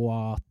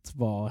bara,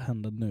 vad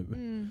händer nu?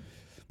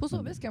 På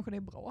så vis kanske det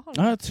är bra.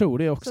 Ja, jag tror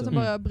det också. Så att det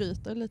bara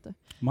bryter lite.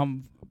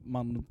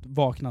 Man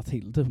vaknar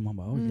till typ, man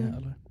bara,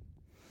 jävlar.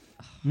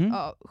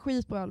 Ja,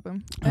 skitbra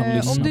album.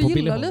 Om du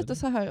gillar lite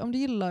så här, om du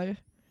gillar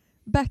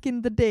back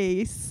in the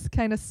days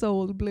kind of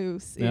soul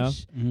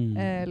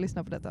blues-ish,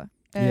 lyssna på detta.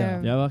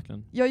 Ja,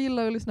 verkligen. Jag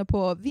gillar att lyssna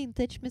på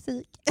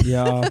vintage-musik.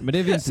 Ja, men det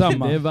är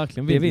vintage. Det är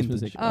verkligen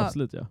vintage-musik.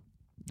 Absolut, ja.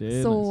 Det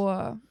är så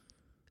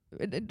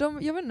nice.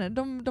 Jag vet inte,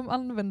 de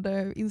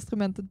använder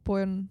instrumentet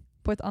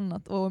på ett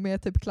annat och mer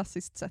typ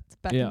klassiskt sätt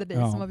back in the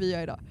days som vad vi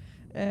gör idag.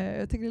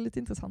 Jag tycker det är lite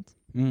intressant.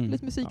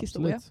 Lite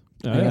musikhistoria.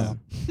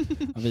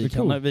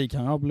 Vi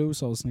kan ha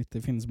bluesavsnitt.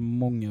 Det finns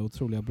många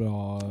otroliga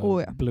bra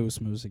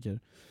bluesmusiker.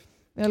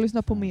 Jag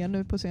lyssnar på mer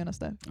nu på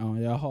senaste. Ja,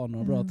 jag har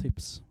några bra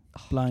tips.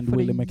 Blind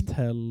Willie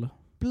McTell.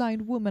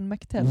 Blind Woman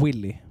McTell.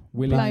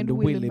 Blind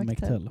Willie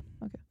McTell.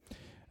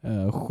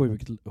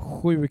 Okay.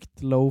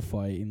 Sjukt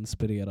lo-fi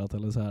inspirerat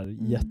eller så här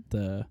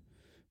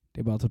det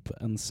är bara typ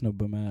en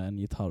snubbe med en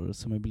gitarr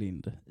som är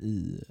blind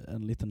i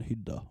en liten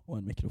hydda och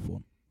en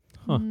mikrofon.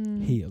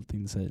 Helt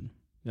insane.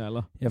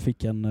 Jävlar. Jag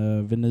fick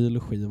en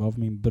vinylskiva av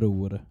min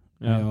bror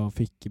när jag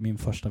fick min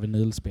första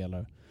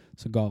vinylspelare.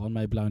 Så gav han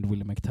mig Blind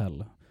Willie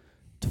McTell.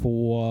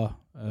 2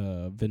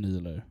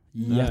 vinyler.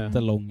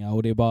 Jättelånga.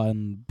 Och det är bara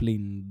en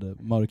blind,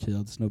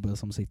 mörkhyad snubbe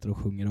som sitter och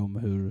sjunger om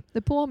hur...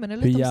 Det påminner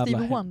lite om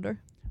Stevie Wonder.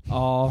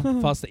 Ja,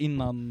 fast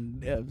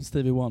innan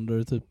Stevie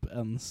Wonder typ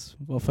ens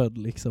var född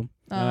liksom.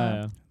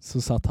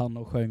 Så satt han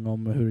och sjöng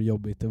om hur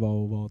jobbigt det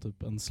var att vara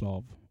typ en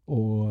slav.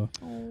 Och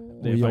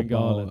det är fan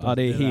galet. Ja,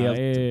 det är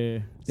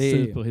helt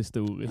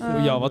superhistoriskt.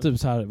 Och jag var typ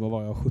så här, vad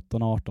var jag,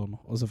 17-18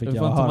 och så fick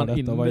jag höra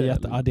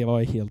detta och det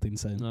var helt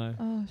insane.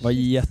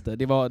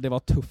 Det var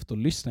tufft att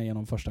lyssna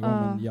igenom första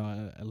gången.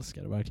 Jag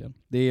älskar det verkligen.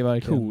 Det är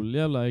verkligen cool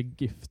jävla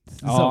gift.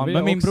 Ja,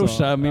 men min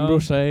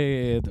brorsa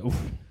är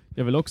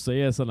jag vill också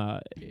ge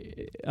såna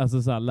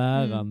alltså så här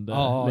lärande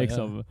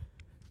liksom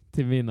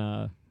till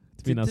mina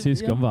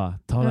syskon bara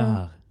ta det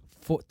här.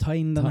 Ta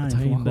in den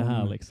här in det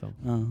här liksom.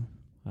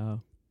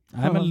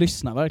 Nej, men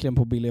lyssna verkligen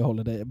på Billie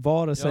Holiday.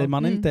 Vare sig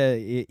man inte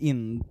är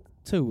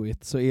into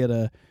it så är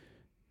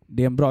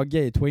det är en bra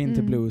gateway in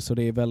till blues och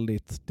det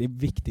är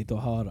viktigt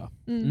att höra.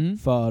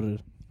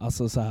 För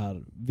alltså så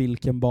här,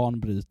 vilken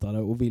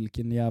banbrytare och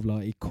vilken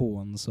jävla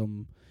ikon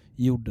som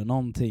gjorde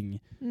någonting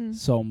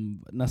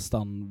som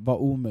nästan var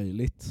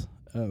omöjligt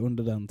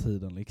under den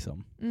tiden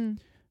liksom.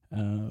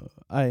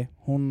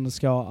 Hon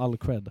ska ha all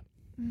cred.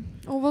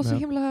 Hon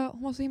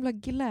var så himla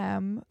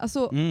glam.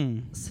 Alltså,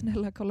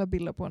 snälla kolla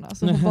bilder på henne.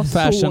 Alltså, hon var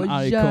Fashion så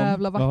icon.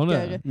 jävla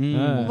vacker.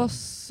 Hon var Ja.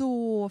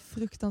 så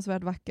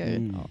fruktansvärt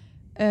vacker.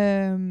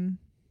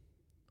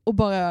 Och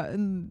bara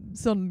en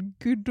sån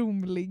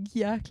gudomlig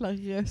jäkla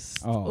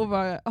röst. Och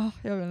bara,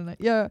 jag vet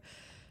inte.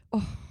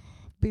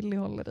 Billy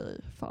håller dig,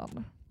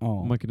 fan.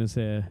 Man kunde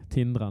se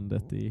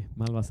tindrandet i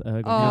Malvas ögon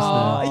just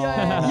Ja,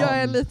 nu.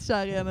 jag är lite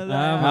kär i henne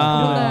där.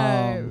 Ja, Hon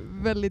är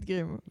väldigt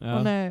grym. Ja.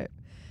 Hon är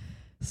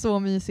så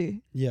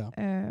mysig. Ja.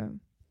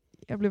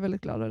 Jag blev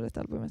väldigt glad av det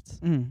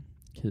albumet.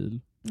 Kul.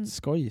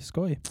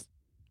 Skoj.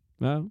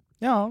 Ja.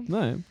 Ja.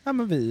 Nej. Ja,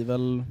 men vi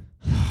väl...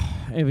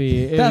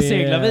 Där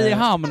seglar vi i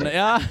hamn.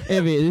 Ja.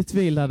 Är vi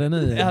utvilade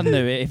nu? Ja,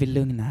 nu är vi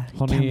lugna.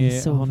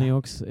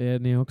 Är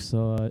ni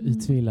också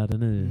utvilade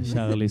nu,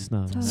 kära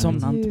lyssnare?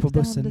 Somna inte på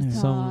bussen nu.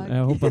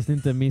 Jag hoppas ni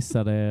inte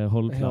missade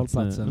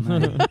hållplatsen.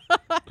 Nej.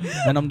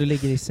 Men om du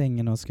ligger i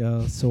sängen och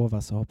ska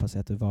sova så hoppas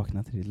jag att du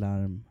vaknar till ditt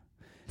larm.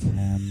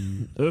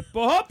 Upp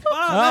och hoppa!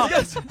 Ja.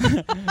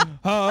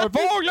 Hör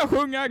fåglar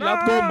sjunga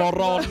glatt, god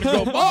morgon,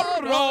 god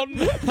morgon!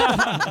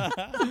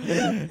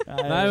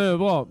 Nej, men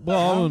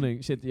bra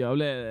avrundning. Shit, jag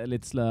blev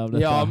lite slö av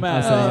detta. Jag med.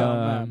 Alltså,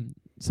 jag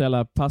så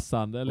jävla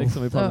passande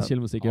liksom, vi pratar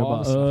chillmusik. Jag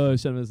bara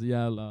känner mig så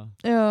jävla...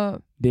 Ja.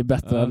 Det är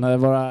bättre än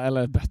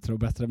eller bättre och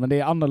bättre, men det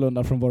är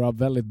annorlunda från våra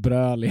väldigt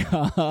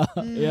bröliga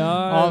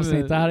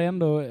avsnitt. Det här är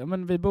ändå,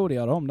 men vi borde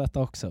göra om detta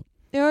också.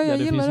 Ja, jag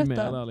det gillar finns ju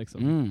detta. mer där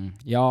liksom.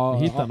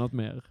 Hitta något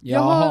mer.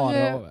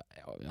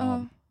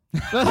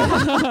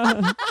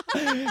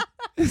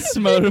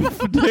 Smurf,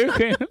 du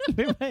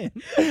skämde mig.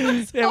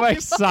 Det var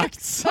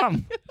exakt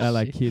sant.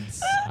 Alla kids.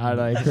 Det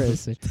är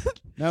crazy.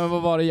 Nej, men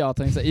vad var det jag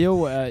tänkte säga?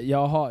 Jo,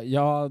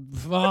 jag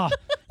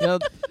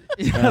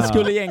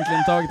skulle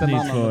egentligen tagit en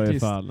annan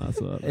artist. Fan,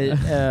 alltså.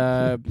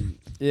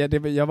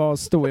 Jag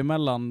stod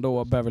emellan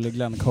då Beverly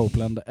Glenn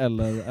Copeland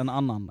eller en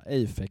annan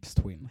Aphex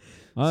Twin.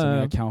 Som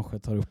jag kanske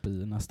tar upp i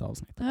nästa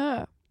avsnitt.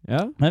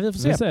 Ja, men vi får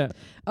se.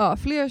 Ja,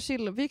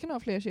 vi kan ha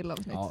fler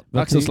chill-avsnitt. Ja,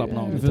 dags att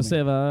slappna av. Vi får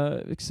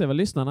se vad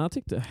lyssnarna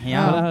tyckte. Ja. Det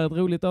här är ett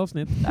roligt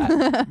avsnitt.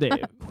 Det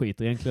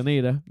skiter egentligen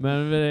i det.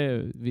 Men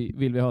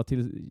vill vi ha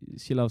till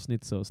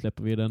chill-avsnitt så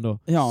släpper vi den då.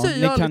 Ja,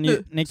 säg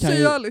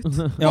ärligt.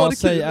 Ja,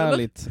 säg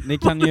ärligt.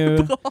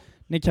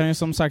 Ni kan ju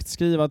som sagt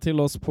skriva till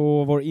oss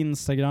på vår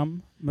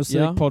Instagram,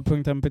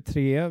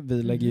 musikpodd.mp3.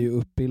 Vi lägger ju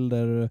upp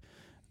bilder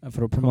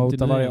för att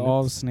promota varje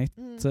avsnitt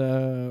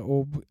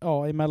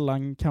och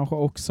emellan kanske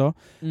också.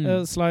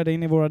 Slida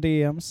in i våra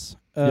DMs.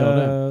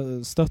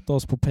 Stötta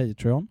oss på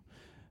Patreon.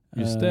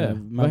 Just det.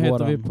 Vad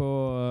heter vi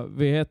på?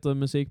 Vi heter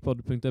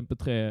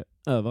musikpodd.mp3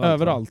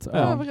 överallt.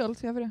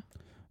 Överallt gör vi det.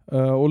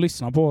 Och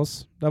lyssna på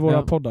oss där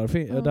våra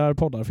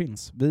poddar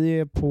finns. Vi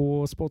är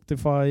på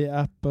Spotify,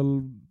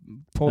 Apple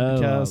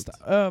Podcast,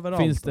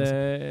 överallt. Finns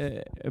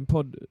det en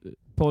podd?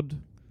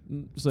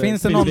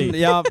 Finns det någon?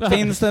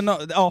 Finns det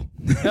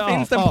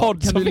en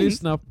podd kan du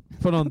lyssna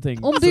på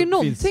någonting? Om det är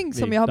någonting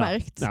som jag har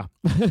märkt. Ja.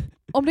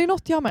 Om det är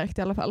något jag har märkt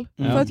i alla fall.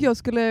 För att jag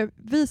skulle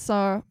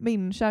visa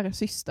min kära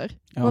syster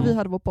vad vi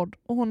hade vår podd.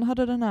 Och hon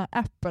hade den här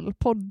Apple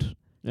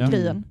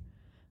podd-grejen.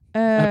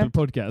 Apple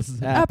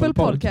Podcast. Apple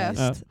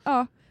Podcast.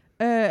 Ja.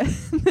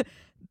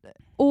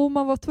 Och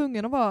man var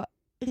tvungen att vara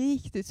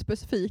riktigt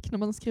specifik när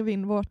man skrev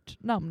in vårt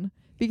namn.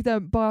 Vilket är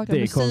bara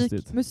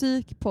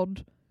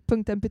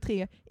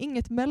musikpodd.mp3.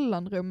 Inget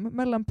mellanrum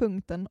mellan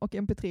punkten och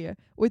mp3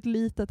 och ett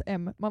litet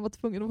m. Man var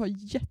tvungen att vara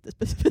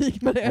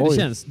jättespecifik med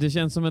det. Det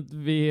känns som att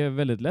vi är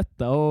väldigt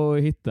lätta att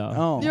hitta.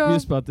 Ja.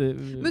 Just på att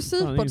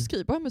musikpodd,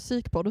 skriv bara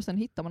musikpodd och sen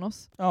hittar man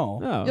oss.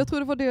 Ja. Jag tror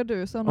det var det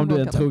du sa. Om du är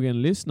en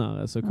trogen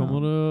lyssnare så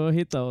kommer du att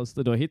hitta oss.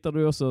 Då hittar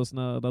du också oss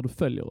där du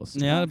följer oss.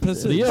 Ja,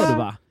 precis. Det gör du,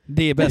 va?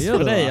 Det är bäst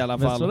för dig i alla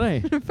fall.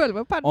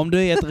 Om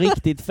du är ett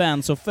riktigt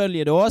fan så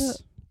följer du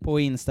oss på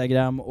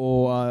Instagram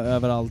och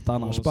överallt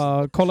annars.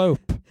 Bara kolla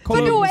upp.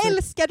 Vadå,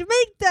 älskar du mig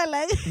inte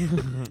eller?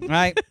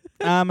 Nej,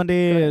 men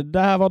det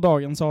här var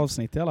dagens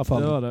avsnitt i alla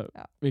fall. Det var det.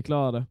 Vi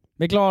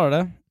klarade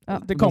det.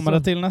 Ja. Det kommer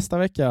det till nästa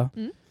vecka.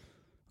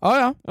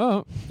 Ja.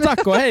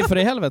 Tack och hej för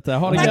det, helvete.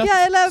 Ha det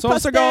gött. Sov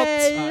så gott.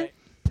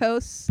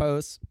 Puss.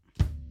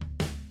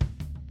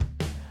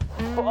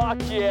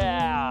 Fuck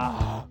yeah!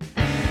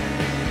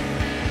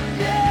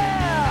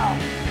 Yeah!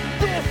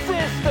 This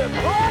is the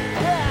podcast!